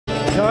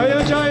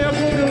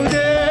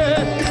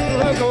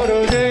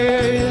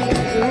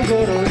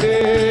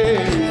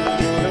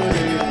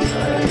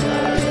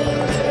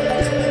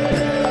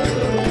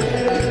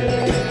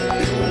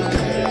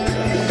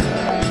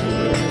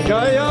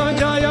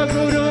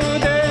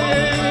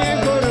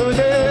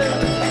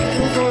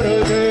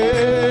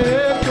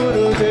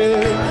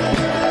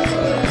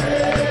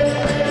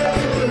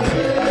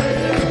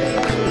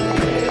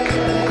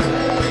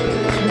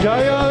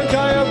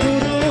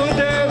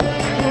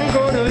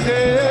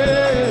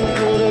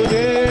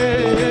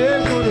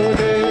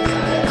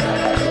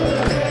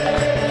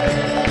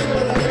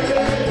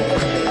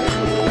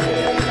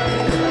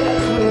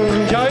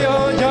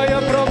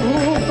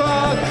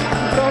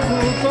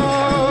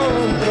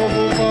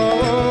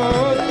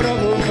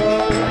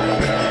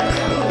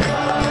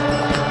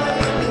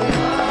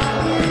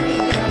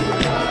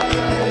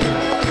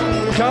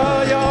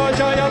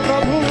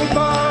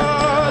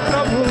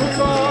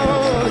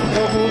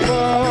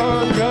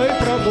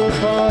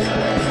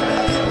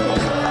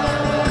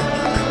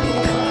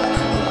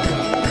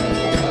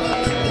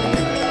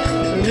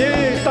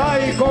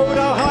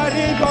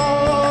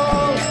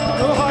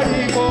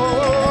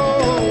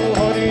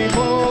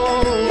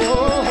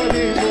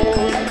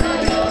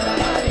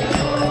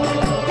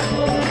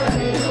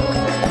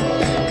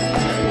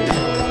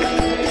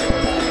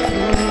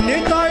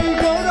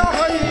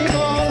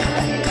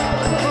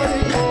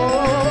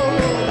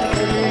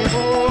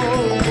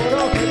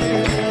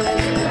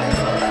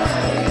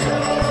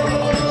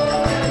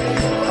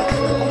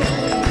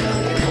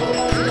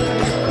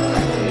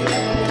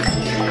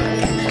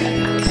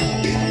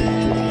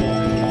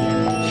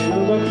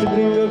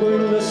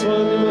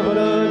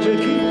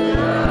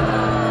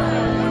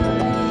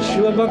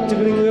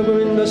ББ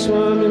Говинда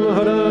Свами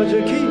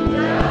Махараджа ки,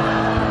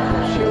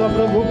 Шила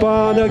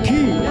Прабхупада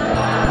ки,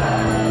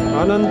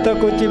 Ананта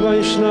Коти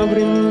Вайшнав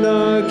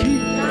Вринда ки,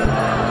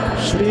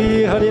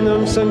 Шри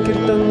Харинам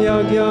Санкиртан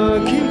Ягья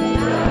ки,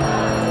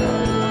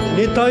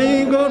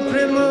 Нитай Гаур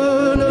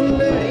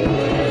Премананде,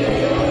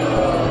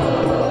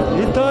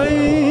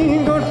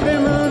 Нитай Гаур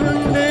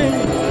Премананде,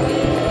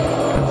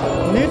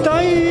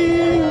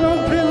 Нитай Гаур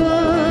Премананде.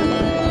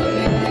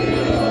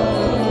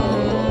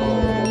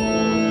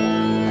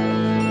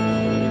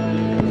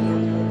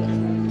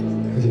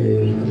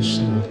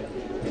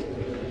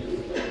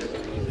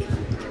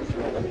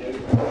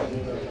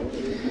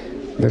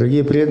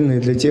 Дорогие преданные,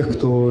 для тех,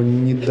 кто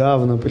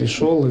недавно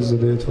пришел и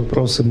задает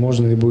вопросы,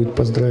 можно ли будет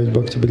поздравить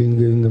ББ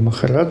Говинда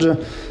Махараджа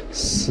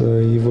с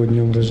его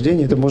днем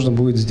рождения, это можно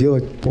будет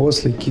сделать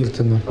после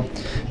киртана.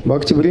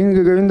 ББ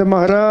Говинда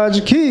Махарадж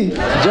ки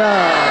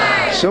джай!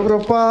 Шила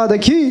Прабхупада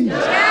ки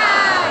джай!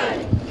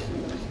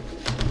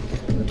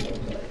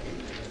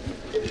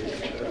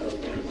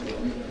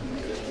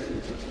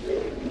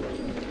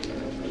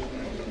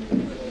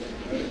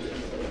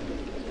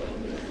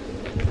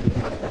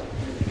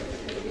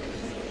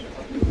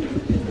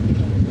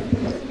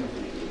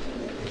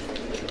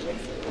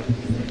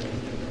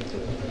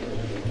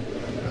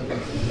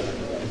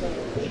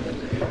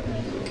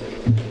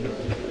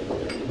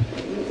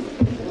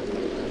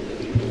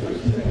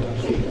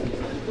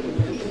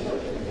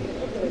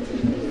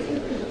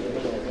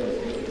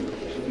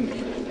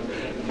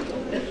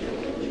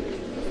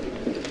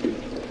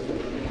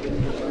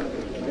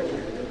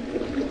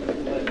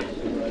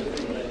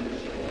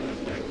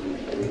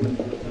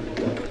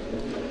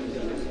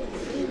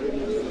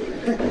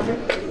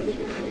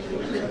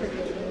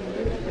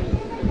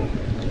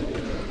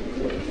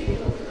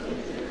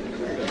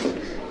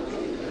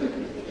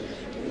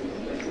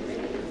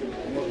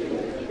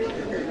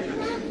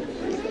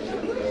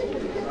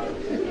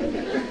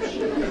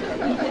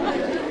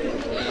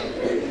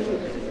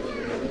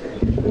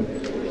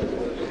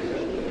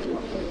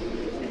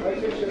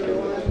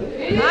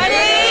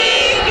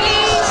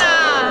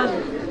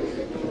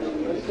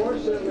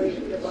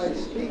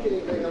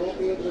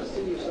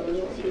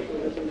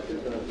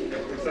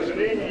 К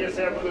сожалению,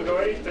 если я буду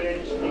говорить, то я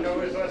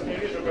никого из вас не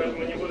вижу,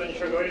 поэтому не буду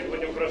ничего говорить,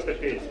 будем просто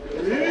петь.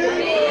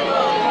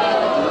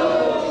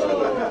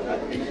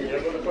 Я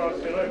буду к вам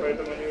спиной,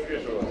 поэтому не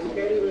увижу вас.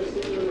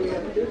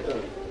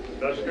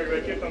 Даже когда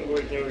киртан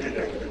будет, не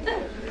увидим.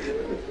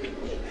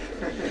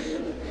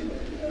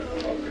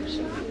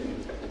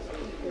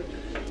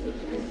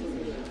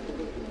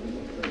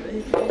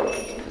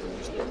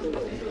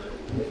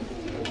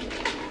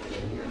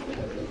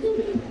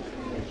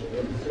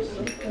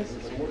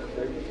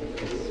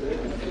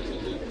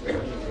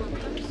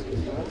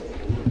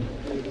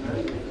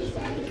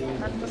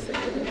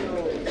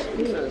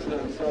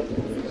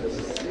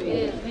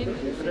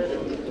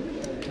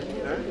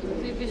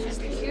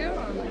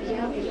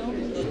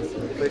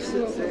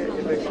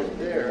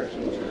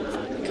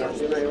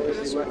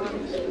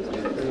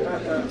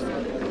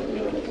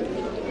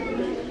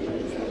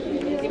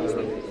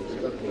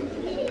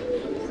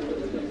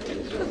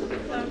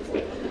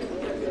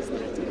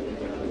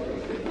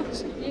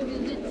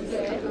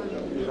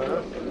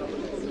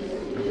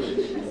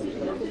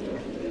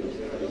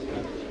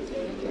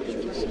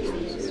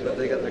 But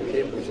they got their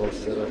cables all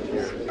set up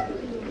here.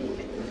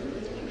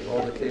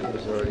 All the cables.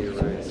 was already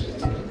arranged.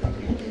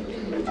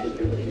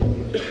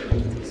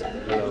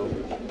 Hello.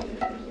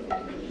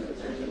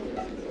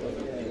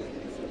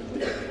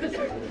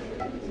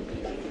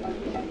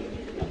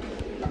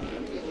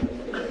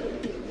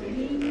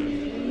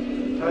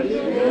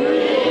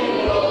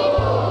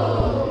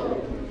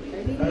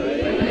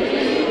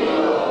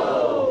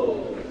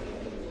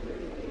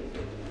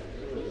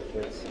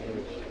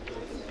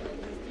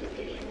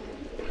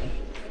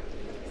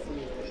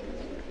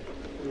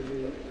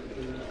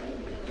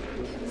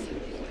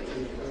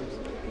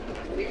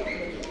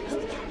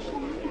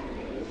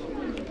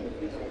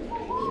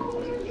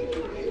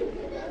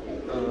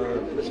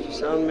 Mr.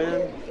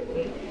 Soundman?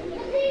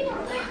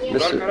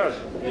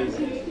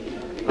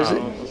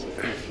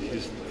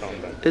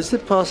 Is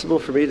it possible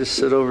for me to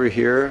sit over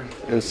here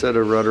instead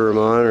of Rudder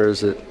Rahman, or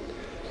is it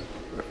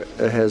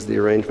has the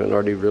arrangement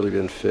already really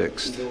been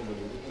fixed?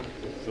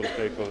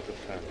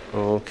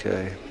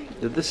 Okay.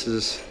 This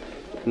is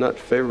not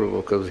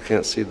favorable because we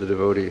can't see the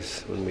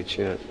devotees when we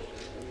chant.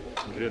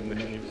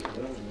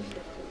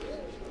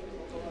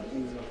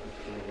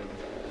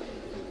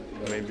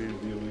 Maybe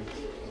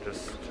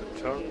just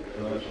turn.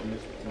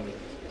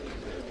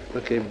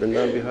 Okay,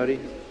 Vrindavan Bihari,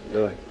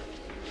 давай.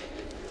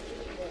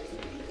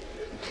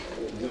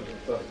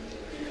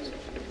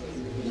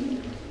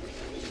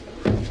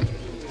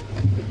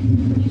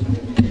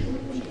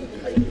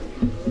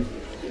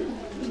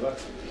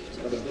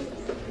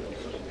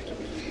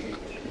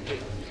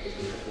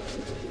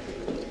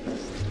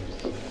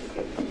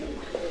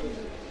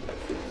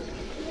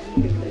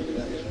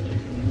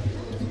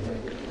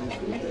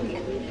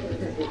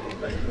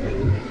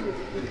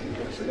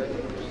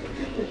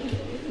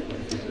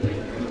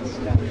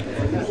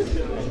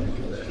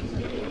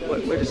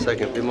 Wait a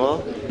second,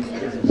 Bimal.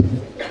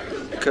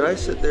 Could I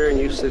sit there and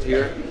you sit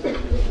here?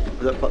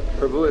 Is that,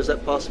 Prabhu, is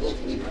that possible?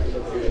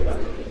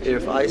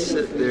 If I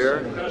sit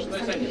there,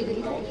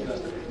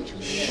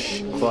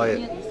 shh,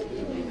 quiet,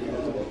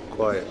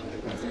 quiet.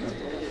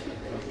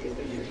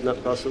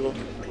 Not possible?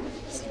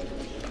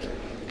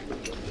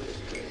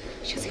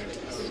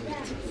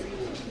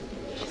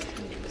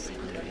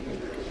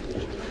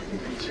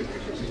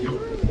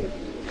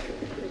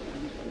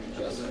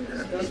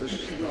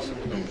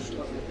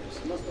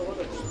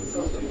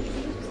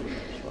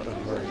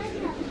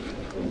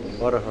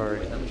 What a hurry.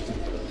 Put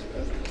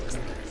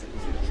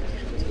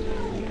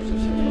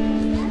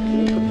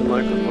the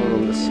microphone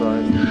on this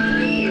side.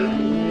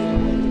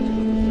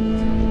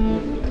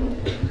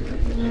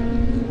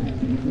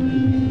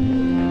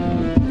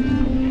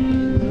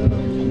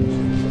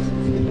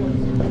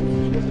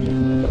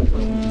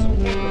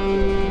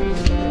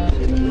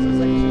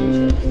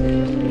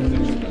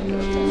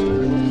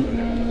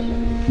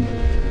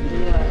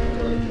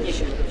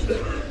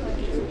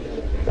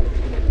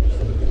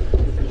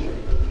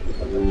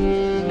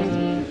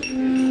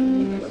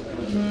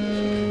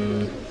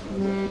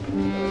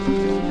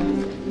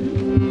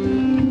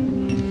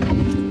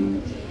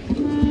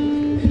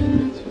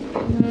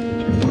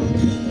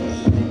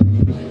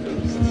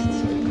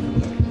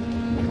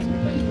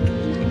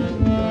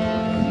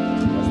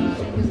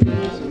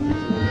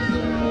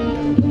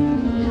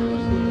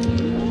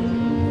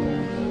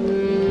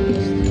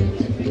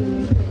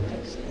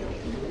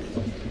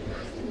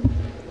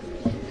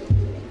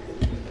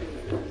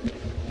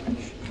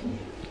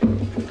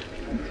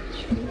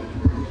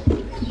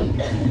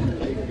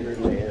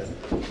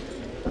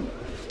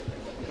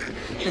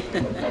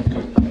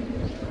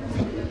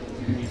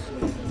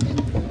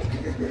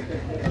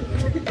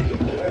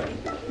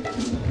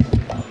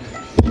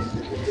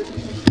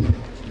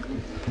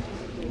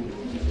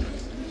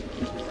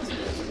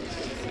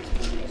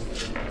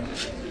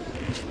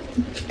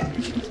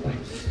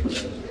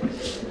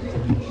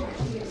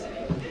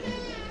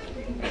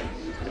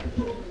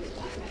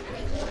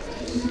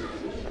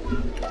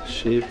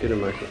 Shiv, get a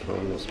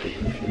microphone, we'll speak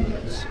for a few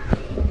minutes.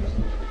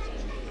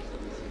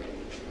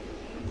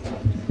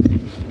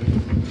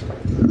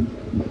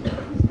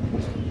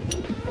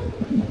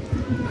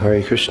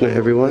 Hare Krishna,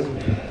 everyone.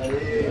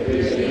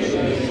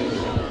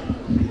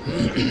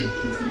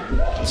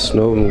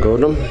 Snovam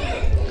Godam.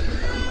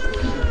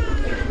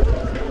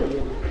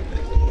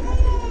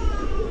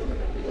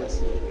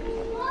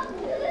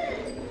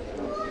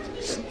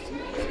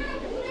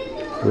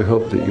 We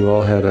hope that you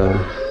all had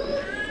a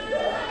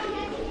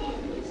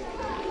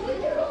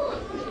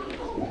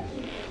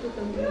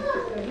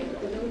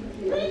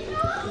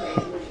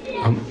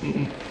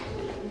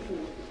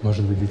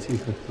Может быть, детей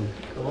как-то...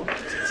 Кого?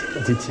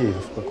 Детей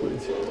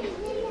успокоить.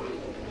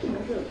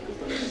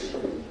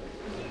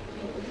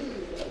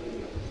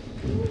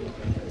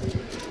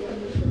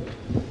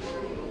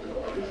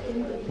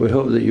 We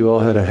hope that you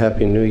all had a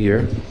happy new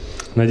year.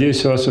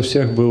 Надеюсь, у вас у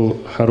всех был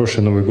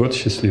хороший Новый год,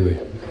 счастливый.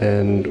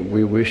 And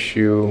we wish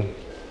you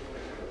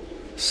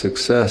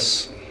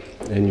success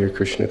in your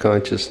Krishna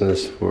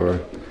consciousness for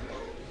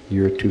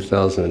year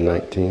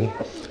 2019.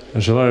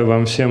 Желаю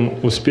вам всем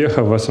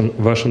успеха в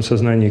вашем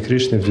сознании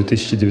Кришны в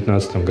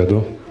 2019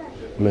 году.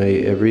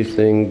 May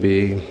everything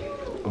be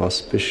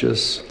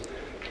auspicious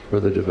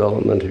for the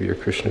development of your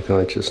Krishna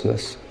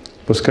consciousness.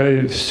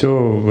 Пускай все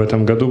в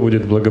этом году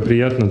будет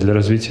благоприятно для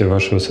развития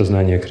вашего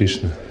сознания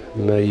Кришны.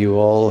 May you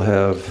all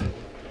have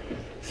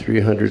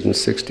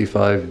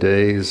 365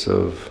 days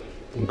of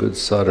good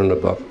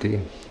sadhana bhakti.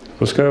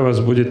 Пускай у вас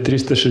будет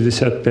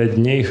 365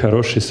 дней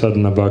хорошей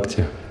садхана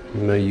бхакти.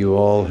 May you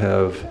all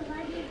have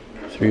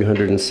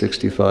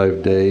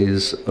 365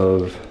 days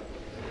of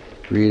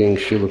reading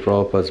Srila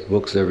Prabhupada's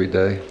books every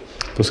day.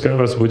 Пускай у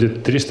вас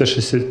будет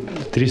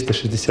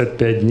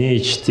 365 дней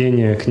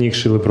чтения книг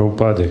Шрилы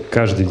Прабхупады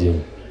каждый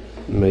день.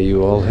 May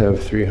you all have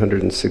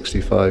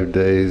 365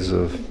 days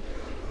of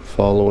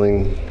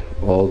following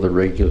all the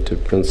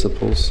regulative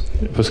principles.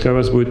 Пускай у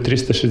вас будет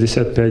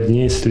 365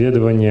 дней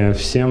следования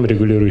всем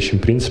регулирующим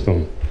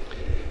принципам.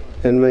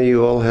 And may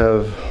you all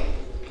have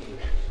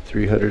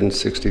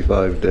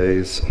 365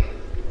 days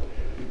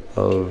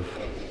of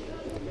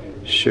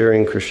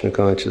sharing Krishna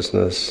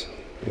consciousness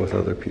with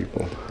other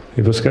people.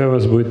 И пускай у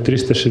вас будет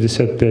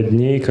 365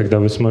 дней, когда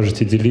вы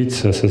сможете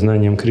делиться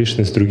сознанием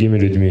Кришны с другими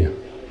людьми.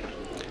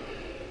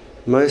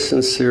 My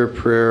sincere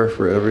prayer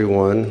for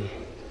everyone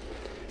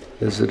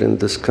is that in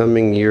this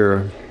coming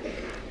year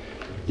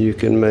you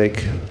can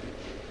make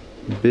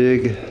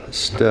big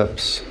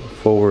steps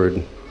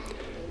forward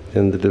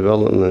in the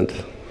development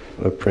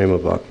of Prema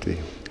Bhakti.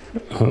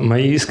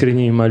 Мои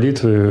искренние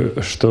молитвы,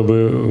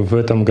 чтобы в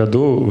этом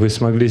году вы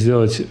смогли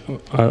сделать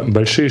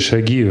большие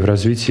шаги в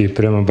развитии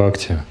Према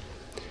Бхакти.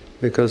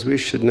 Because we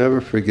should never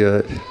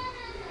forget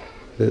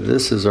that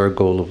this is our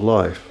goal of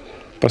life.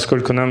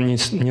 Поскольку нам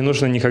не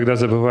нужно никогда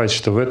забывать,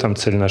 что в этом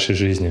цель нашей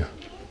жизни.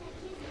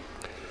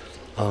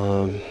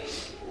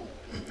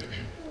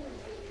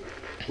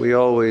 We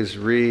always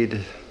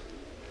read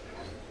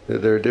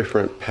that there are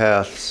different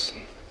paths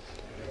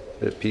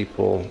that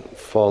people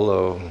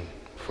follow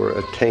for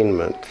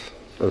attainment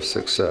of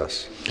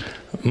success.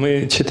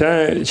 Мы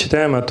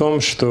читаем о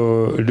том,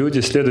 что люди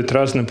следуют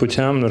разным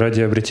путям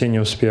ради обретения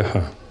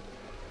успеха.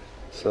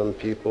 Some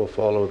people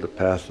follow the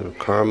path of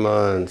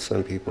karma, and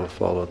some people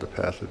follow the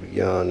path of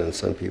jnana, and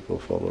some people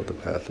follow the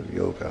path of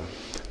yoga.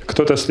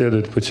 Кто-то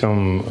следует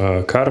путем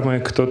кармы,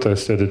 кто-то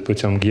следует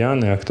путем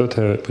гьяны, а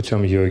кто-то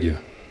путем йоги.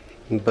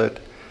 But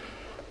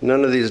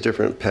none of these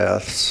different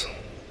paths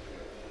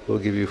will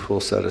give you full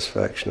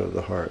satisfaction of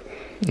the heart.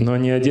 Но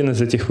ни один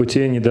из этих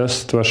путей не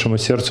даст вашему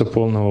сердцу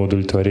полного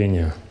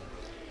удовлетворения.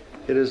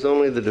 It is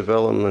only the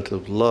development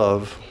of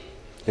love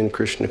in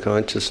Krishna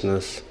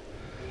consciousness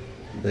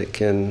that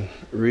can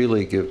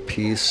really give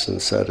peace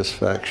and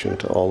satisfaction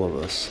to all of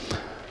us.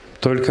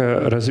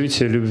 Только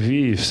развитие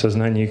любви в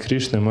сознании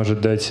Кришны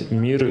может дать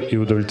мир и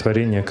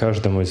удовлетворение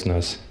каждому из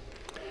нас.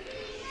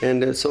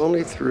 And it's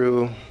only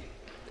through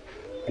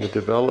the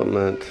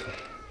development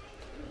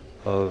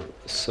of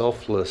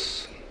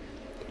selfless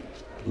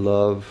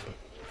love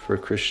for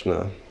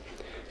Krishna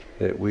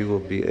that we will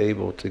be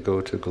able to go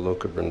to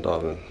Goloka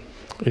Vrindavan.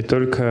 И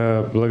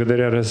только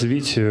благодаря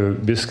развитию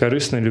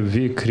бескорыстной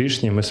любви к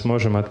Кришне мы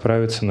сможем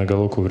отправиться на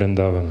Галоку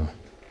Вриндавану.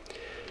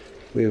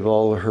 We've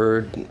all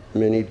heard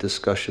many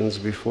discussions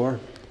before.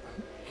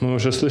 Мы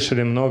уже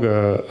слышали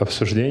много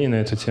обсуждений на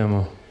эту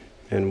тему.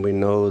 And we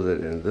know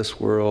that in this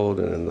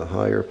world and in the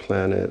higher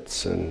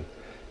planets and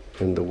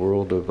in the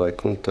world of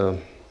Vaikuntha,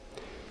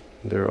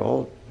 there are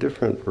all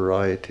different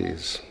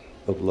varieties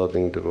of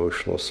loving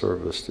devotional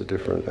service to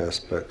different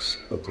aspects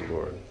of the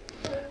Lord.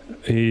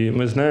 И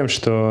мы знаем,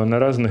 что на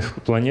разных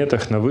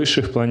планетах, на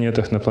высших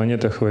планетах, на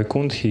планетах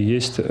Вайкунтхи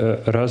есть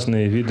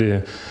разные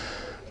виды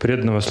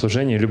преданного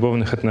служения,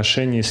 любовных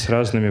отношений с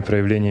разными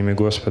проявлениями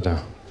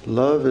Господа.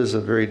 Love is a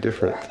very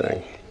different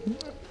thing.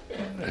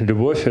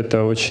 Любовь —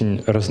 это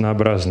очень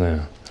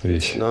разнообразная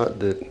вещь. It's not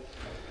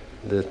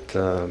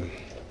that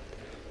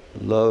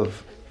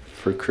love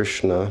for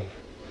Krishna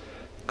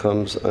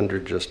comes under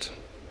just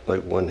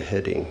like one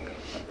heading.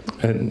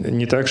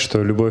 Не так,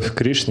 что любовь к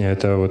Кришне —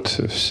 это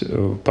вот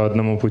по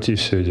одному пути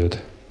все идет.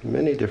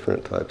 Many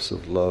different types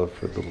of love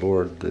for the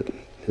Lord that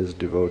His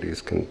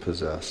devotees can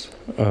possess.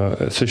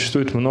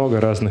 Существует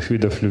много разных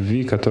видов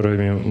любви,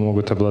 которыми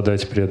могут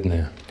обладать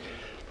преданные.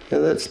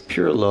 And that's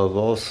pure love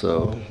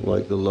also,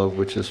 like the love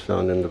which is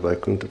found in the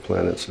Vaikuntha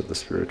planets of the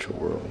spiritual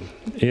world.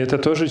 И это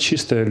тоже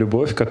чистая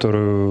любовь,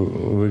 которую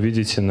вы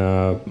видите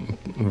на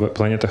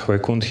планетах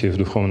Вайкунтхи в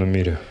духовном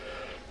мире.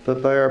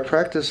 But by our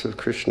practice of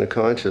Krishna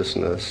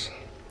consciousness,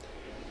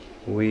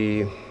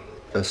 we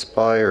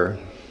aspire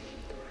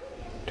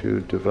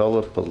to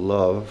develop a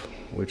love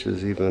which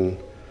is even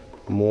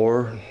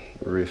more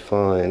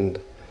refined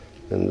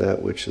than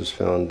that which is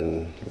found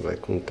in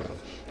Vaikuntha.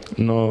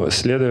 Но,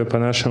 следуя по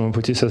нашему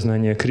пути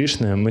сознания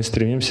Кришны, мы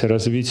стремимся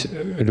развить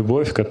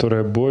любовь,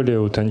 которая более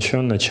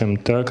утонченна, чем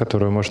та,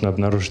 которую можно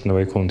обнаружить на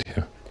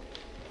Вайкунтхе.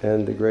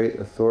 And the great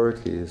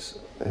authorities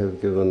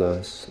have given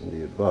us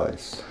the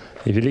advice.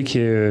 И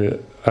великие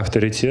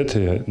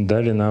авторитеты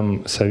дали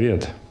нам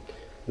совет,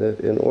 That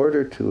in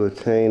order to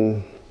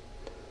attain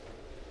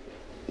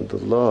the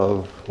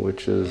love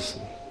which is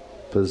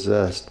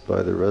possessed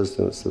by the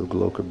residents of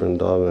Goloka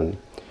Vrindavan,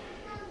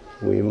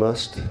 we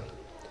must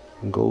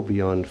go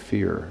beyond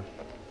fear.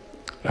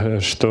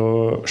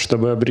 что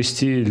чтобы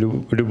обрести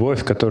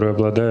любовь, которую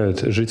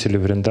обладают жители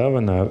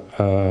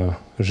Вриндавана,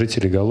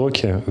 жители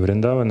Галоки,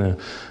 Вриндавана,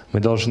 мы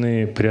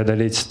должны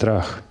преодолеть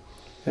страх.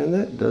 And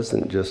that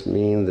doesn't just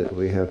mean that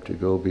we have to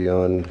go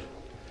beyond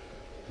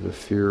the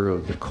fear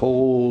of the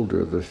cold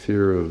or the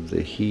fear of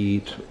the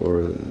heat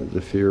or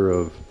the fear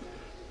of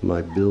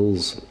my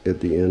bills at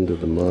the end of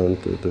the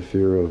month or the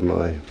fear of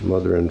my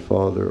mother and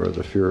father or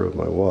the fear of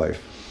my wife.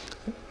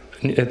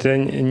 Это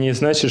не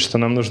значит, что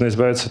нам нужно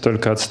избавиться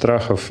только от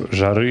страхов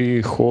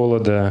жары,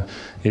 холода,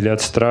 или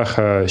от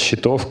страха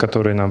счетов,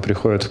 которые нам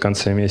приходят в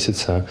конце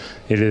месяца,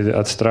 или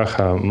от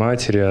страха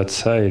матери,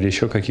 отца, или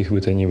еще каких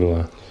бы то ни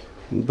было.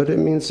 But it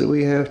means that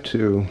we have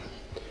to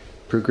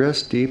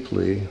progress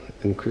deeply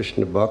in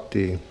Krishna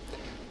Bhakti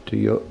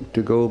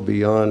to go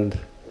beyond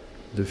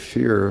the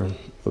fear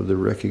of the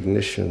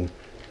recognition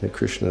that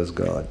Krishna is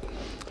God.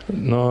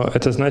 Но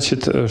это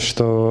значит,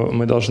 что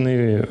мы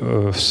должны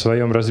в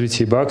своем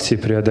развитии бхакти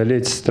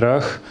преодолеть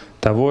страх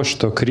того,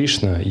 что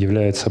Кришна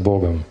является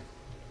Богом.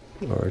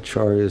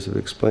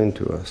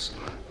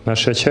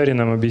 Наши ачарьи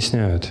нам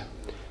объясняют,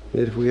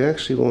 If we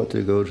actually want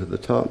to go to the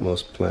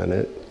topmost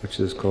planet, which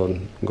is called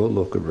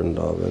Goloka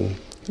Vrindavan,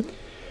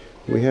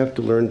 we have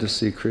to learn to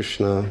see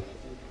Krishna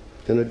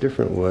in a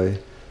different way,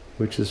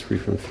 which is free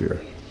from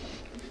fear.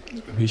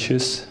 Which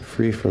is?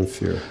 Free from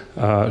fear.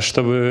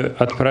 Чтобы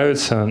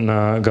отправиться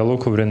на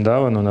Галоку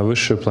Вриндавану, на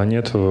высшую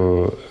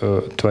планету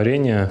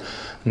творения,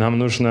 нам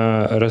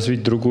нужно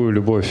развить другую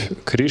любовь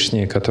к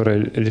Кришне, которая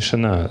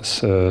лишена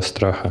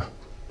страха.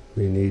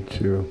 We need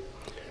to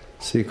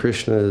see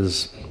Krishna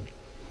as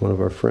one of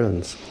our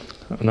friends.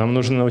 Нам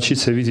нужно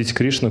научиться видеть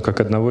Кришну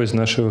как одного из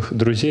наших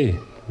друзей.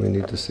 We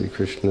need to see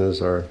Krishna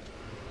as our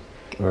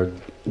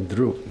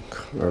drug,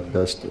 our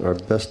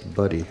best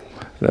buddy.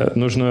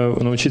 Нужно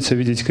научиться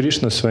видеть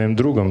Кришну своим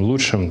другом,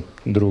 лучшим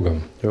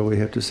другом. Or we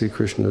have to see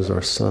Krishna as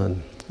our son.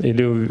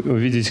 Или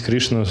увидеть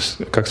Кришну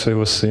как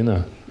своего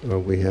сына.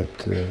 Or we have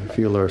to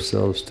feel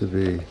ourselves to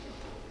be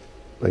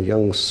a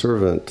young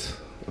servant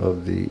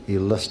of the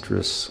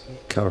illustrious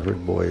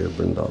cowherd boy of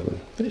Vrindavan.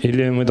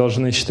 Или мы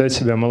должны считать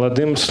себя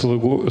молодым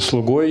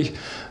слугой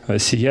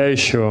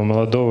сияющего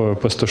молодого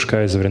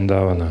пастушка из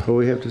Вриндавана. Or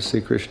we have to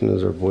see Krishna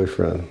as our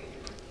boyfriend.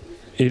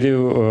 Или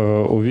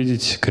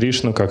увидеть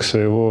Кришну как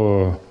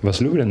своего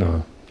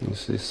возлюбленного.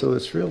 So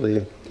it's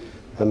really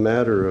a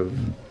matter of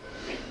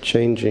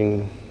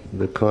changing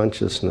the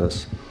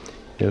consciousness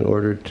in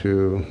order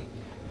to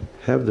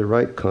have the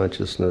right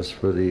consciousness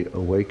for the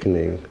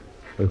awakening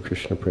of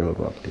Krishna Prema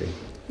Bhakti.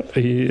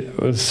 И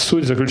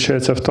суть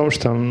заключается в том,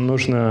 что нам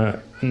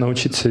нужно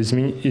научиться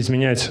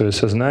изменять свое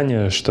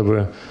сознание,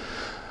 чтобы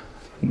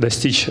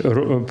достичь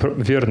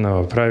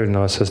верного,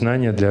 правильного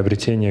сознания для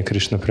обретения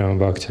Кришна Према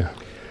Бхакти.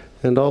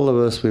 And all of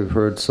us, we've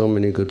heard so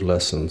many good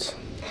lessons.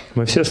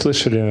 Мы все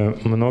слышали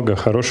много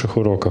хороших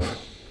уроков.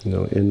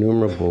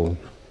 Innumerable.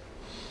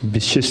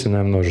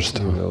 Бесчисленное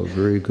множество.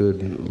 Very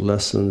good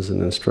lessons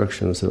and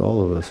instructions that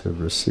all of us have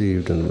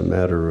received in the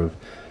matter of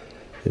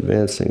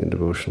advancing in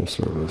devotional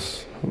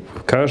service.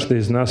 Каждый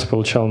из нас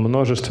получал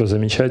множество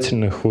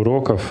замечательных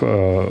уроков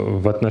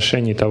в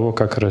отношении того,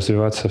 как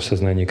развиваться в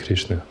сознании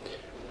Кришны.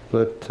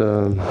 But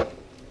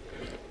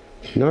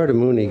Narada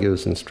Muni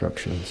gives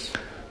instructions.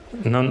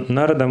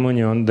 Нарада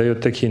Муни, он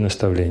дает такие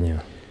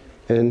наставления.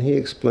 And he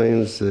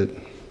explains that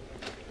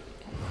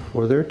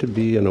for there to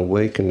be an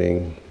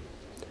awakening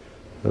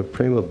of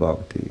Prema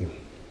Bhakti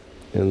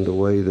in the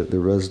way that the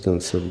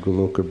residents of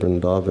Goloka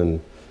Vrindavan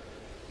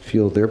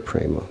feel their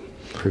Prema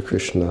for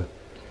Krishna,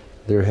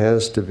 there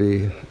has to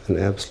be an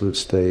absolute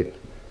state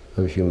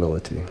of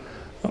humility.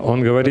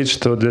 Он говорит,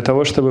 что для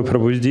того, чтобы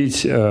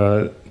пробудить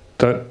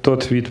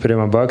тот вид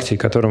Према Бхакти,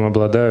 которым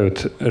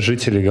обладают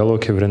жители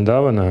Галоки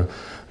Вриндавана,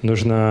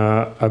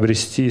 нужно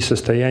обрести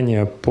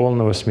состояние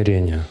полного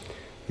смирения.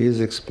 He's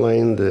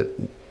explained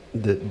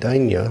that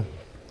dainya,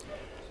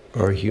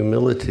 or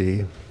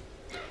humility,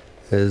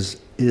 is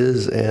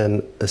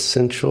an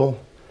essential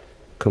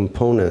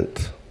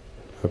component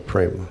of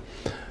prema.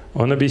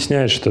 Он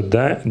объясняет, что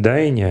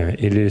дайня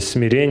или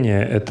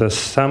смирение — это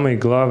самый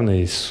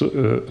главный,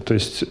 то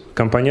есть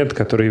компонент,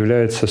 который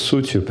является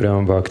сутью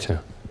Према Бхакти.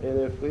 And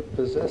if we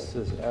possess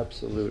this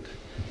absolute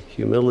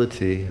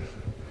humility,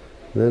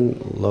 then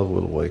love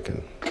will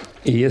awaken.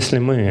 И если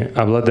мы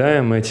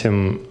обладаем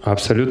этим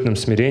абсолютным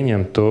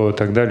смирением, то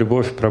тогда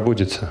любовь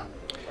пробудится.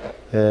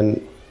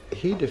 And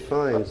he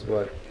defines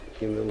what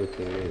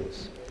humility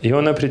means. И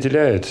он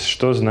определяет,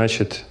 что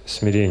значит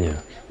смирение.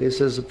 He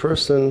says a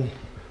person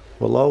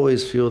will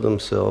always feel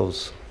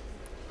themselves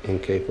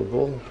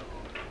incapable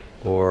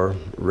or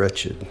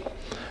wretched.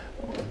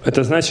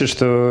 Это значит,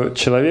 что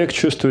человек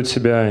чувствует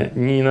себя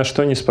ни на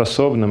что не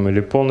способным или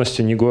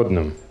полностью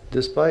негодным.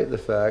 Despite the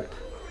fact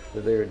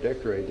that they are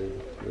decorated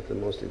with the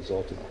most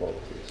exalted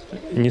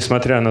qualities.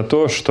 Несмотря на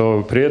то,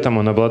 что при этом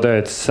он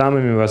обладает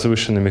самыми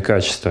возвышенными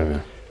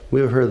качествами.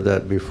 We have heard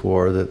that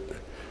before, that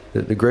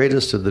the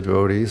greatest of the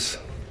devotees,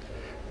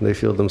 they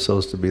feel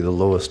themselves to be the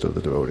lowest of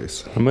the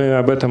devotees. Мы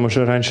об этом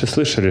уже раньше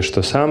слышали,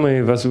 что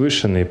самые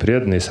возвышенные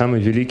преданные,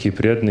 самые великие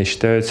преданные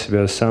считают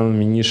себя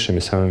самыми низшими,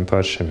 самыми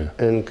падшими.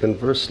 And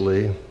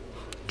conversely,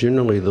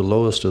 generally the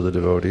lowest of the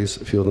devotees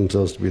feel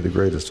themselves to be the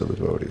greatest of the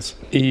devotees.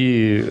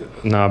 И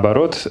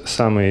наоборот,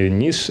 самые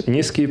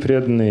низкие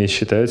преданные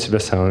считают себя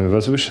самыми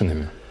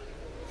возвышенными.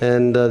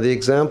 And the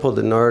example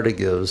that Narada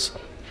gives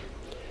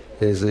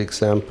is the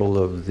example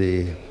of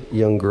the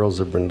young girls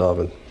of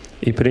Vrindavan.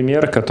 И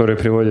пример, который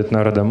приводит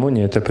Нарада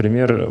Муни, это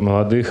пример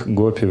молодых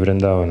гопи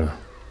Вриндавана.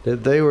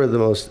 That they were the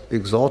most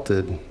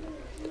exalted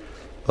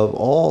of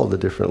all the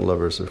different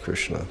lovers of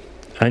Krishna.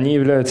 Они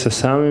являются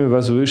самыми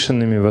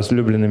возвышенными,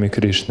 возлюбленными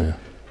Кришны.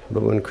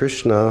 But when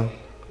Krishna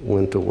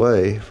went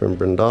away from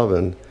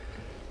Vrindavan,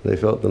 they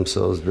felt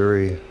themselves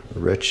very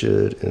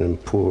wretched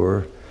and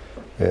poor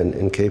and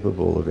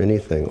incapable of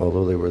anything,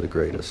 although they were the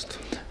greatest.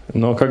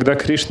 Но когда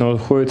Кришна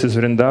уходит из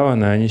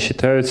Вриндавана, они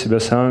считают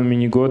себя самыми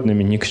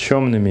негодными,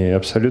 никчемными и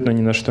абсолютно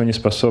ни на что не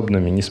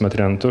способными,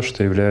 несмотря на то,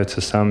 что являются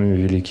самыми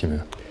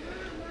великими.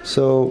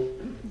 So,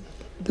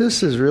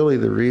 this is really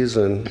the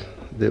reason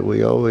that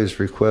we always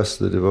request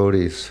the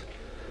devotees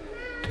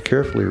to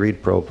carefully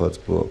read Prabhupada's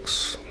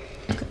books.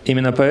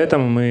 Именно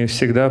поэтому мы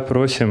всегда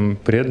просим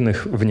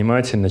преданных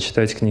внимательно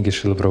читать книги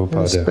Шрилы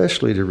Прабхупады.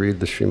 Especially to read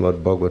the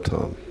Srimad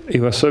Bhagavatam. И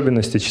в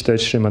особенности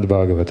читать Шримад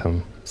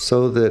Бхагаватам.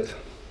 So that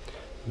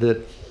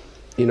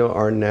you know,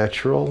 our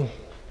natural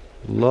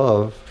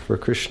love for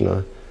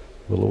Krishna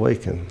will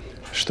awaken.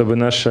 Чтобы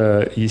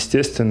наша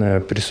естественная,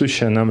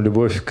 присущая нам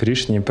любовь к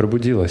Кришне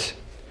пробудилась.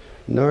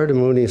 Narada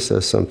Muni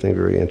says something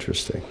very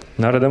interesting.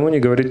 Нарада Муни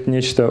говорит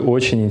нечто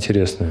очень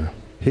интересное.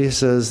 He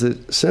says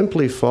that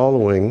simply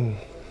following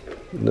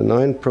the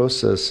 9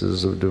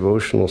 processes of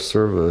devotional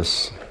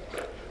service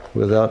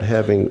without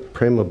having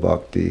prema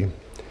bhakti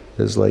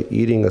is like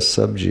eating a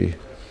sabji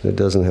that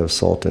doesn't have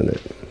salt in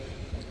it.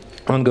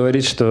 Он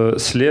говорит, что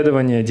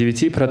следование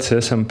 9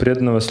 процессам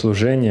преданного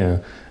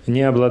служения,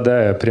 не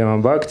обладая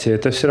према-бхакти,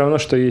 это все равно,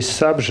 что есть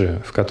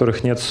сабжи, в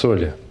которых нет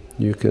соли.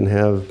 You can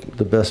have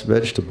the best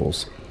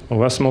vegetables. У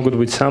вас могут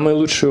быть самые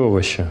лучшие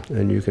овощи.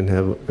 And you can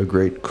have a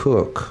great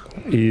cook.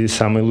 И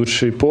самый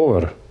лучший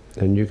повар.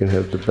 And you can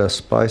have the best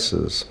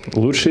spices.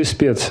 Лучшие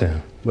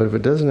специи. But if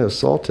it doesn't have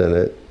salt in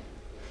it,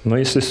 но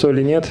если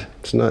соли нет,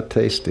 it's not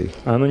tasty.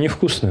 Оно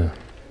невкусное.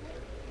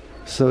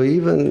 So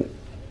even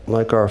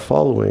like our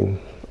following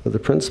of the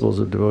principles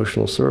of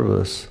devotional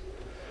service,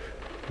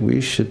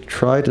 we should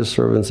try to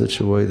serve in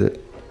such a way that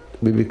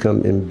we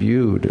become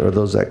imbued, or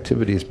those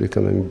activities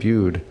become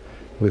imbued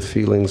with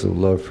feelings of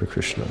love for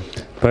Krishna.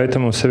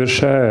 Поэтому,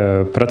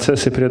 совершая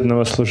процессы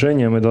преданного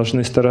служения, мы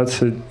должны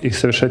стараться их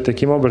совершать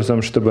таким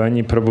образом, чтобы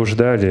они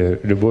пробуждали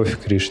любовь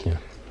к Кришне.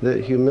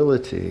 That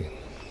humility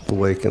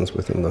awakens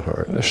within the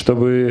heart.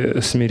 Чтобы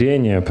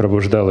смирение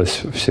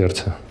пробуждалось в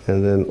сердце.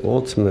 And then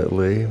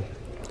ultimately,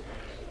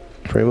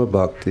 prema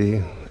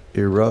bhakti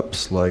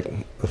erupts like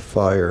a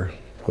fire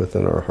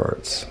within our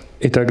hearts.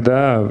 И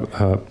тогда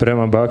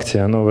према бхакти,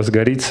 оно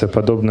возгорится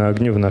подобно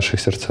огню в наших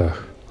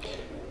сердцах.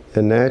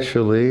 And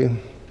naturally,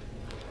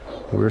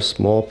 we're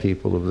small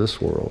people of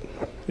this world.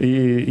 И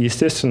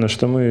естественно,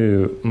 что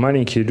мы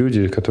маленькие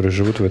люди, которые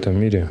живут в этом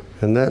мире.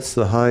 And that's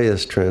the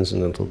highest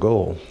transcendental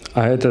goal.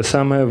 А это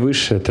самая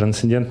высшая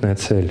трансцендентная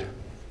цель.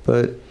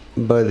 But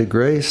by the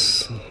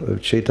grace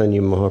of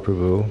Chaitanya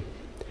Mahaprabhu,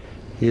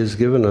 he has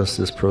given us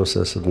this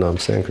process of Nam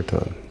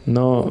Sankirtan.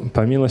 Но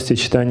по милости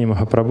Чайтаньи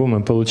Махапрабху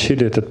мы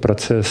получили этот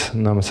процесс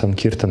Нама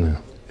Санкиртаны.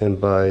 And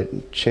by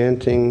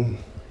chanting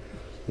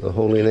the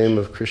holy name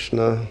of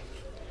Krishna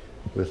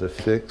with a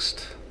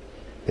fixed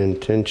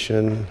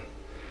intention,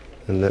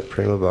 and that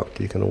prema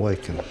bhakti can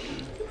awaken.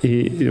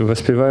 И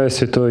воспевая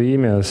святое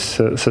имя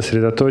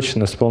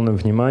сосредоточенно, с полным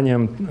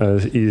вниманием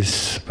и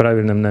с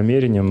правильным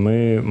намерением,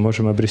 мы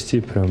можем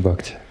обрести према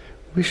бхакти.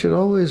 We should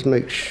always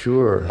make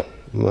sure,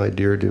 my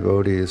dear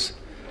devotees,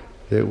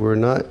 that we're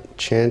not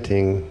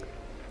chanting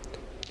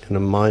in a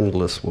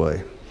mindless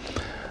way.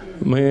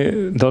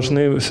 Мы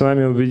должны с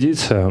вами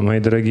убедиться, мои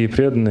дорогие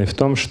преданные, в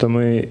том, что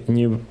мы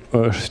не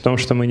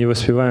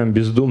воспеваем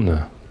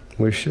бездумно.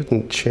 We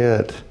shouldn't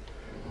chant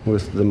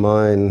with the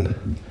mind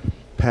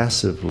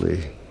passively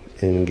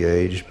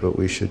engaged, but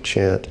we should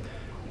chant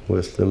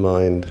with the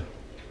mind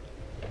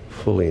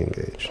fully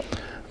engaged.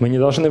 Мы не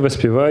должны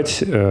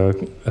воспевать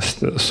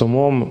с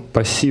умом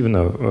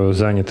пассивно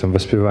занятым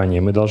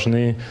воспеванием. Мы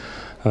должны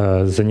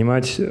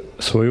занимать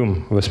свой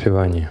ум в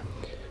воспевании.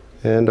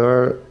 And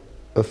our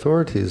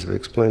authorities have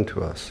explained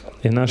to us.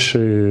 И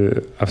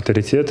наши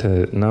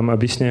авторитеты нам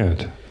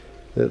объясняют.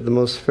 That the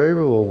most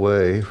favorable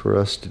way for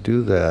us to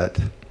do that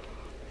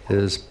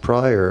is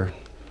prior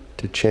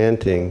to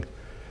chanting,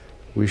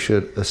 we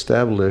should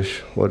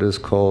establish what is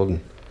called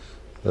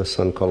a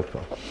sankalpa.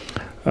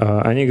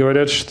 Они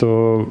говорят,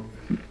 что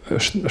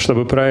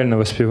чтобы правильно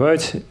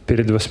воспевать,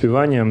 перед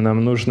воспеванием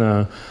нам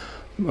нужно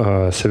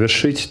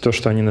совершить то,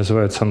 что они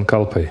называют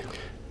санкалпой.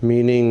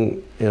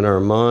 Meaning, in our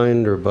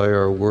mind or by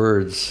our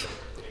words,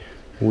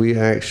 we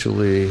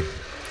actually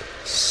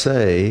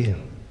say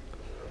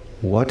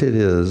what it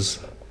is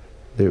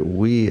that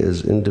we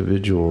as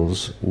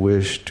individuals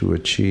wish to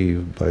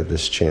achieve by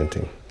this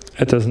chanting.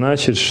 Это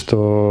значит,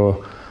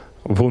 что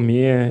в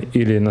уме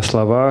или на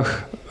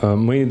словах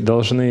мы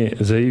должны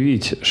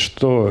заявить,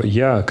 что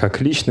я,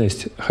 как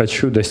личность,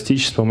 хочу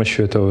достичь с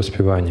помощью этого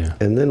воспевания.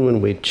 And then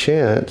when we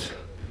chant,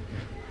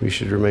 we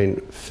should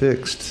remain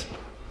fixed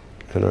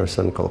in our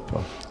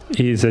sankalpa.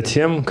 И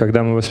затем,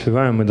 когда мы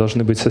воспеваем, мы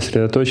должны быть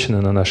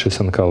сосредоточены на нашей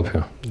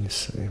санкалпе.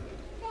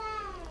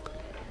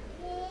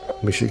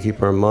 We should keep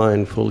our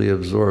mind fully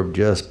absorbed.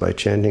 Yes, by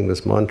chanting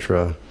this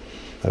mantra,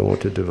 I want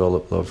to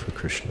develop love for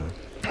Krishna.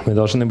 Мы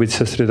должны быть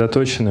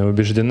сосредоточены и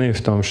убеждены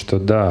в том, что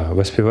да,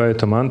 воспевая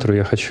эту мантру,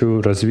 я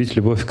хочу развить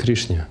любовь к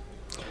Кришне.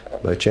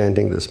 By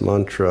chanting this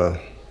mantra,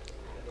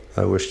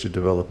 I wish to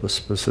develop a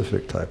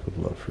specific type of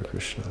love for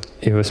Krishna.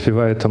 И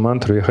воспевая эту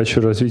мантру, я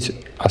хочу развить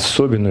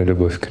особенную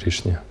любовь к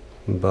Кришне.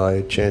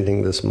 By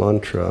chanting this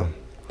mantra,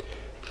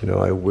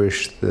 I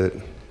wish that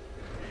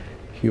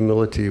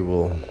humility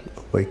will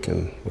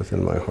awaken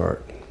within my heart.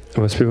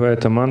 Воспевая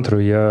эту мантру,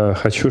 я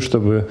хочу,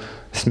 чтобы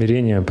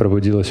смирение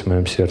пробудилось в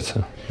моем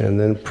сердце. And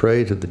then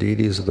pray to the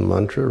deities of the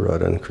mantra,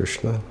 Radha and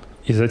Krishna.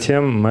 И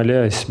затем,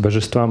 молясь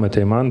божествам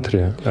этой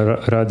мантры,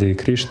 Раде и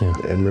Кришне,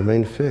 and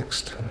remain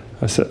fixed.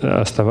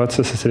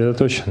 Оставаться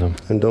сосредоточенным.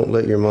 And don't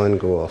let your mind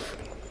go off.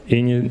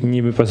 И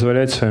не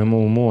позволять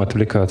своему уму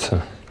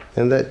отвлекаться.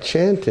 And that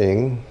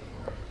chanting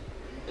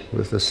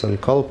with the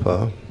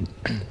sankalpa,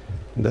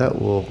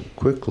 that will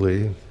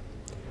quickly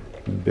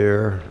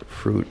bear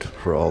fruit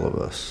for all of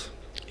us.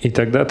 И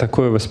тогда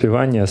такое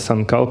воспевание с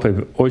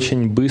санкалпой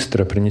очень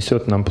быстро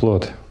принесет нам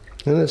плод.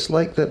 And it's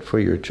like that for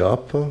your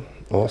japa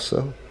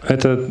also.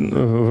 Это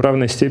в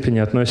равной степени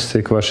относится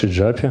и к вашей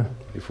джапе.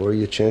 Before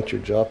you chant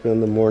your japa in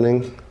the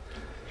morning,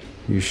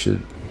 you should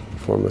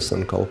form a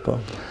sankalpa.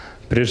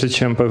 Прежде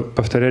чем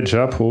повторять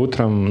джапу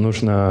утром,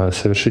 нужно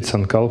совершить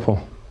санкалпу.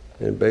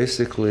 And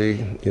basically,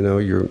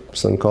 your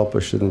sankalpa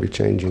shouldn't be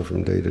changing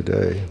from day to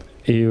day.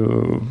 И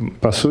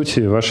по сути,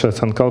 ваша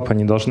санкалпа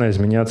не должна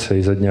изменяться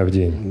изо дня в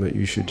день. But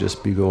you should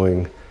just be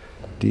going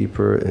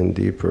deeper and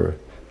deeper.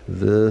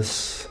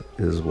 This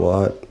is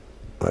what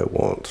I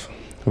want.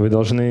 Вы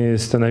должны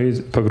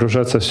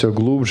погружаться все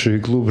глубже и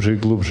глубже и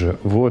глубже.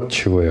 Вот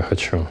чего я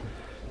хочу.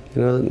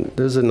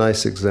 There's a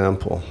nice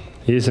example.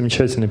 Есть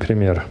замечательный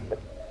пример.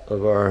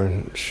 Of our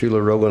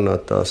Srila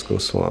Raghunath Das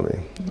Goswami.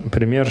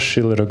 Пример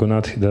Шрилы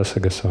Рагунатхи Даса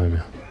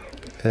Госвами.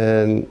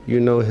 And you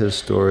know his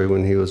story.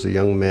 When he was a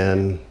young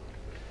man,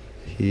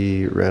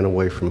 he ran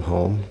away from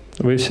home.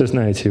 Вы все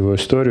знаете его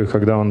историю.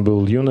 Когда он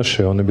был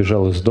юношей, он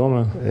убежал из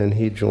дома. And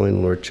he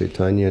joined Lord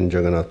Chaitanya in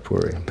Jagannath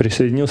Puri.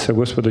 Присоединился к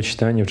Господу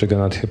Чайтанье в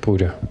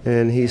Джаганатхе-Пуре.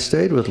 And he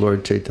stayed with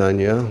Lord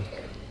Chaitanya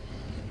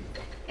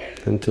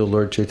until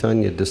Lord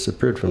Chaitanya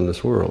disappeared from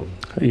this world.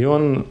 И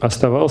он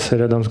оставался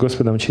рядом с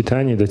Господом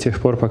Чайтаньей до тех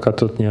пор, пока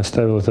тот не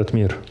оставил этот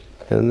мир.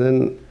 And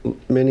then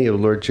many of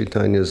Lord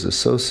Chaitanya's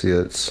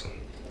associates,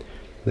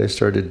 they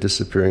started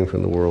disappearing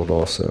from the world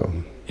also.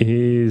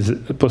 И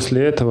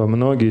после этого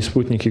многие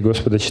спутники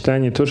Господа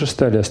Чайтаньи тоже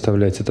стали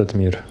оставлять этот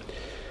мир.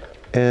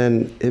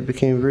 And it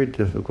became very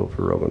difficult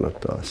for Raghunath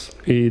Das.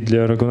 И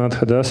для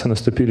Рагунатха Даса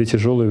наступили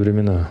тяжелые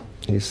времена.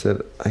 He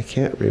said, I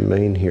can't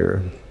remain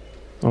here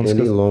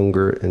any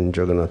longer in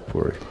Jagannath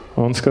Puri.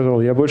 Он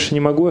сказал, я больше не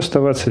могу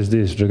оставаться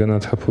здесь, в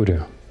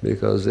Джаганатхапуре.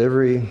 Because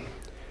every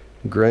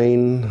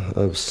grain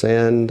of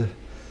sand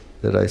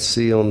that I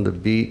see on the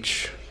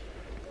beach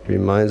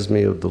reminds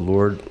me of the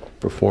Lord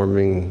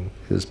performing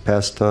his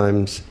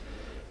pastimes,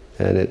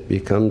 and it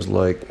becomes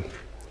like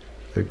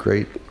a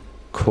great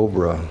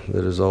cobra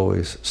that is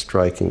always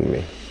striking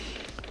me.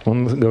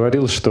 Он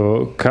говорил,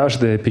 что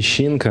каждая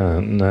песчинка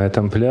на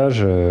этом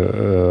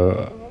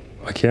пляже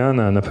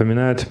океана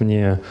напоминает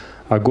мне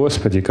о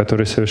Господе,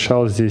 который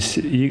совершал здесь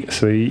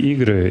свои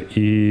игры,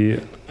 и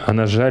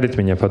она жалит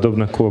меня,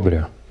 подобно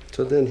кобре.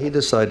 So then he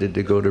decided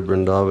to go to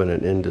Vrindavan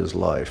and end his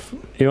life.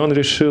 И он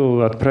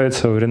решил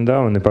отправиться в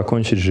Вриндаван и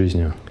покончить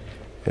жизнью.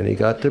 And he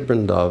got to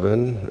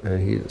Vrindavan, and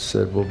he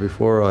said, well,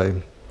 before I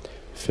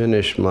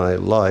finish my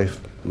life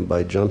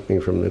by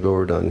jumping from the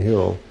Govardhan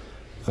hill,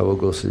 I will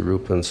go see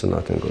Rupa and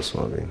Sanatana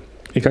Goswami.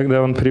 И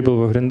когда он прибыл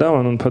во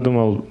Вриндаван, он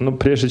подумал,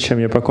 прежде чем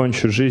я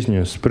покончу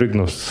жизнью,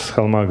 спрыгнув с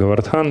холма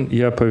Говардхан,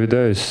 я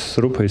повидаюсь с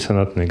Рупой и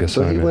Санатаной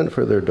Госвами. So he went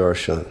for their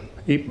darshan.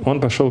 И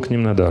он пошел к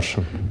ним на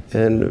даршу.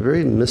 And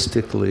very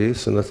mystically,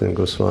 Sanatana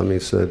Goswami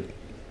said,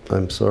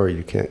 I'm sorry,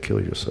 you can't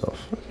kill yourself.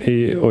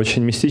 И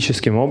очень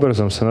мистическим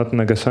образом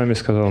Санатана Госвами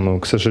сказал,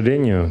 к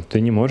сожалению, ты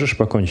не можешь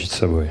покончить с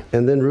собой.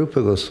 And then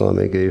Rupa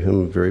Goswami gave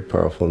him a very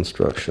powerful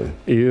instruction.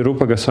 И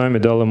Рупа Госвами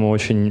дал ему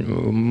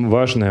очень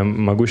важное,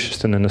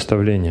 могущественное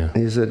наставление.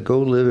 He said, go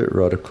live at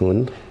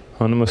Radhakund.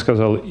 Он ему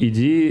сказал,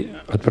 иди,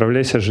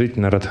 отправляйся жить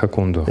на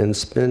Радхакунду. And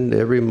spend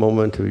every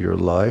moment of your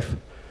life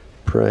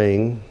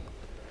praying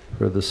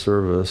for the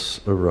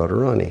service of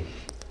Radharani.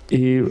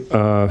 И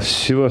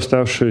всю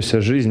оставшуюся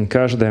жизнь,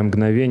 каждое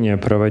мгновение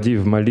проводи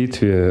в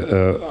молитве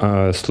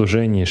о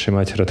служении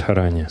Шримати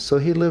Радхарани. So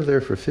he lived there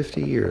for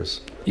 50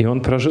 years. И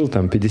он прожил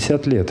там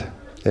 50 лет.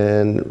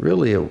 And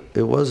really,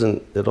 it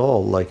wasn't at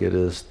all like it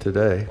is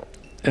today.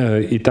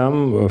 И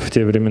там в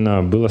те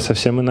времена было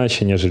совсем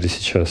иначе, нежели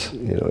сейчас.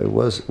 You know, it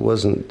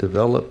wasn't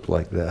developed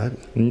like that.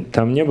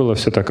 Там не было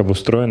все так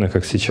обустроено,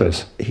 как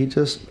сейчас. He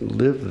just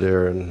lived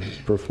there and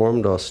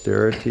performed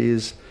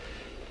austerities,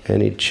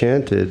 and he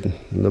chanted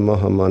the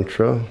Maha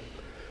Mantra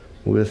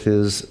with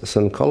his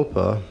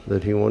sankalpa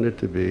that he wanted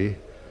to be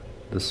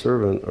the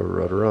servant of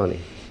Radharani.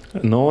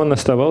 Но он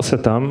оставался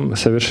там,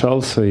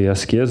 совершал свои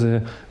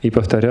аскезы и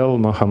повторял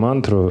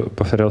Махамантру,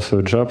 повторял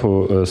свою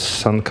джапу с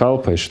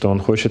санкалпой, что он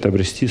хочет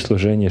обрести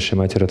служение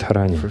Шримати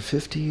Радхарани.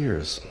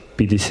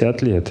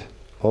 50 лет.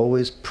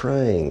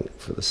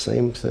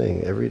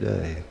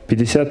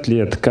 50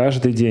 лет,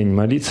 каждый день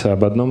молиться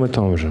об одном и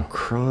том же.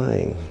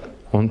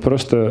 Он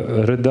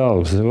просто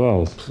рыдал,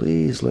 взывал.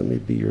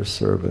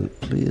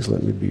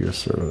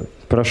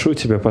 Прошу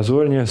тебя,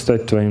 позволь мне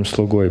стать твоим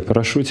слугой.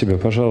 Прошу тебя,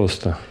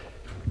 пожалуйста.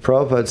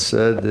 Prabhupada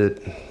said that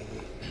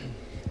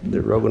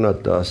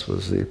Raghunath Das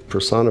was the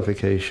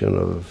personification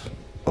of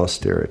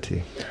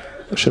austerity.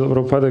 Шрила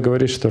Прабхупада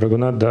говорит, что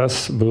Рагунат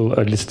Дас был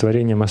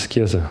олицетворением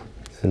аскеза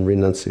and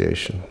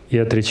renunciation. И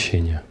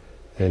отречения.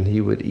 And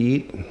he would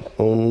eat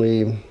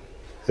only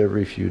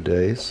every few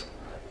days.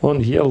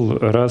 Он ел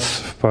раз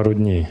в пару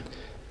дней.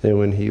 And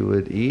when he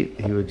would eat,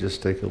 he would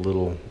just take a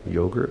little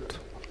yogurt.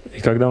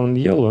 И когда он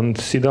ел, он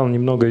съедал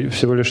немного,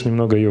 всего лишь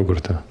немного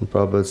йогурта. And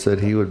Prabhupada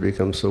said he would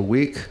become so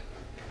weak,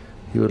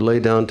 he would lay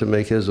down to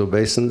make his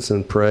obeisance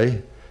and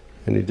pray,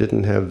 and he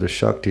didn't have the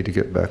shakti to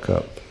get back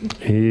up.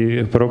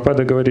 И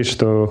Прабхупада говорит,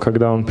 что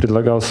когда он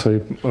предлагал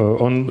свои,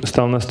 он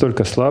стал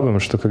настолько слабым,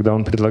 что когда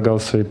он предлагал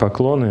свои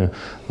поклоны,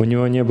 у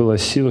него не было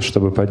сил,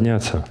 чтобы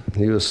подняться.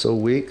 He was so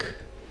weak,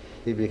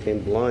 he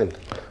became blind.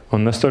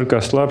 Он настолько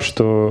ослаб,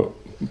 что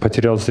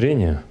потерял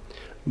зрение.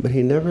 But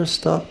he never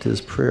stopped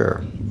his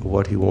prayer of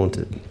what he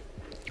wanted.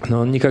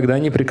 Но он никогда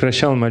не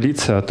прекращал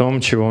молиться о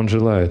том, чего он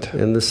желает.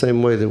 In the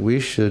same way that we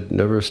should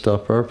never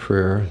stop our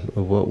prayer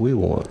of what we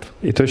want.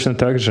 И точно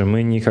так же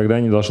мы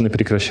никогда не должны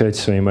прекращать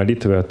свои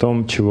молитвы о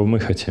том, чего мы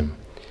хотим.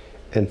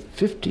 And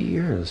 50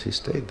 years he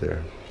stayed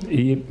there.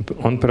 И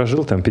он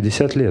прожил там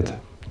 50 лет.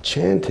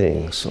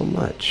 Chanting so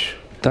much.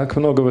 Так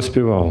много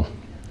воспевал.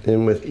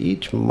 And with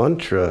each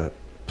mantra,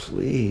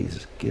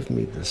 please give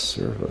me this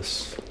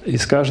service. И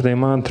с каждой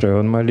мантрой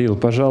он молил: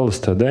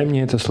 пожалуйста, дай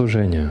мне это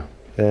служение.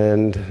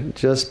 And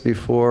just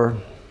before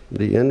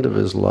the end of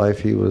his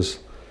life, he was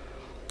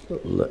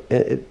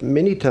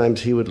many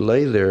times he would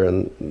lay there,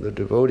 and the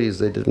devotees,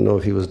 they didn't know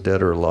if he was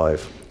dead or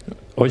alive.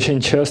 Очень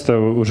часто,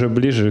 уже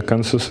ближе к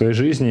концу своей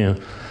жизни,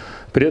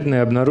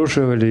 преданные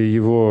обнаруживали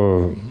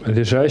его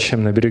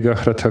лежащим на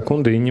берегах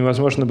Радхакунды, и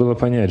невозможно было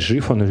понять,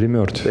 жив он или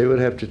мертв. They would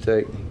have to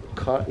take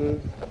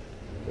cotton,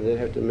 and they'd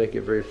have to make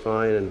it very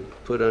fine and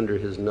put under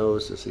his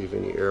nose to see if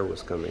any air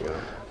was coming out.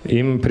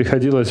 Им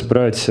приходилось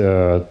брать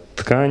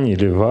ткань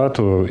или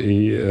вату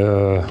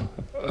и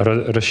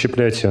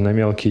расщеплять ее на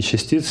мелкие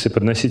частицы,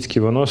 подносить к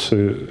его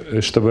носу,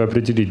 чтобы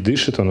определить,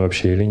 дышит он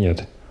вообще или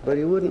нет. But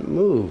he wouldn't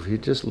move. He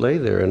just lay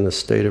there in a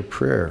state of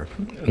prayer.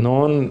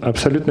 Но он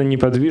абсолютно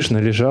неподвижно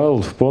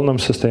лежал в полном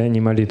состоянии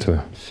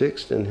молитвы.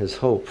 Fixed in his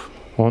hope.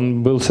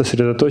 Он был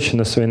сосредоточен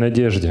на своей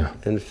надежде.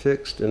 And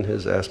fixed in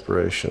his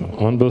aspiration.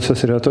 Он был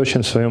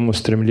сосредоточен в своем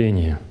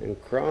устремлении. And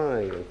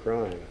crying.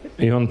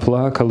 И он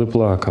плакал и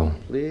плакал.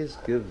 Please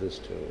give this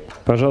to me.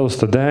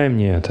 Пожалуйста, дай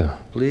мне это.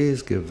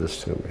 Please give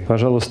this to me.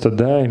 Пожалуйста,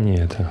 дай мне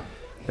это.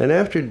 And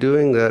after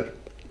doing that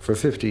for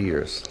 50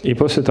 years. И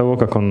после того,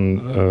 как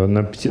он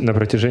на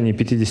протяжении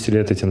 50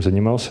 лет этим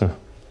занимался,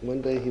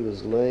 one day he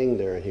was laying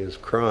there and he was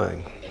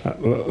crying.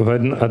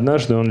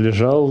 Однажды он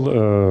лежал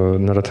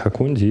на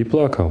Радхакунде и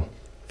плакал.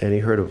 And he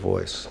heard a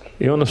voice.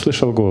 И он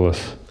услышал голос.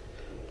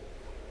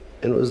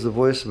 And it was the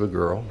voice of a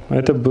girl.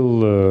 Это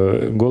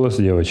был голос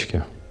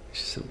девочки.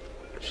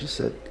 She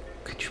said,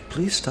 "Could you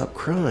please stop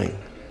crying?"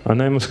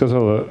 Она ему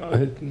сказала: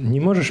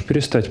 не можешь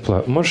перестать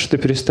плакать? Можешь ты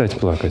перестать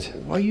плакать?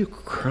 Why are you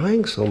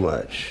crying so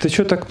much? Ты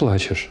что так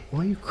плачешь?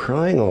 Why are you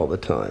crying all the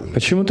time?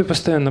 Почему ты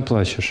постоянно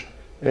плачешь?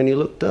 And he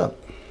looked up.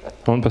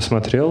 Он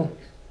посмотрел.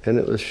 And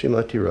it was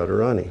Srimati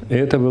Radharani. И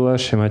это была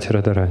Шримати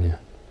Радхарани.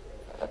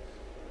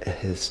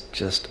 His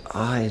just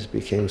eyes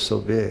became so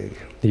big.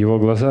 Его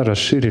глаза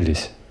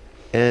расширились.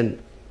 And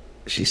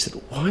she said,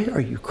 "Why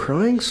are you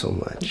crying so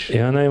much?" И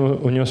она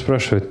у него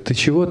спрашивает: ты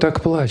чего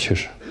так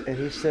плачешь? And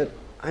he said,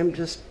 I'm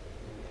just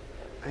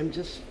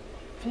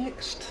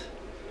fixed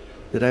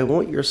that I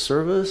want your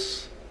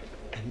service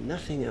and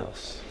nothing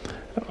else.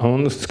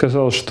 Он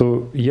сказал,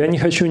 что я не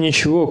хочу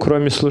ничего,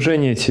 кроме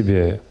служения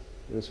тебе.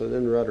 And so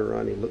then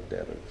Radharani looked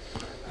at him.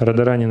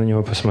 Радхарани на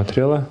него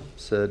посмотрела.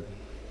 Said,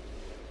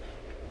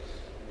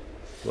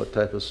 "What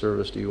type of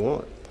service do you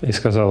want?" И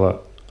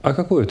сказала: а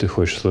какое ты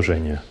хочешь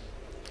служение?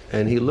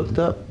 And he looked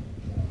up.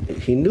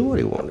 He knew what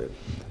he wanted.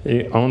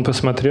 И он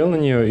посмотрел на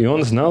нее, и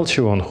он знал,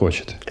 чего он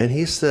хочет. And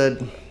he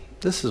said,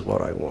 "This is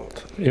what I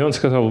want." И он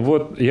сказал: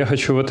 вот, я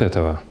хочу вот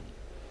этого.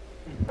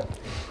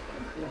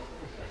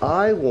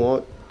 I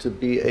want to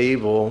be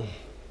able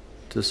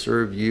to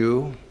serve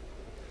you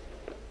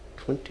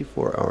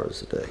 24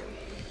 hours a day.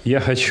 Я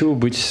хочу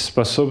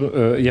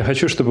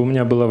чтобы у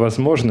меня была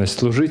возможность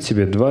служить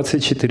тебе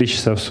 24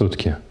 часа в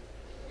сутки.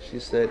 She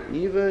said,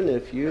 even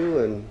if you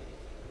and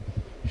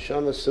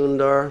Shama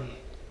Sundar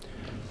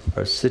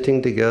are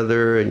sitting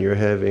together and you're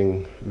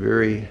having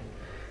very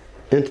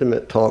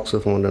intimate talks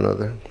with one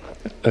another.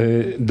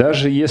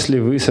 Даже если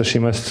вы со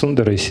Шьяма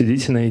Сундарой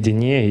сидите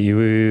наедине и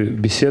вы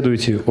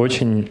беседуете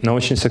на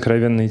очень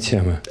сокровенные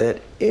темы. At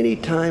any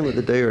time of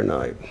the day or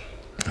night.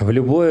 В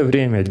любое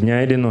время,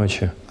 дня или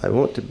ночи. I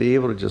want to be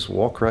able to just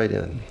walk right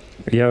in.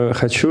 Я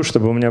хочу,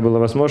 чтобы у меня была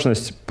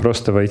возможность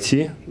просто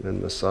войти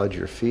and massage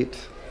your feet.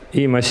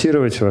 И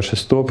массировать ваши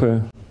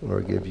стопы.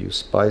 Or give you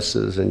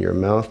spices in your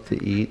mouth to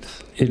eat.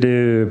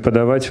 Или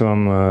подавать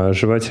вам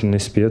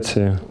жевательные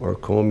специи. Or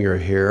comb your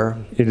hair.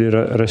 Или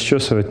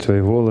расчесывать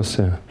твои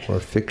волосы.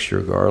 Or fix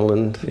your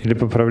garland. Или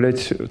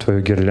поправлять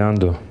твою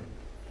гирлянду.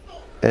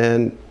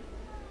 And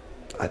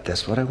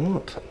that's what I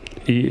want.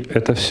 И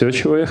это все,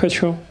 чего я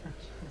хочу.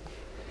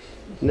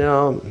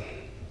 Now,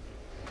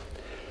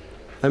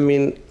 I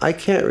mean, I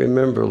can't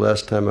remember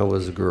last time I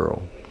was a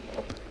girl.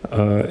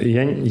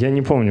 Я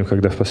не помню,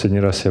 когда в последний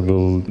раз я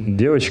был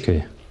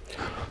девочкой.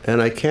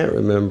 And I can't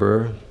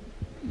remember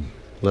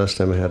last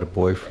time I had a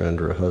boyfriend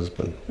or a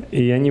husband.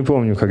 И я не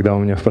помню, когда у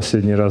меня в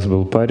последний раз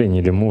был парень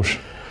или муж.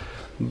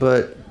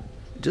 But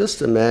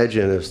just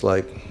imagine it's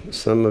like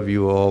some of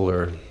you all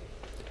are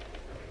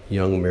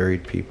young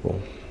married people.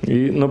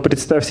 Но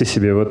представьте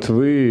себе, вот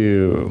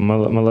вы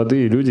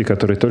молодые люди,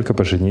 которые только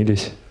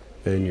поженились.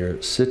 And you're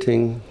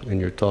sitting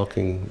and you're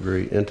talking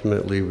very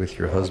intimately with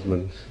your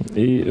husband.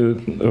 И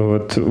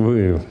вот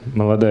вы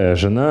молодая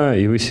жена,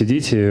 и вы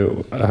сидите,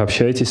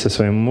 общаетесь со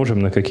своим мужем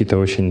на какие-то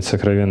очень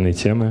сокровенные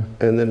темы.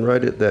 And then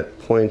right at that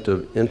point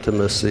of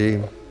intimacy,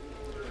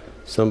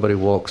 somebody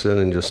walks in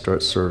and just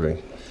starts serving.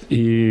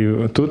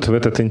 И тут в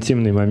этот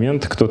интимный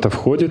момент кто-то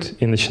входит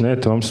и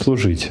начинает вам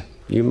служить.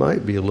 You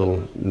might be a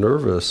little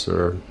nervous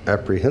or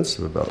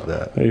apprehensive about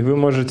that. И вы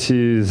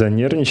можете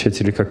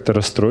занервничать или как-то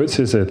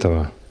расстроиться из-за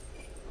этого.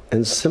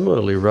 And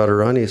similarly,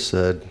 Radharani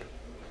said,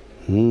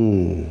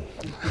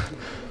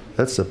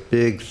 that's a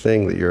big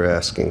thing that you're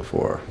asking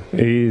for.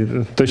 И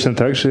точно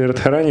так же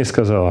Радхарани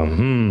сказала,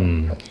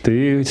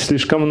 ты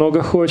слишком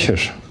много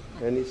хочешь.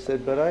 And he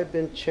said, but I've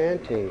been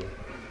chanting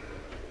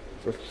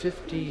for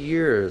 50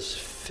 years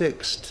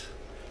fixed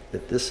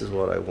that this is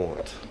what I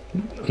want.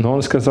 Но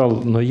он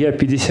сказал, но я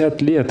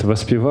 50 лет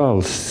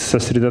воспевал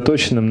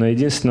сосредоточенным на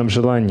единственном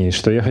желании,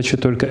 что я хочу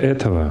только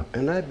этого.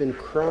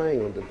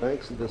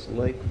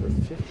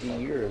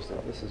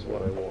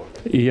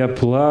 И я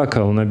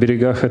плакал на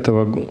берегах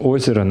этого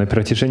озера на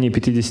протяжении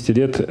 50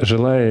 лет,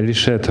 желая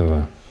лишь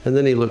этого.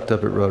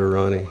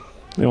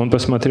 И он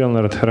посмотрел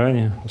на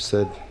Радхарани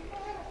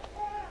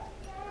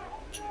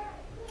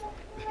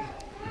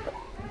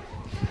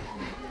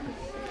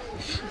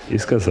и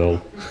сказал,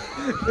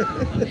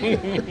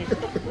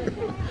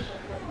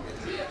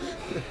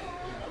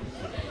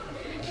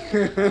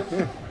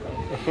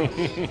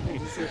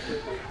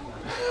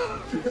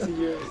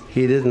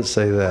 He didn't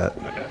say that.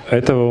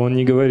 Этого он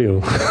не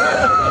говорил.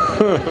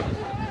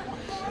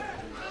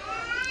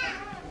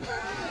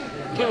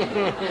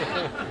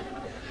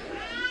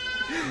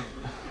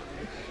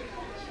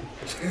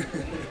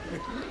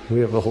 We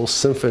have a whole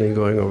symphony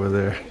going over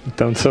there.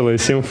 Там целая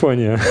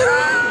симфония.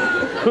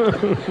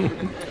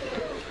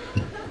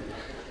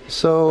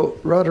 So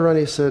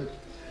Radharani said,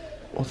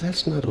 well,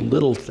 that's not a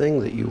little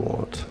thing that you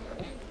want.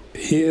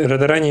 И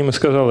Радхарани ему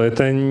сказала,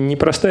 это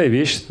непростая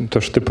вещь, то,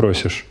 что ты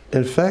просишь.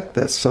 In fact,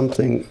 that's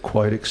something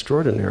quite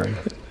extraordinary.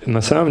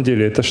 На самом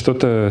деле, это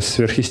что-то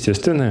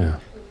сверхъестественное.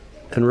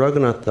 And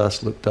Raghunath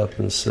Das looked up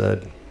and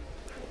said,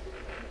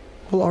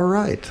 well, all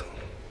right.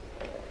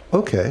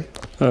 Okay.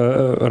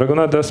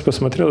 Рагунат Дас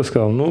посмотрел и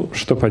сказал, ну,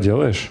 что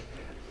поделаешь?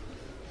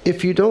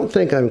 If you don't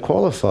think I'm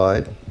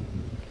qualified,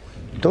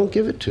 don't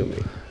give it to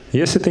me.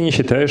 Если ты не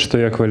считаешь, что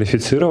я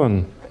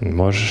квалифицирован,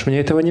 можешь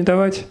мне этого не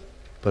давать.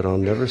 But I'll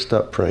never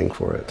stop praying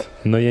for it.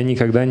 Но я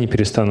никогда не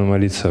перестану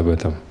молиться об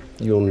этом.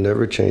 You'll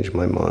never change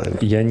my mind.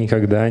 Я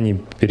никогда не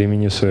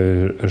переменю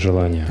свое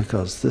желание.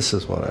 Because this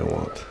is what I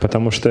want.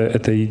 Потому что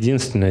это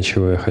единственное,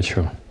 чего я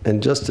хочу.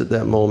 And just at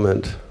that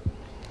moment,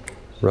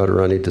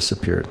 Radharani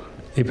disappeared.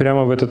 И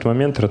прямо в этот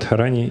момент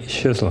Радхарани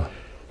исчезла.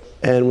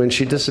 And when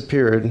she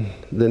disappeared,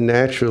 then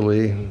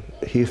naturally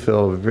he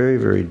fell very,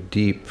 very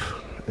deep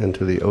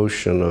into the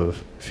ocean of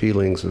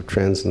feelings of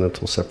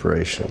transcendental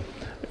separation.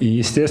 И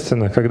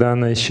естественно, когда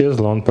она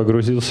исчезла, он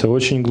погрузился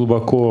очень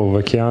глубоко в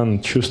океан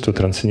чувства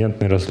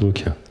трансцендентной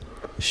разлуки.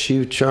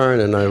 Shiv Charan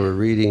and I were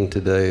reading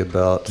today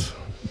about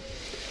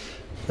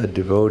a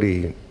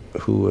devotee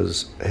who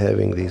was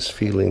having these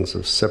feelings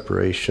of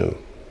separation.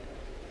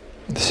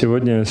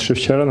 Сегодня с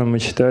Шивчараном мы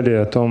читали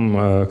о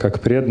том,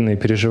 как преданные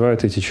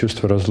переживают эти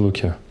чувства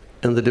разлуки.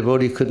 And the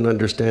devotee couldn't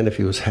understand if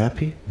he was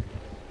happy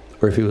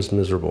or if he was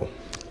miserable.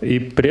 И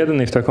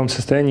преданный в таком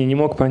состоянии не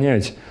мог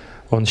понять,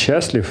 он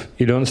счастлив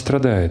или он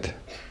страдает.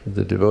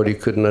 The devotee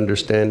couldn't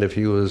understand if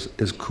he was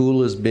as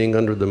cool as being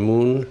under the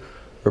moon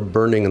or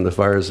burning in the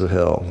fires of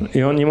hell.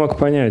 И он не мог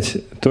понять,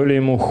 то ли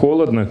ему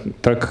холодно,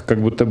 так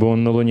как будто бы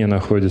он на Луне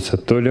находится,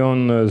 то ли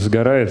он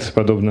сгорает,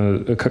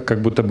 подобно,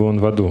 как будто бы он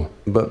в аду.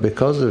 But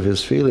because of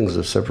his feelings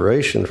of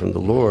separation from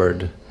the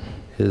Lord,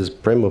 his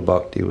prema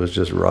bhakti was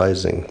just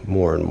rising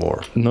more and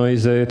more. Но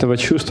из-за этого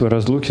чувства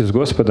разлуки с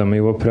Господом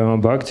его према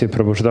бхакти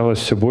пробуждалось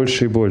все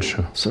больше и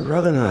больше. So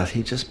Raghunath,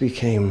 he just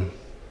became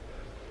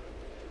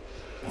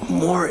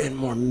more and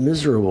more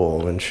miserable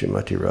when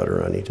Srimati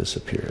Radharani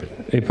disappeared.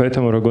 И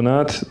поэтому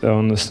Рагунат,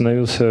 он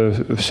становился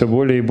все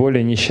более и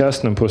более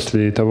несчастным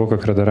после того,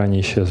 как Радарани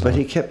исчезла. But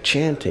he kept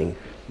chanting,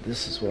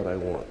 "This is what I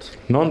want."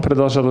 Но он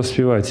продолжал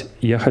воспевать: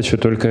 «Я хочу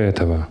только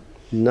этого».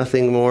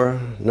 Nothing more,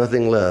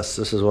 nothing less.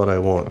 This is what I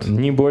want.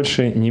 Ни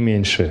больше, ни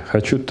меньше.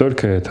 Хочу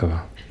только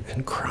этого.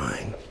 And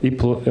crying.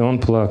 И он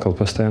плакал,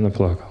 постоянно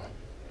плакал.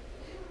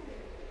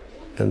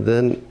 And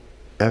then,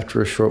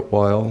 after a short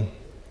while,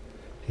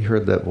 he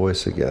heard that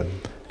voice again.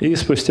 И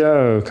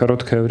спустя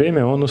короткое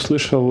время он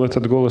услышал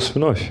этот голос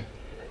вновь.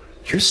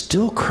 You're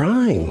still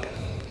crying.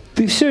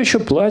 Ты все еще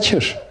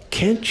плачешь?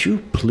 Can't you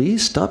please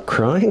stop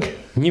crying?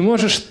 Не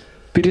можешь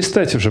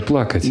перестать уже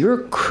плакать?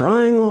 You're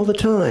crying all the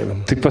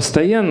time. Ты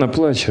постоянно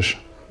плачешь.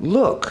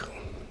 Look,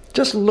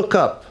 just look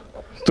up.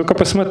 Только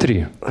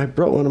посмотри. I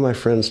brought one of my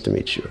friends to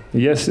meet you.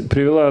 Я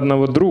привела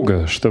одного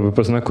друга, чтобы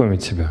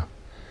познакомить тебя.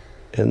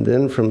 And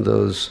then from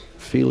those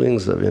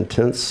feelings of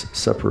intense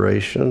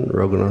separation,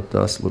 Raghunath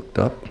Das looked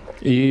up.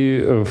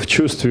 И в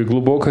чувстве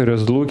глубокой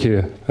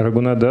разлуки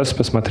Рагунат Дас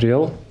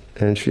посмотрел.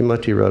 And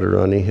Srimati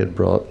Radharani had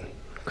brought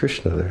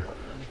Krishna there.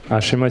 А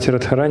Шримати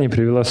Радхарани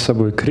привела с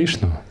собой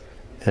Кришну.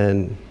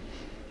 And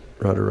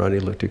Radharani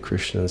looked at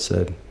Krishna and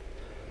said,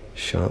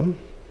 Shyam,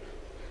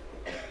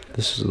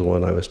 this is the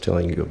one I was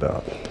telling you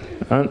about.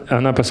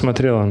 Она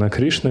посмотрела на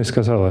Кришну и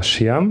сказала: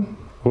 Шьям,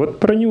 вот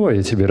про него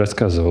я тебе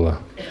рассказывала.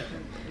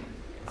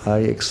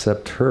 I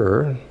accept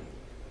her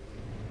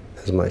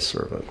as my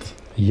servant.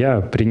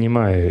 Я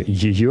принимаю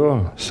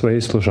ее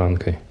своей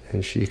служанкой.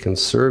 And she can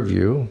serve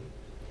you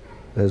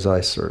as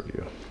I serve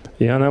you.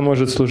 И она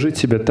может служить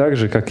тебе так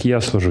же, как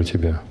я служу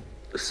тебе.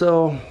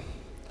 So,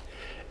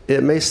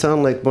 it may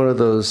sound like one of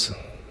those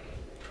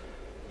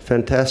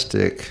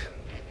fantastic,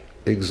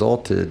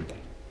 exalted,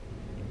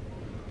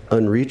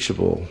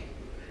 unreachable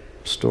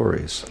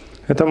stories.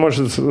 Это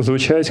может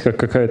звучать как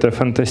какая-то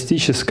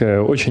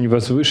фантастическая, очень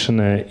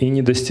возвышенная и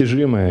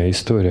недостижимая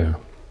история.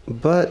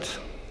 But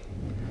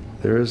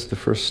there is the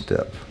first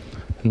step.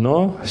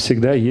 Но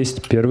всегда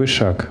есть первый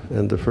шаг.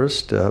 And the first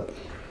step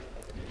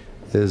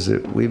is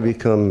that we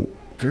become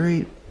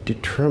very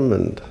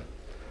determined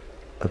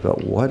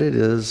about what it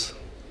is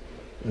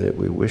that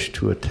we wish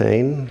to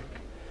attain,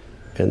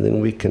 and then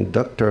we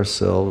conduct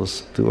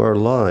ourselves through our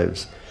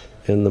lives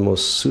in the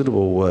most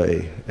suitable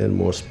way and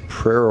most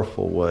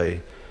prayerful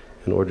way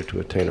in order to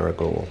attain our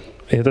goal.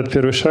 Этот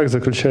первый шаг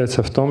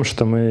заключается в том,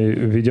 что мы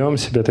ведем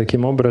себя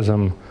таким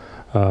образом,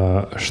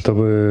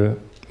 чтобы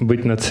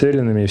быть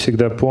нацеленными и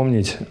всегда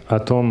помнить о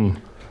том,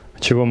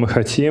 чего мы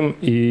хотим,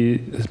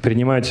 и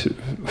принимать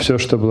все,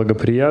 что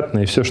благоприятно,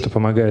 и все, что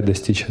помогает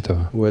достичь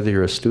этого. Whether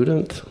you're a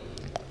student,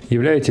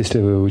 являетесь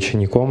ли вы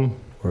учеником,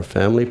 or a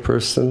family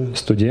person,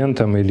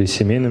 студентом или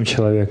семейным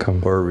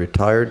человеком, or a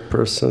retired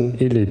person,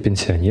 или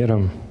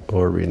пенсионером,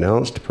 or a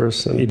renounced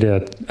person,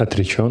 или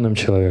отреченным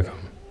человеком.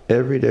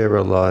 Every day of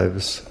our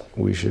lives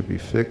we should be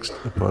fixed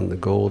upon the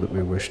goal that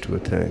we wish to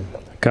attain.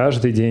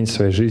 Каждый день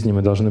своей жизни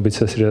мы должны быть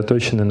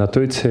сосредоточены на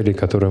той цели,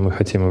 которую мы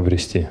хотим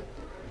обрести.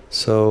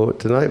 So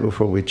tonight,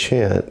 before we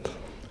chant,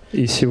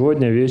 и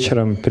сегодня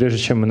вечером, прежде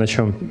чем мы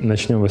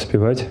начнем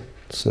воспевать,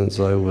 since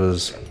I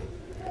was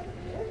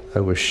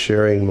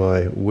sharing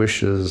my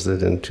wishes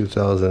that in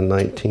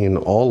 2019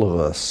 all of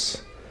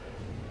us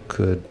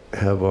could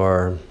have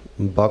our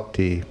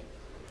bhakti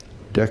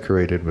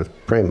decorated with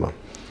prema.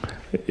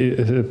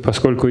 И,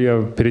 поскольку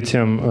я перед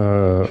тем,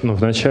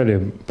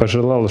 вначале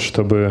пожелал,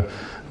 чтобы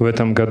в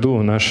этом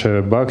году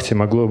наше бхакти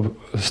могло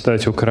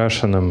стать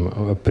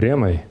украшенным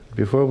премой.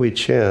 Before we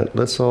chant,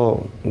 let's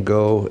all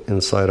go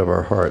inside of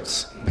our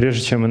hearts.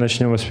 Прежде чем мы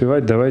начнем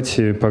воспевать,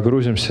 давайте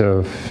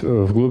погрузимся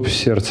вглубь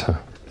сердца.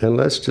 And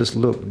let's just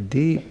look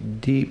deep,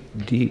 deep,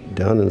 deep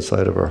down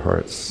inside of our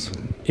hearts.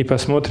 И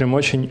посмотрим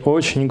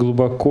очень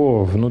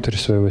глубоко внутрь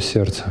своего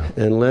сердца.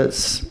 And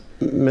let's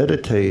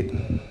meditate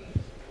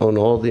on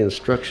all the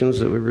instructions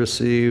that we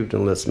received,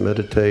 and let's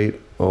meditate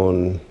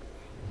on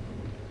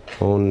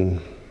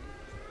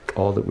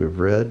all that we've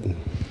read.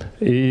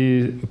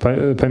 И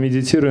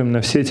помедитируем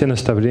на все те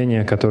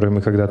наставления, которые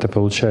мы когда-то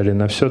получали,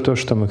 на все то,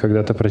 что мы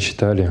когда-то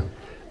прочитали.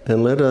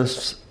 And let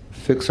us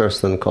fix our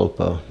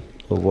sankalpa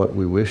of what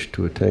we wish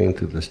to attain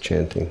through this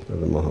chanting of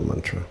the Maha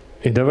Mantra.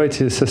 И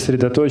давайте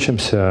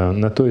сосредоточимся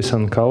на той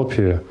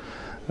санкалпе,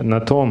 на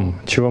том,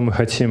 чего мы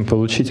хотим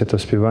получить от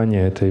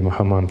воспевания этой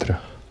махамантры.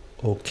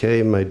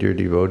 Okay, my dear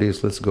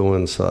devotees, let's go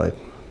inside.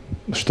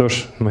 Что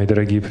ж, мои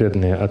дорогие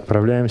преданные,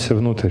 отправляемся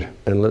внутрь.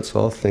 And let's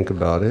all think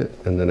about it,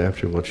 and then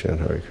after we'll chant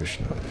Hare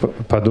Krishna.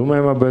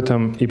 Подумаем об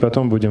этом, и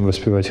потом будем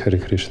воспевать Харе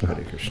Кришна.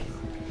 Hare Krishna.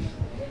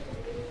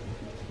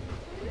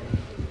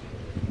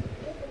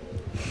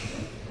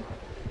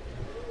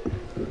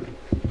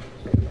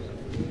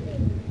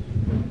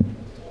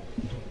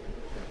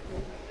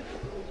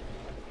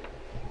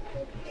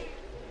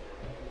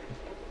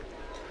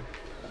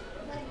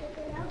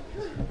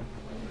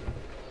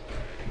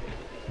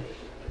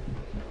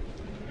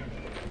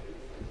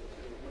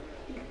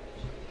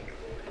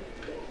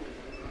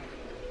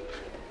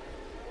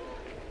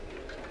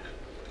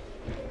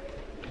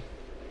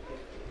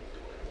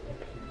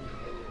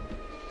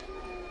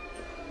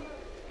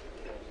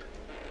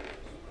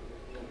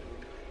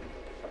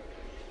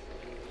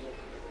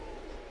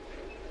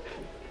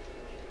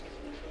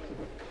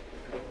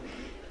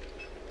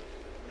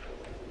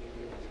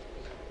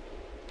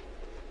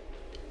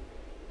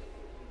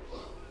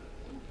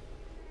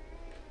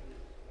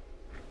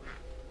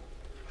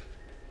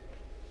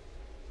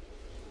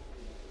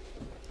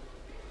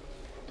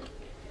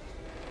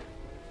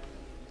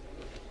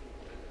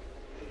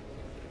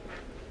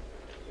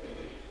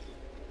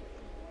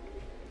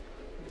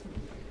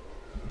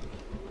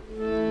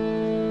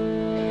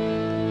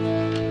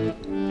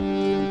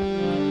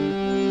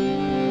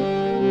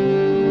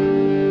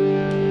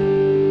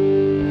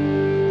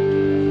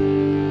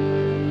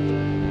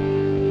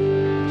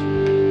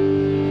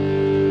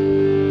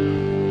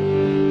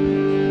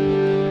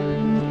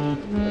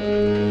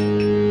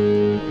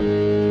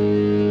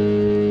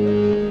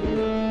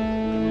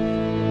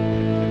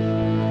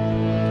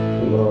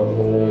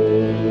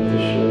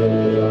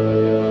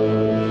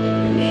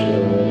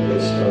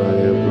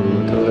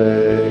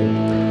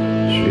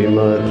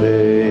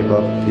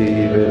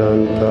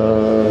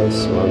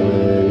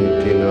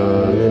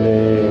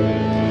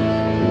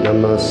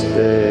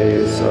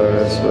 Namaste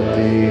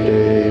Saraswati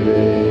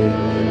Deve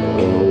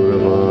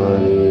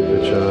Gauravani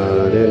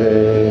Pracharine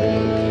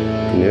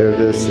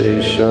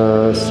Nirvisesha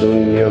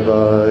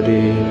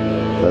Sunyavadi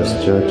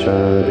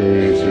Paschachade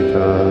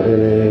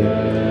Sitarine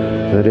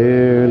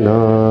Harir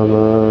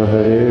Nama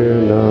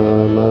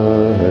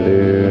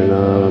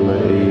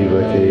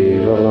Eva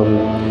Kevalam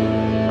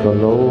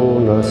Kalo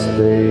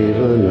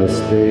Nasteva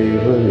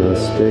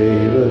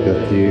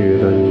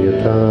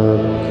Gatiranyata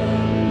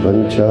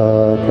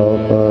Vancha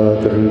kalpa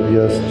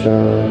drubhyascha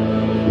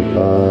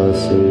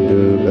vipasindhu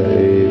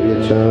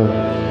bhavyacha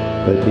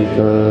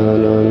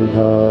patitanam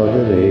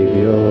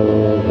pavanebhyo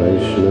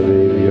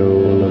vaishnavebhyo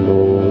namo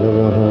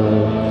namaha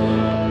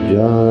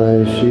Jai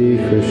Shri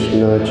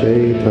Krishna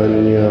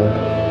Chaitanya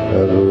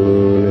Prabhu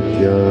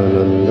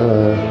Nityananda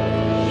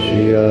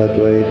Shri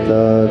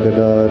Advaita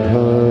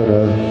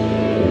Gadadhara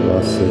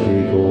Srivasadi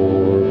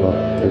Gaur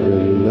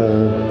Bhaktivinoda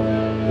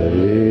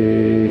Hare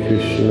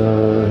Krishna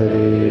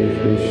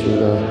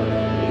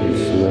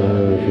Krishna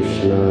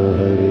Krishna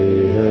Hare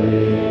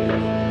Hare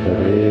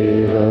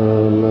Hare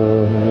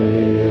Rama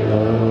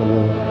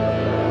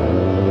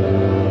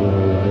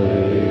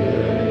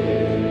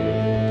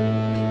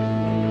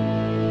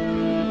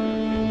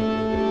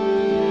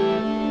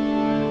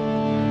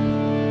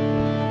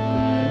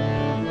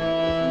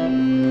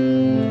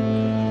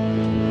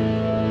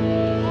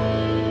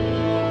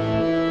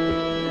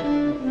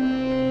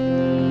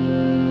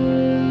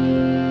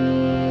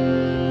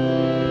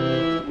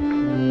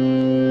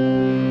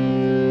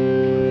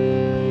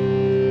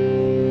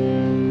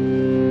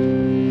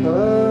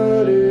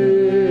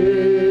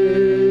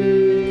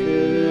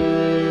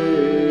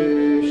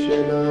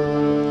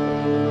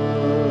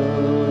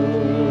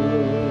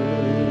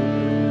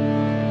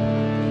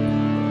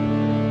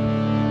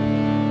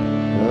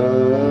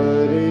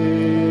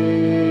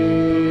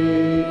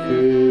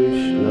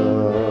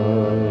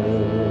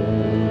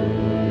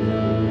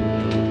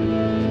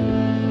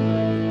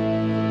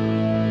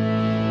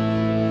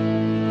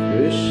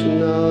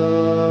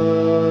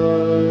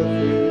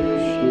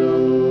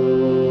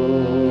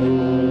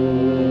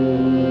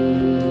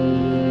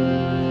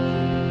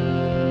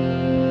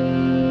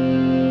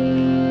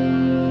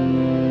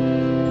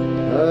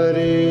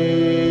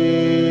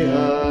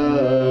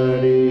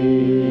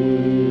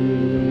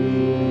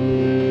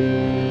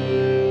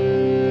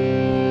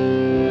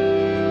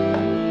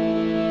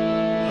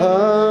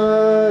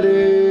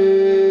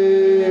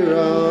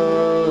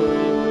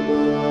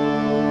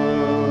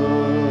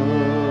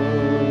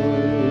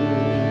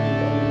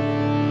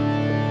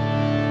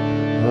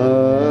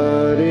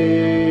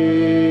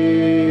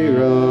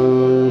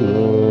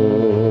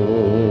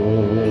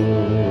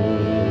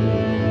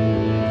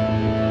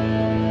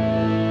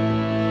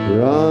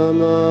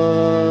Rama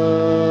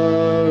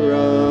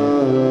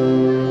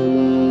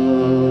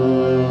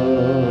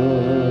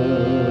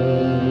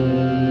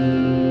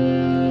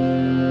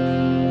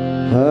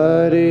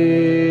Hare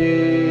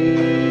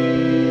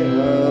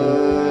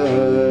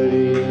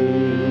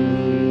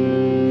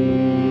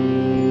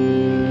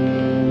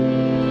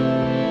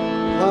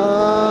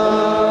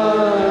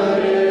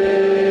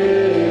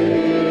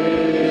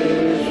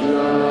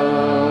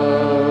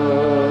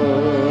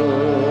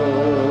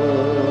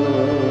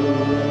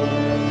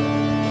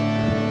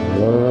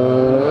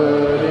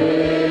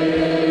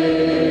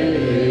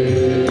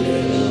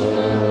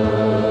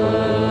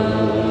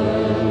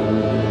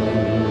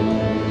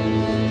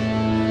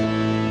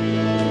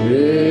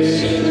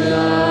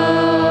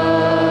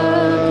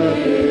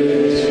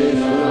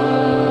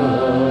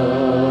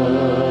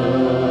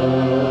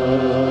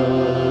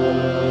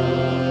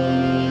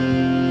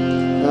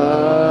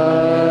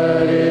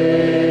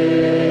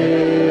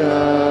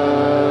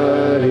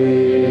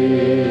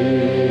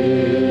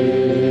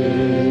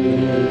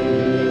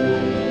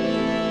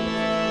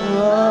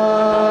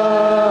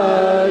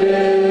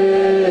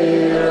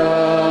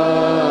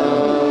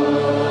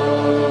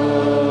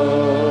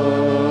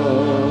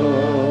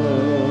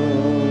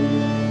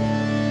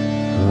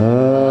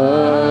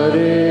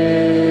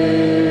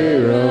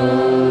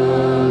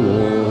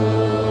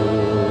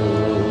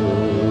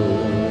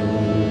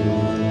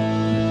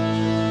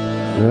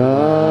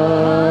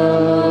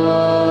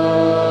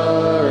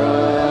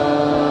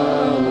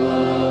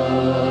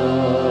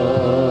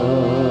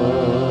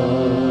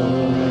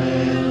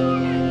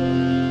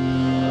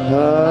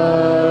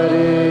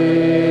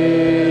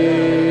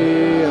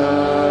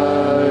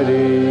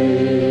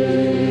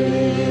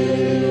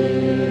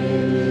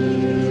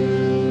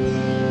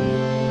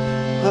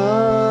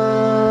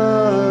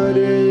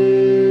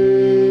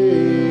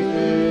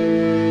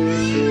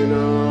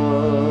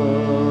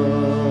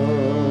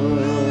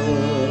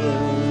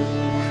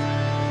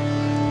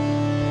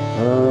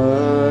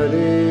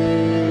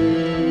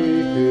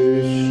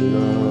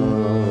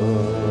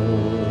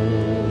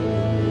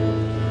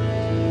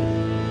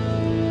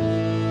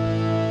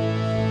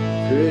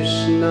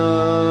Krishna,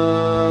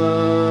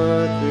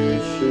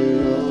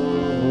 Krishna,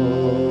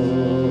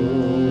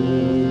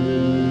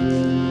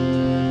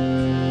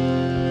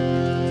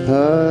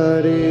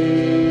 Hare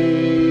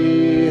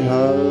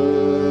Hare,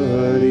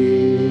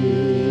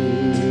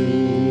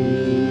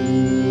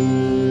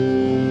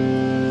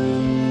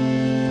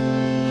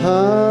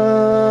 Hare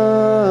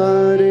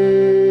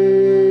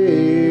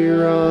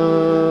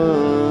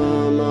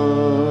Rama,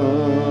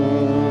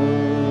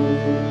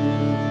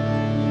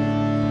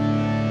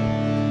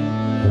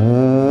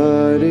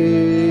 Hare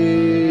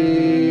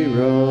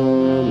Rama,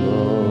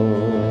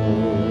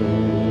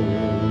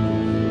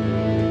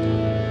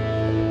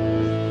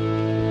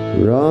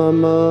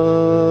 Rama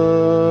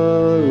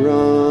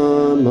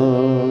Rama,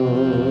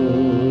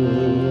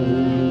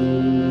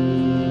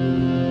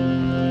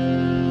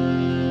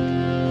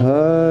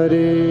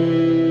 Hare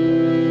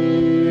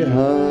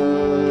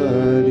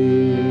Hare.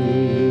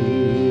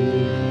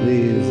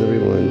 Please,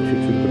 everyone,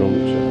 Chuchu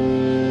Bromcha.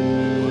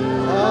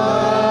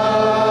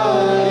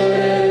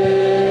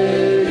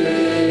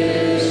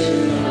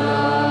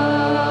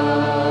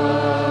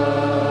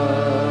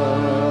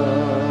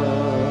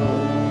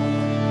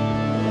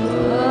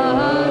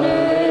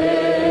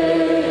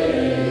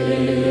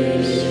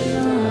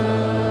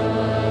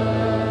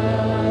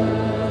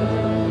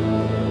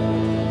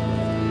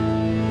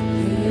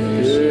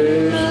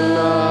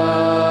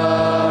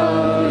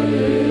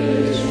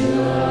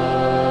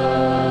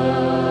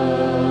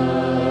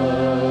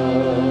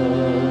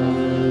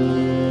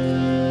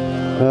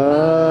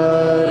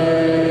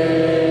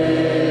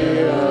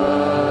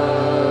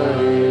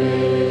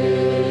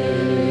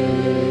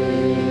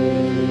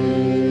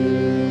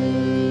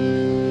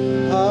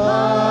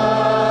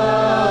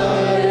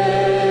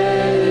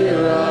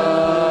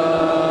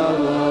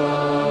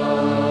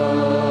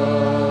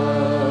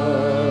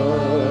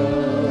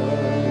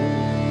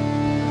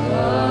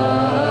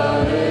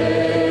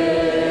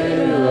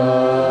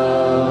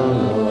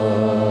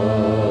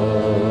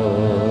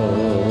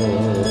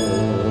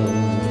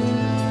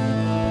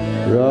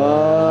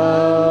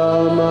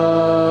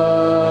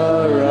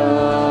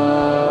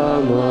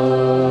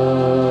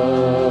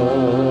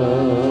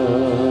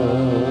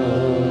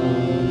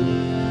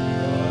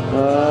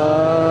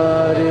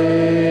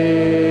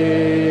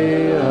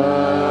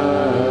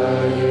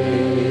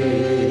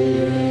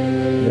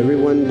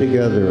 Everyone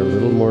together, a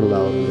little more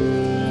loudly.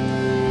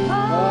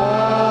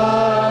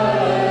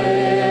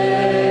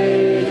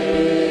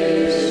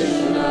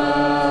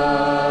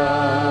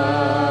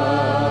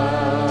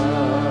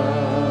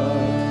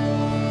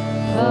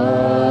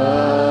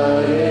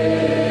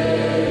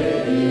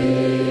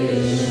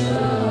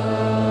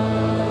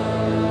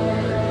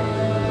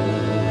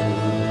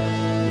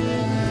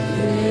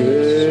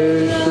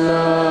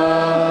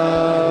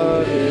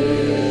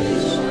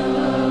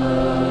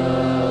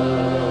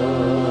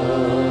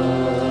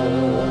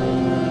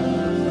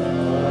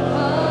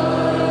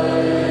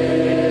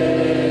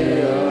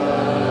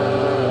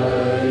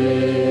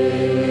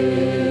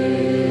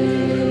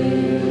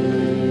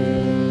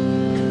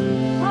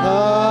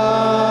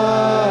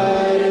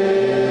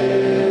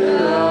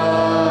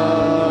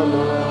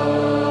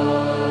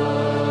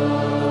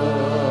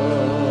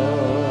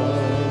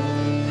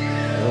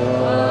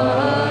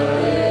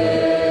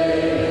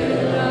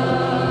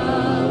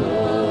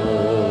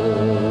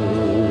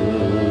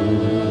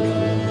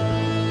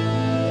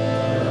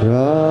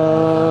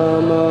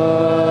 Rama,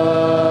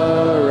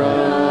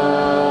 Rama,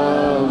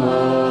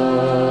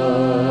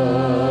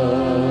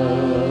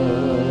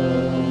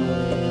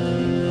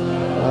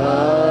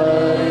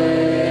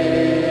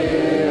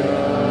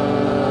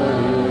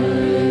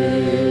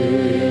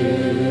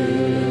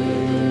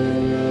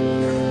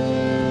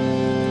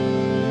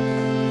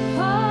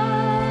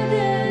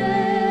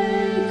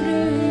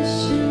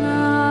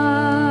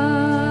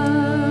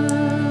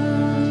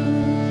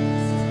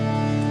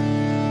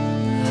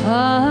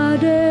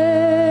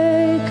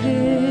 Hare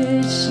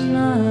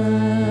Krishna,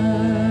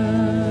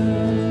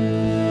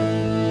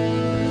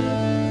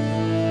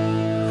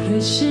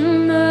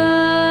 Krishna,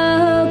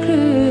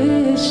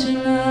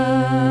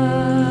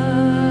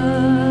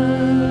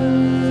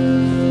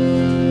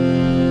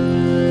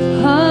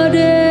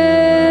 Hare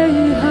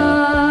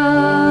Hare,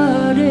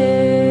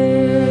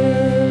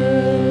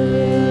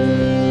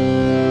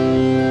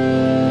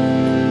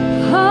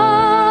 Hare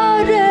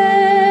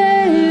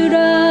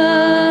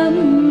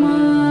Rama,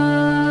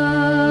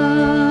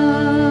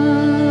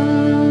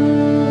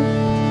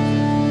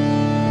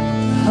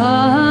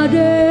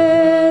 Hare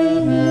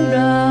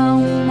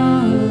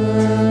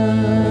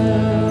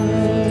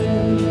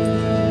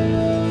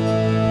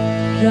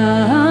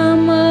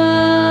Rama,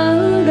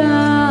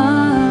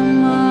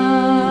 Rama,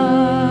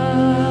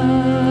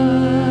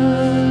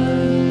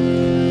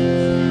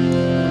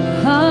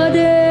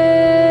 Hare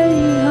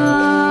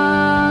Hare,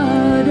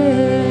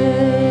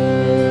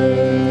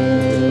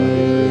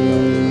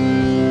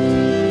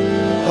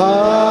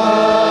 Hare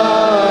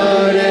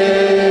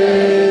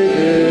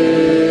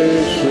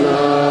Krishna,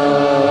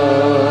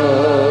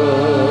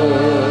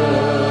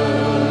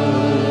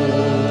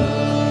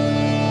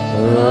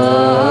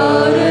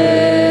 Hare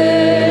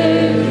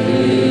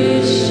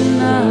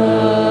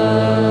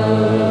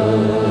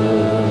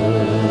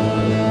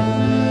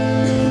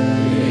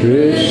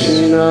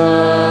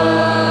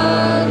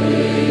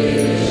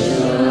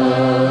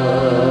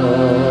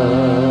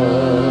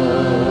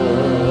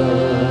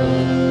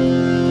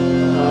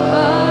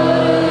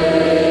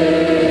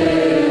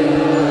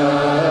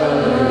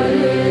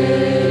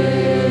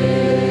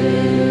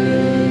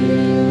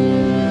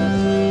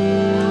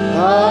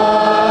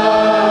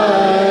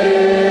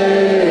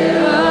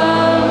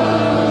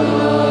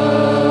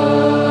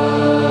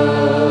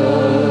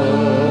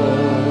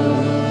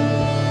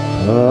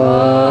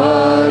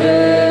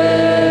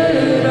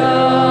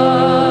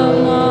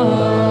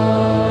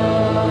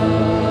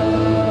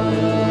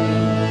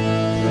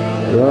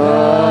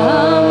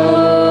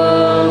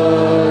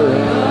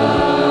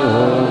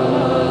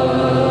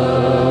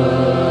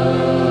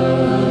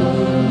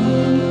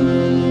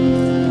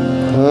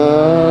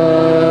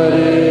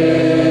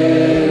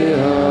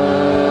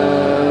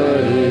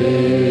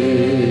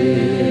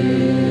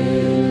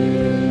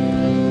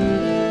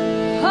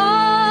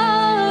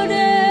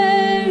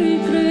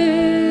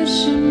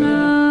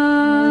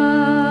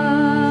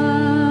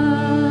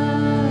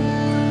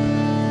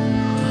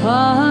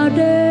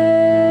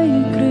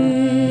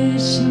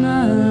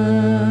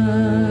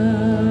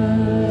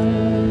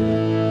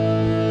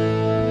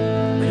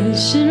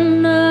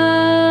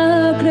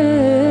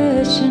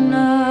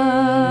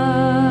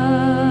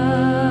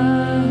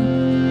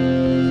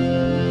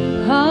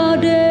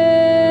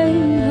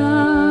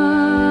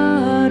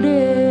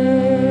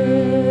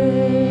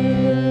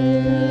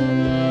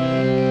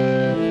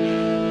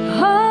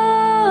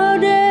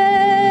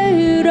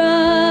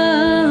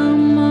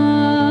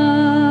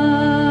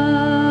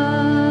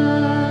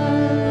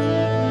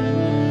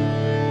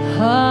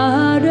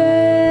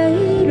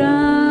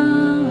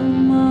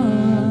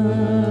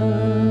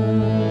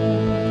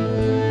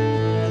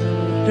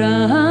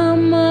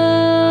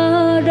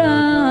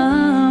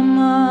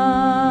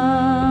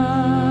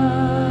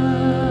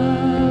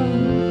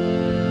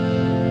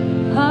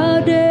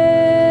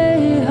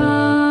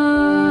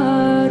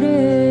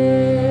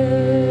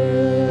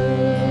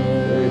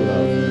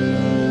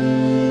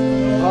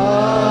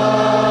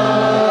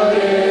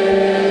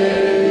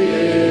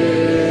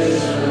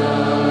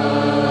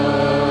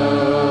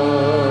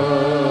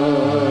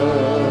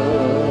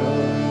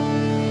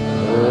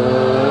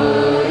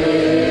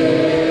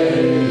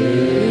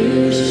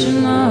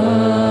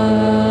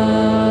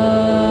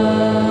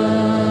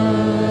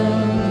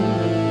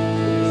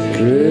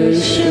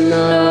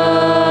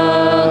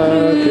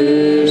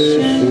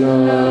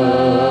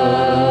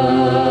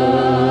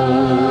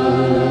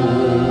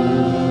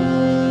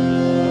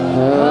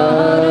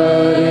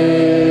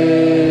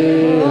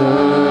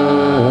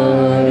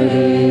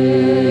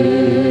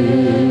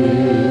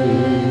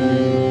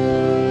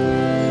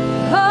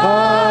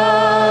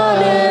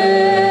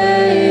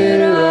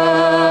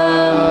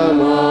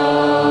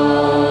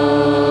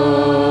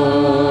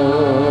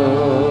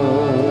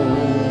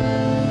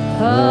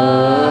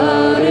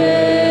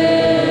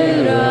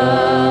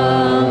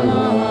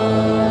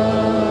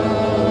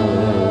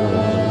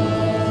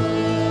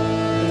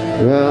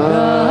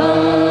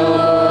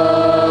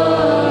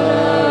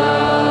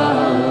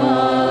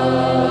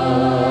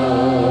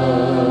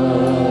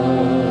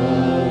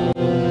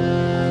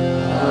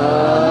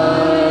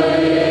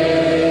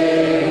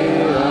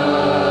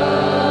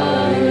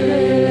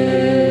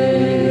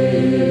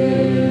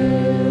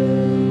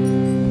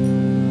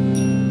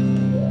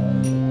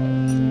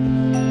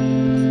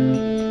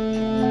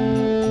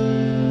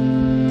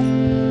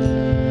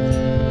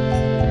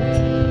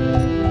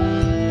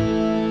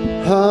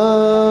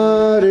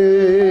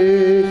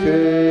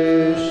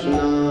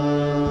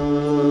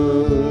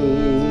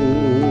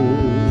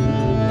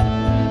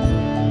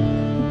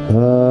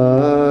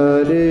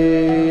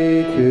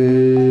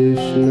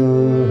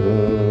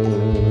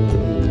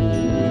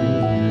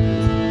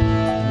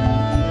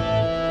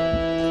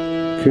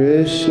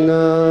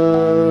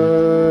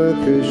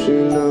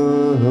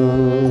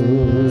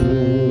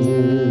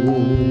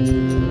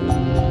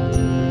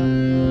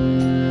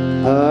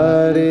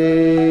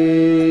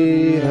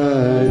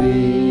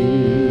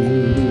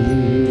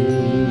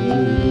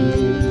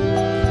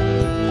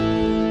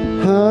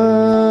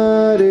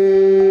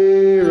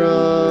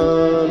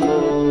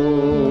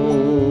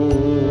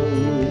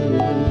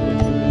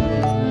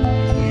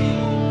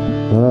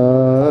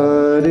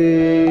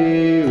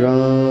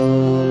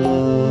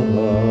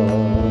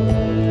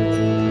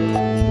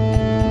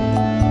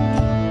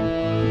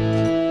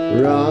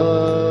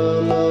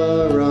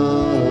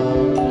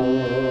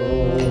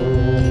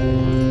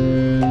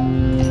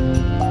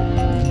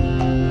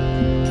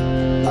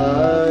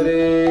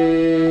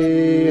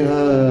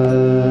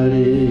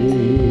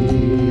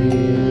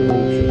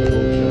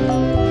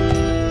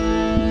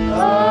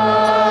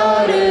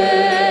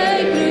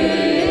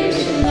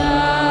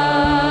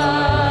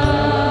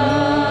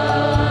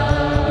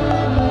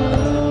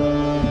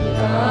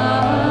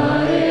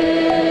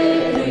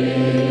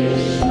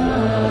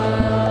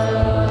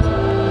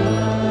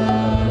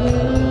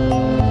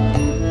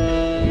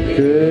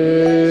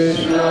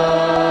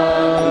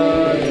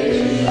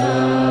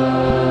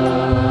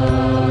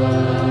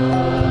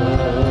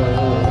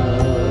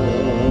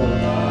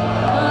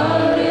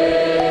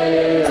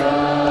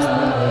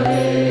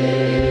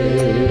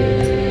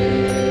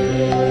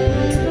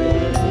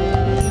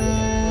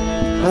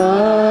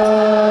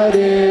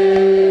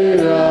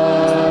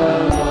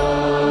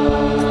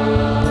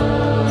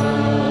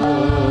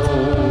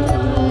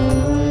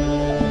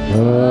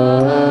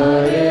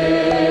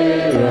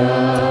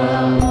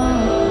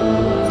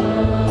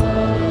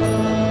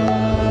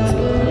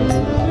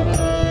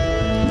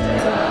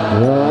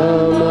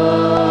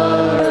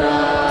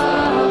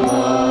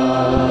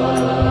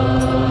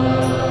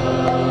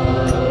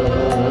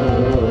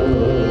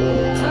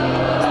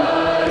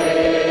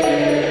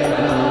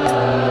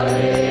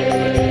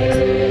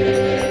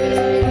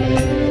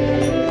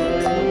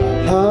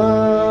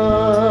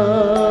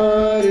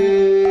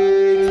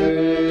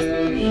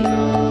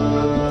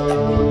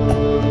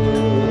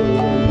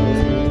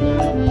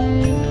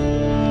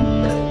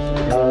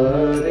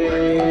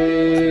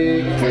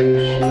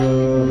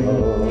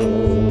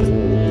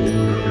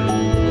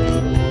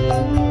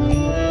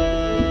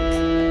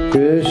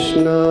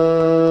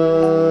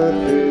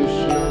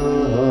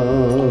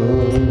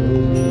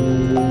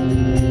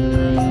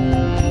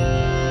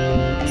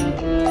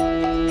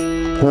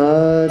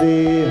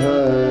Hare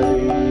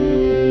Hare,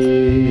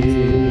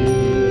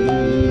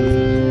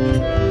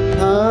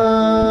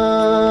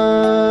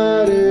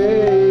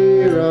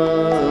 Hare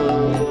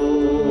Rama,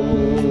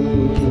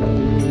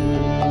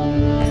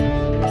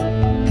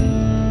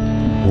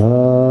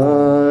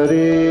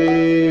 Hare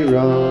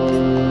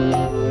Rama,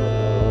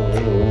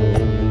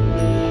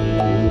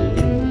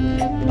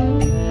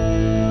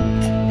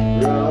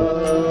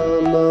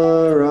 Rama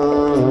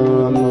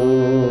Rama,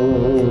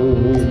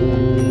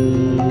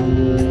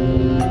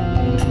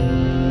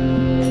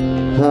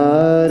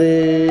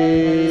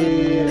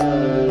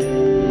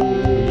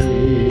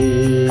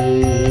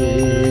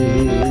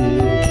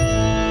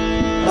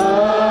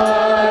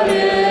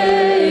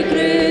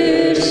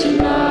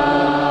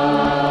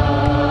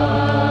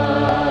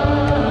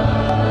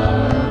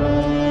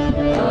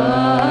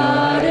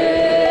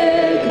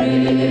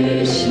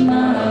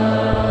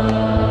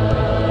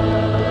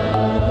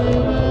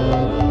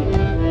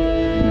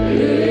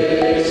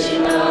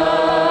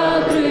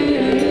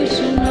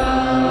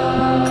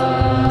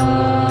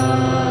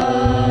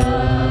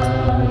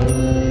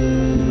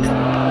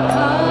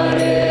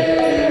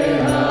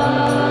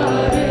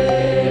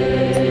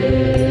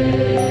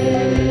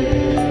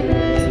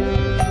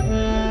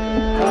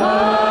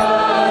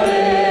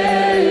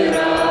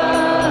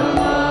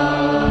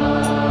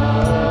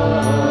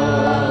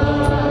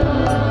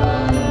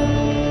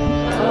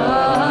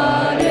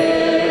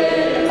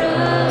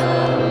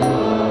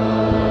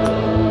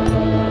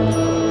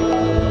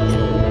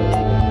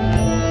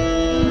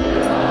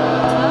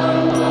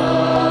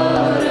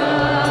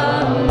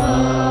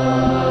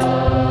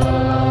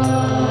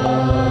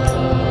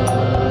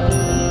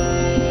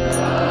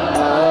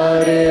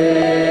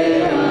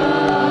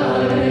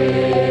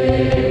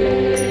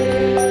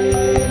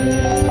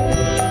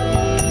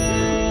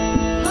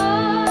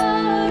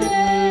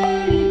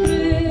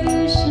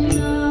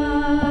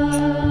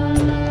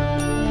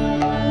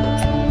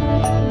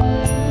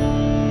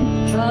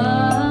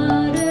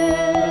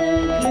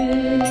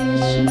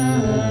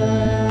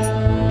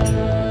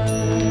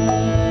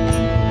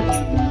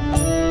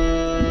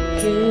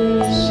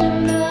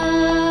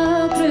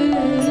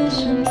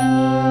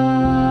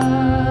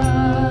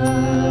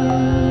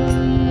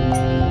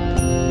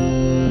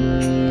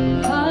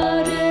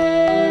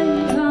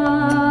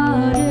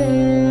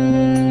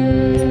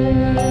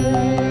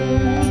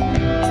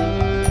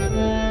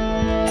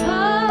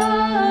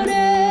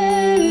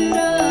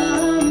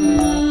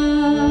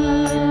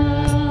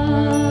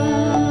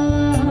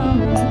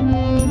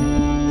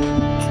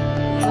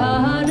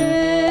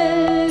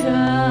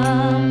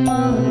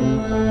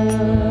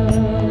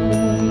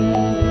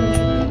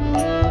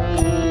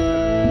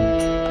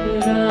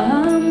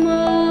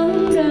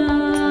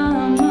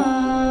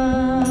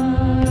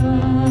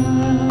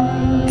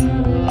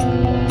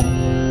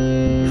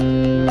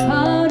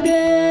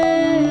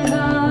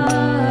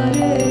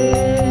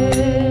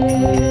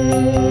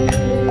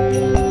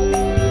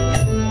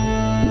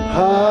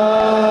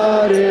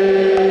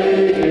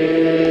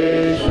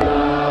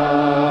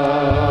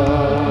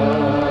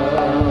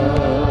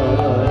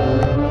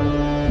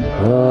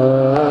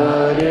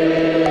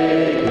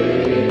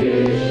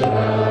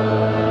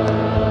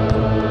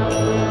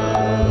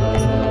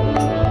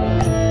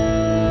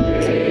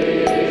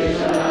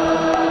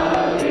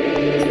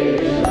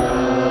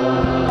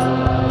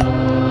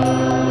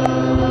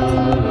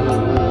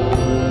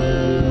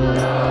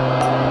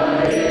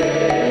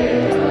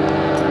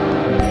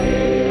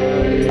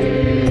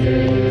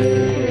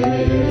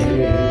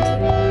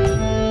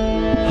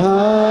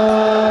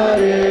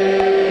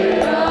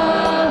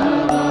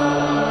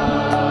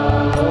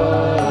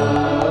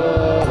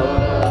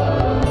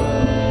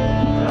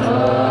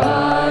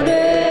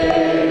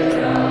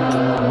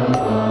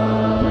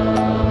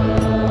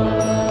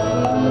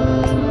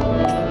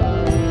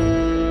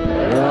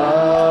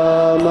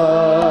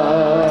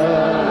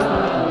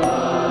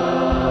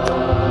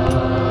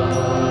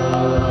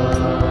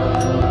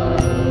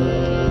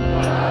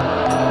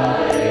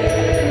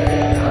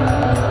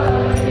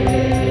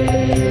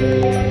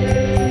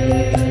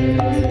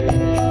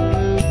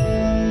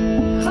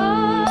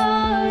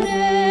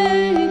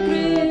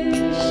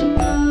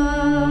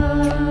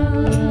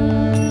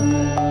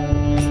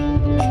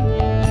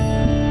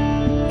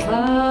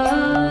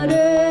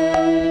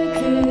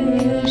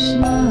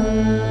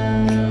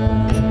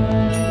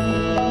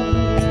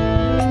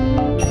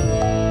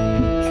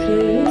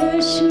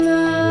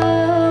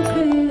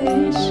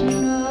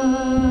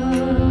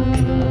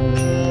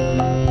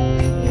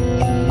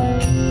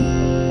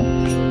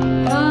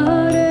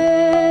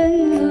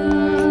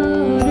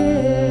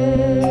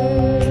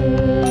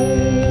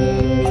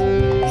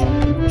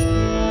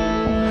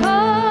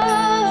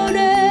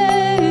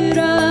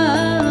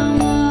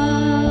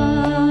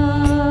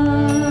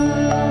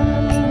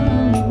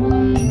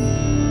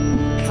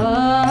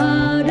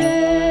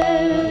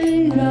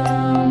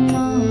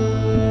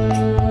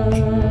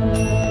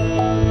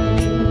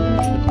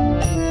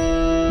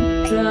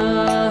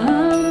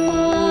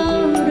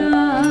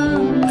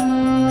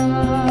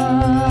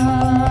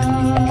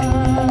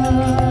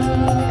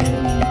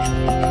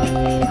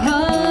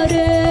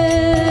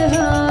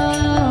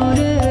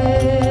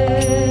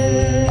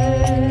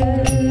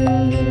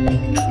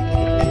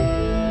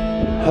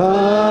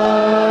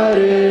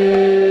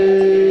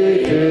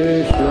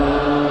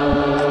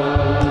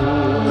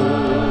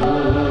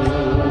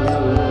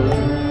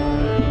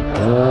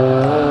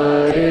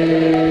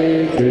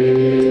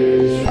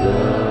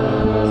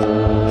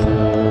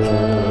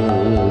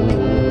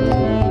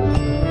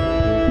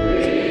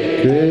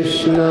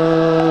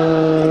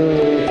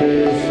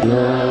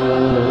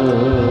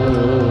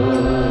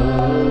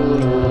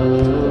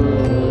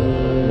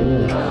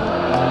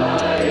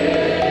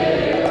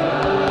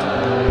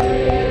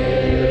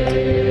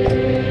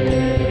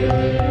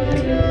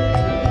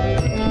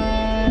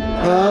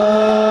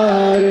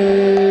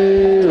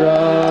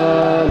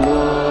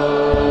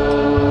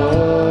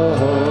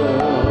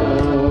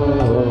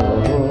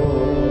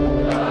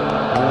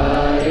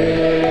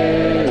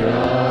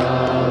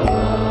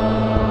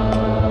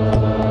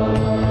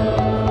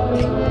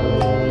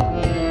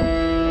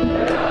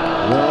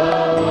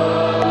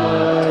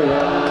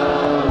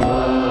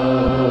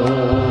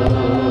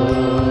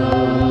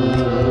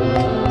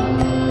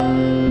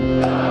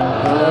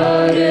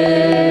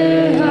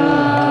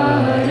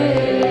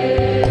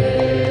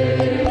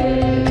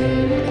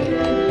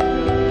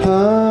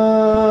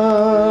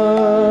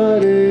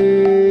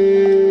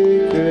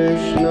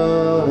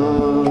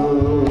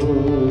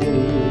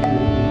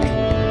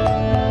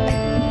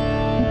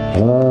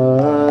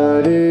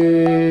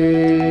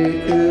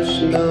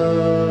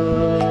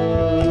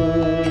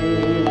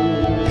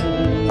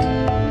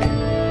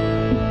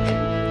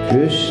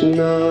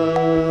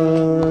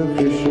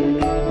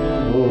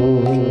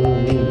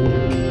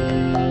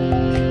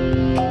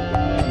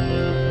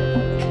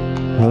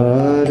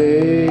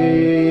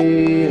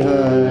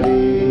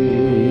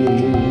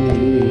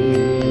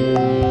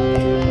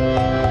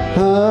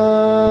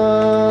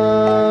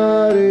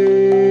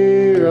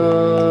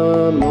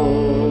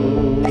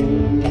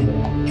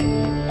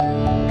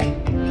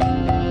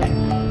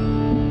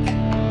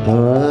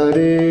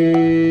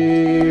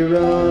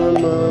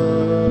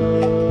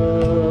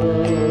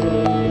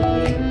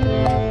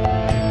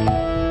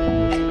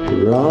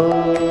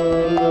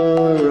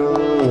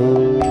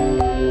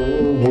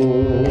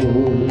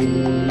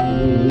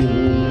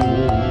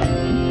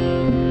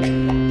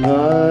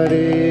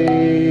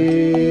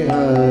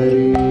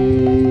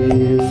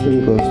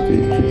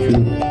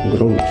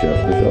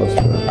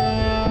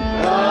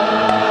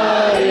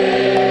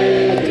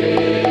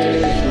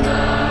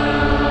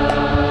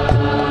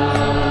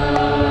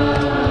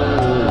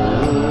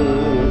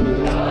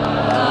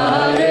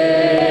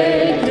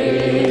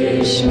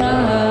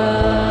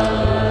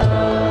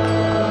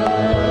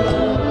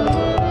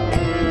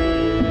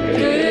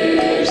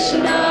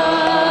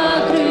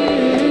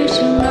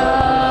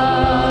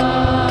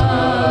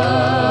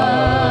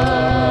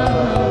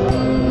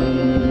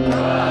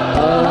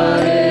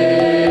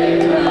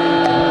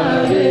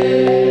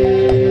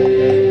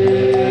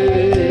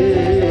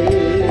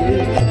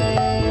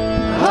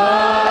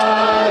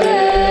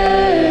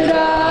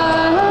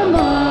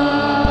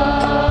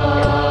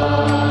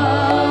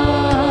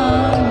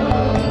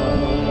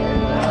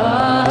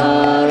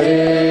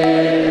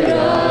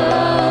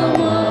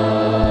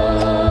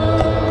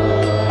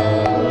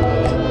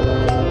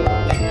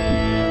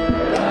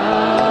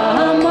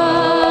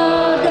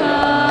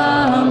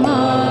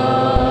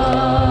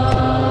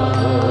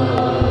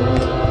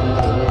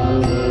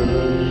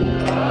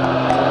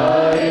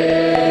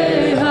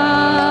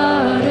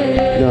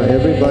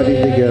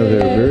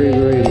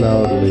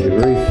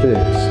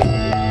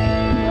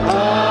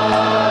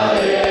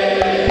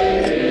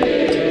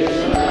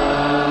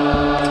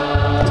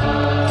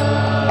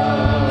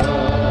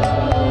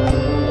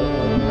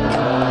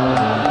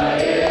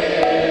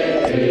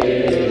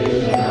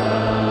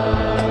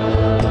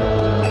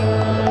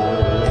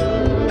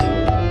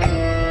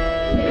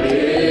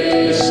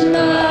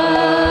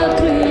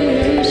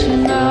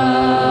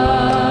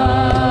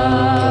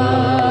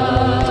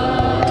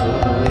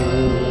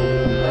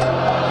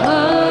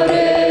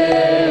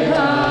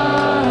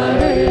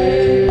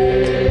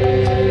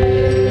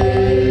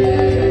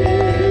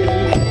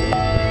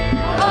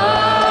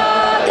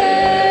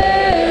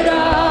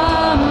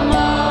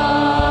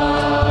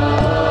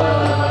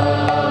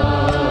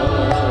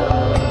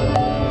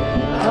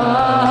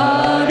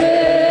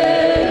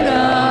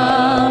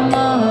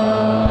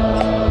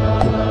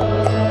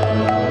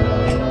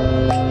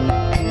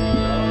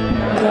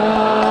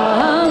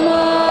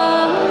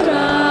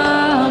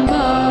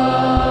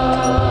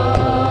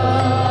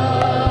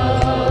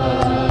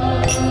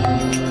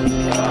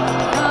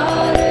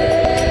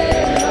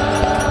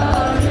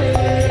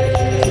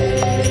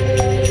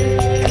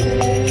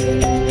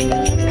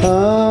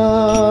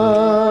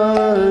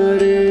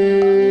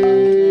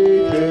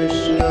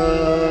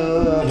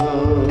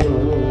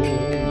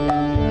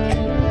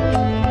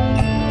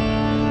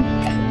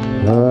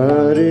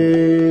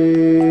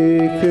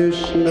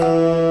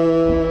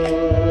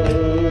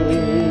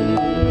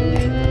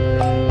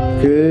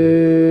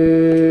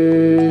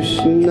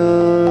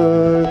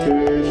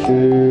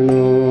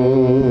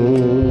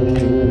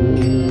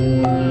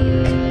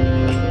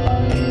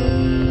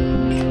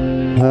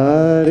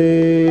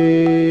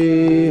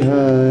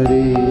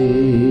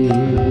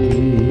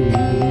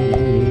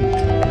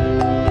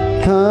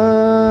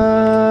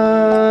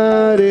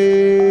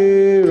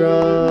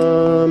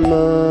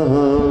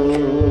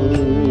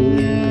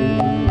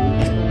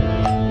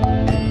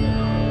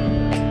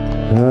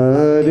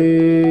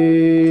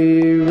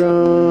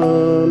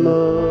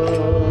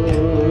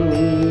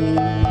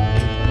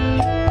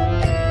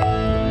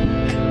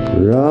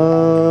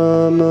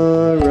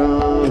 Rama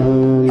Rama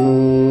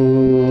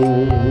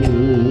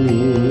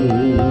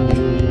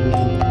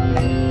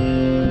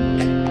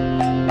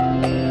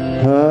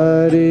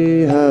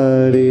Hari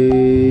Hari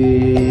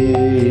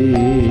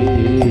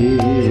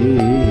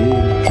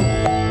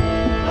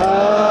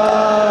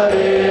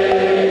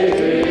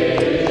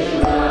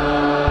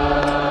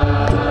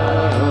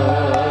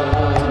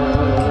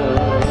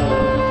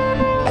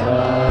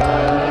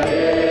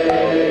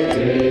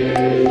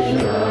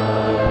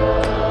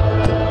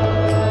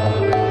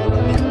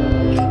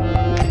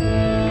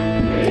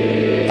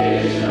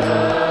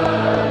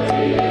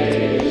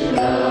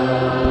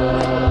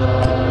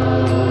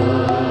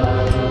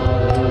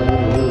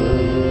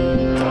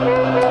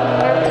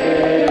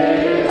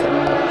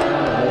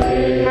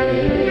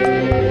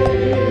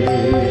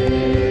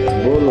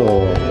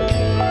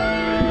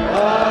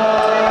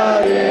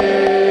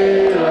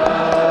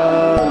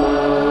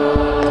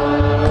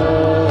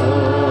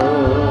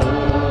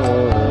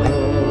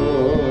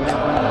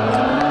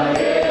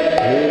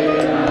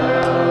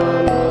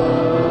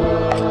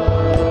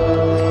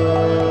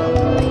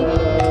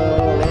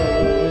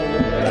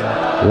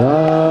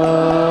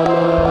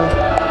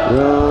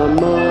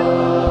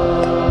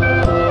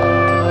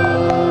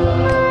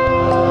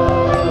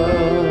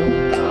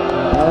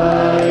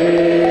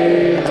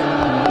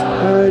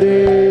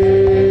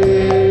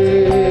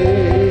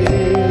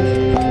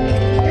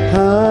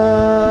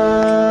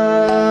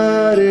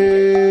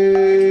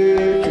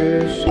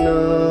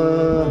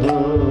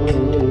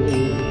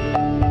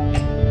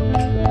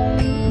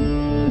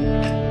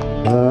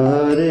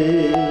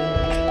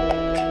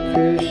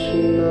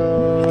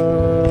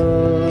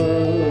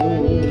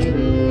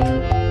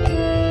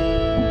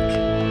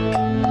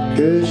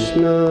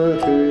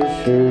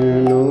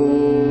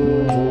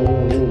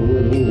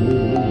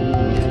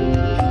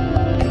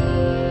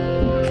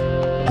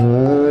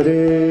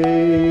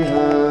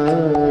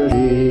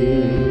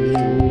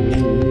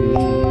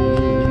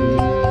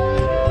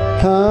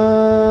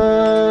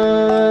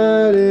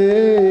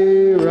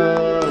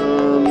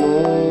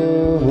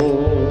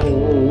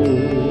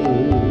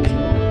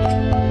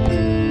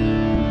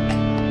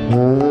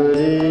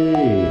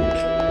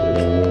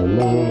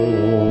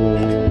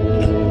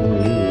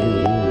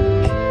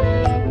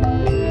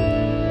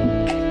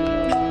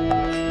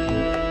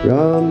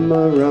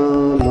Rama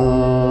Rama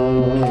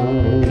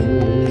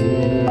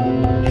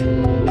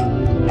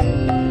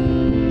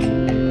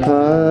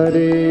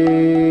Hari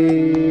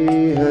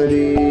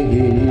Hari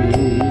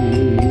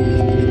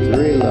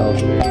very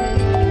loudly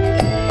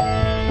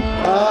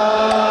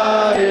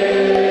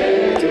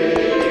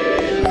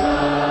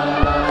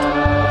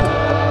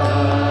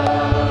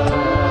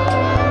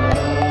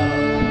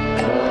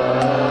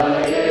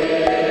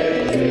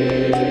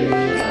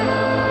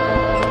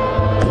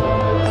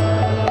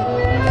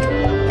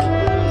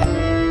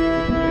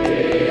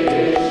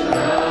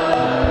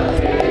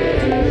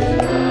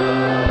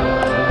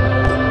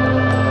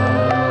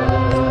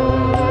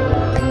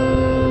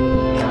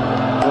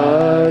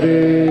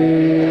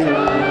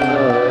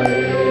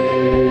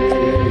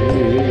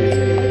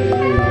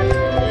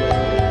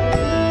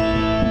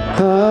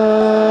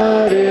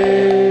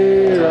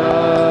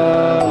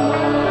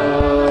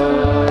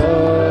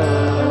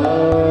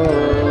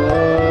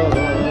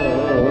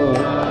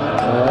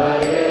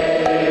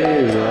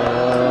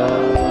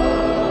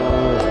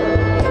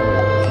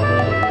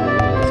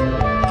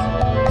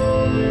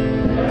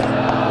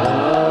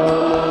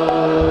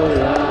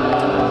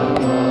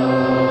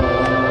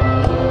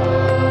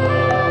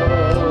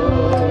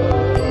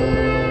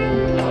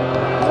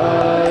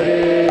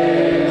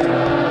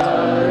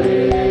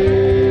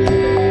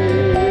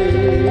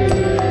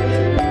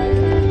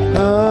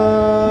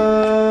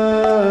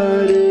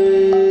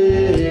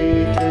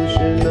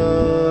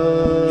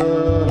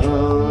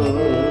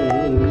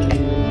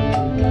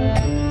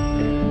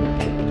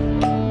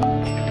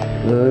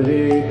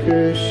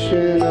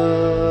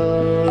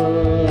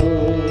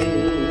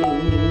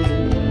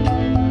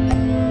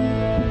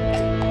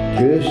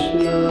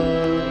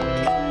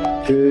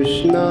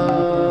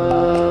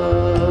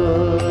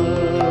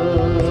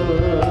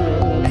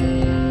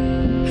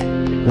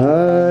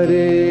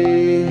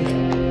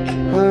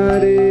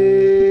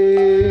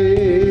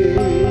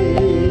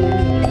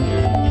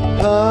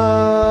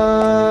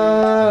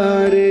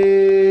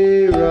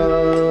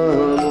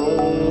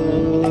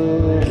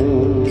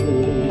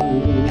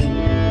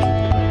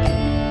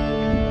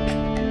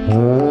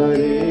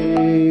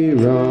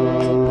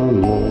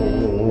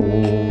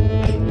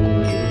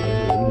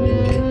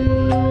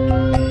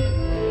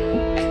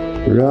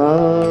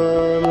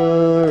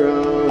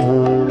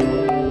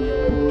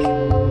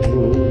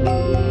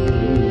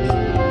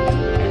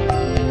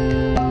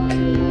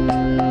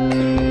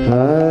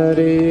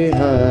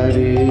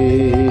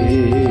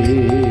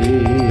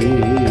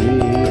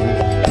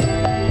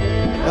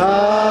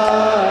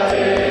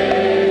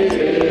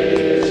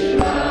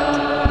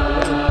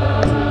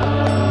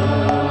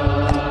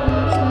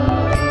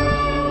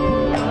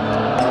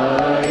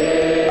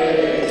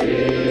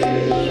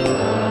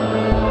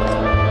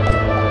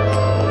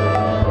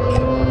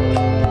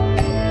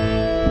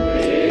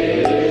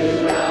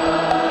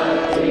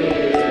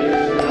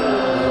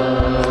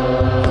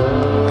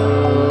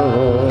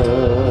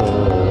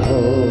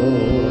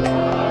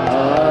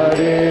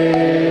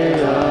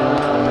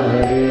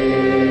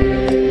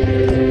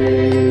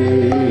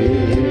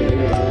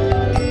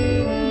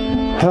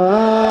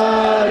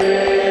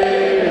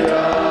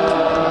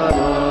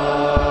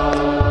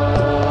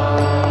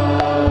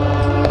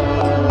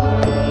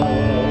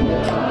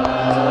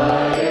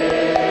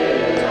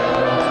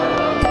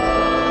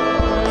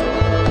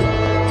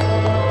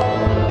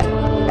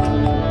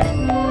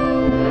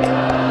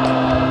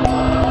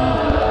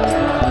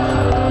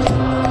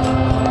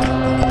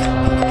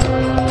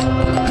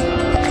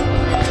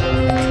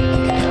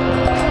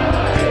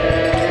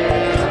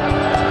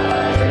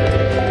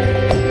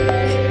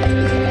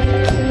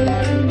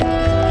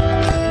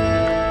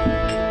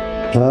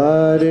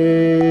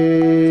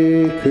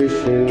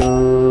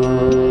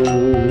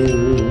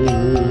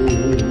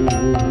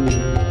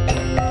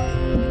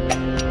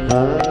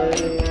Ram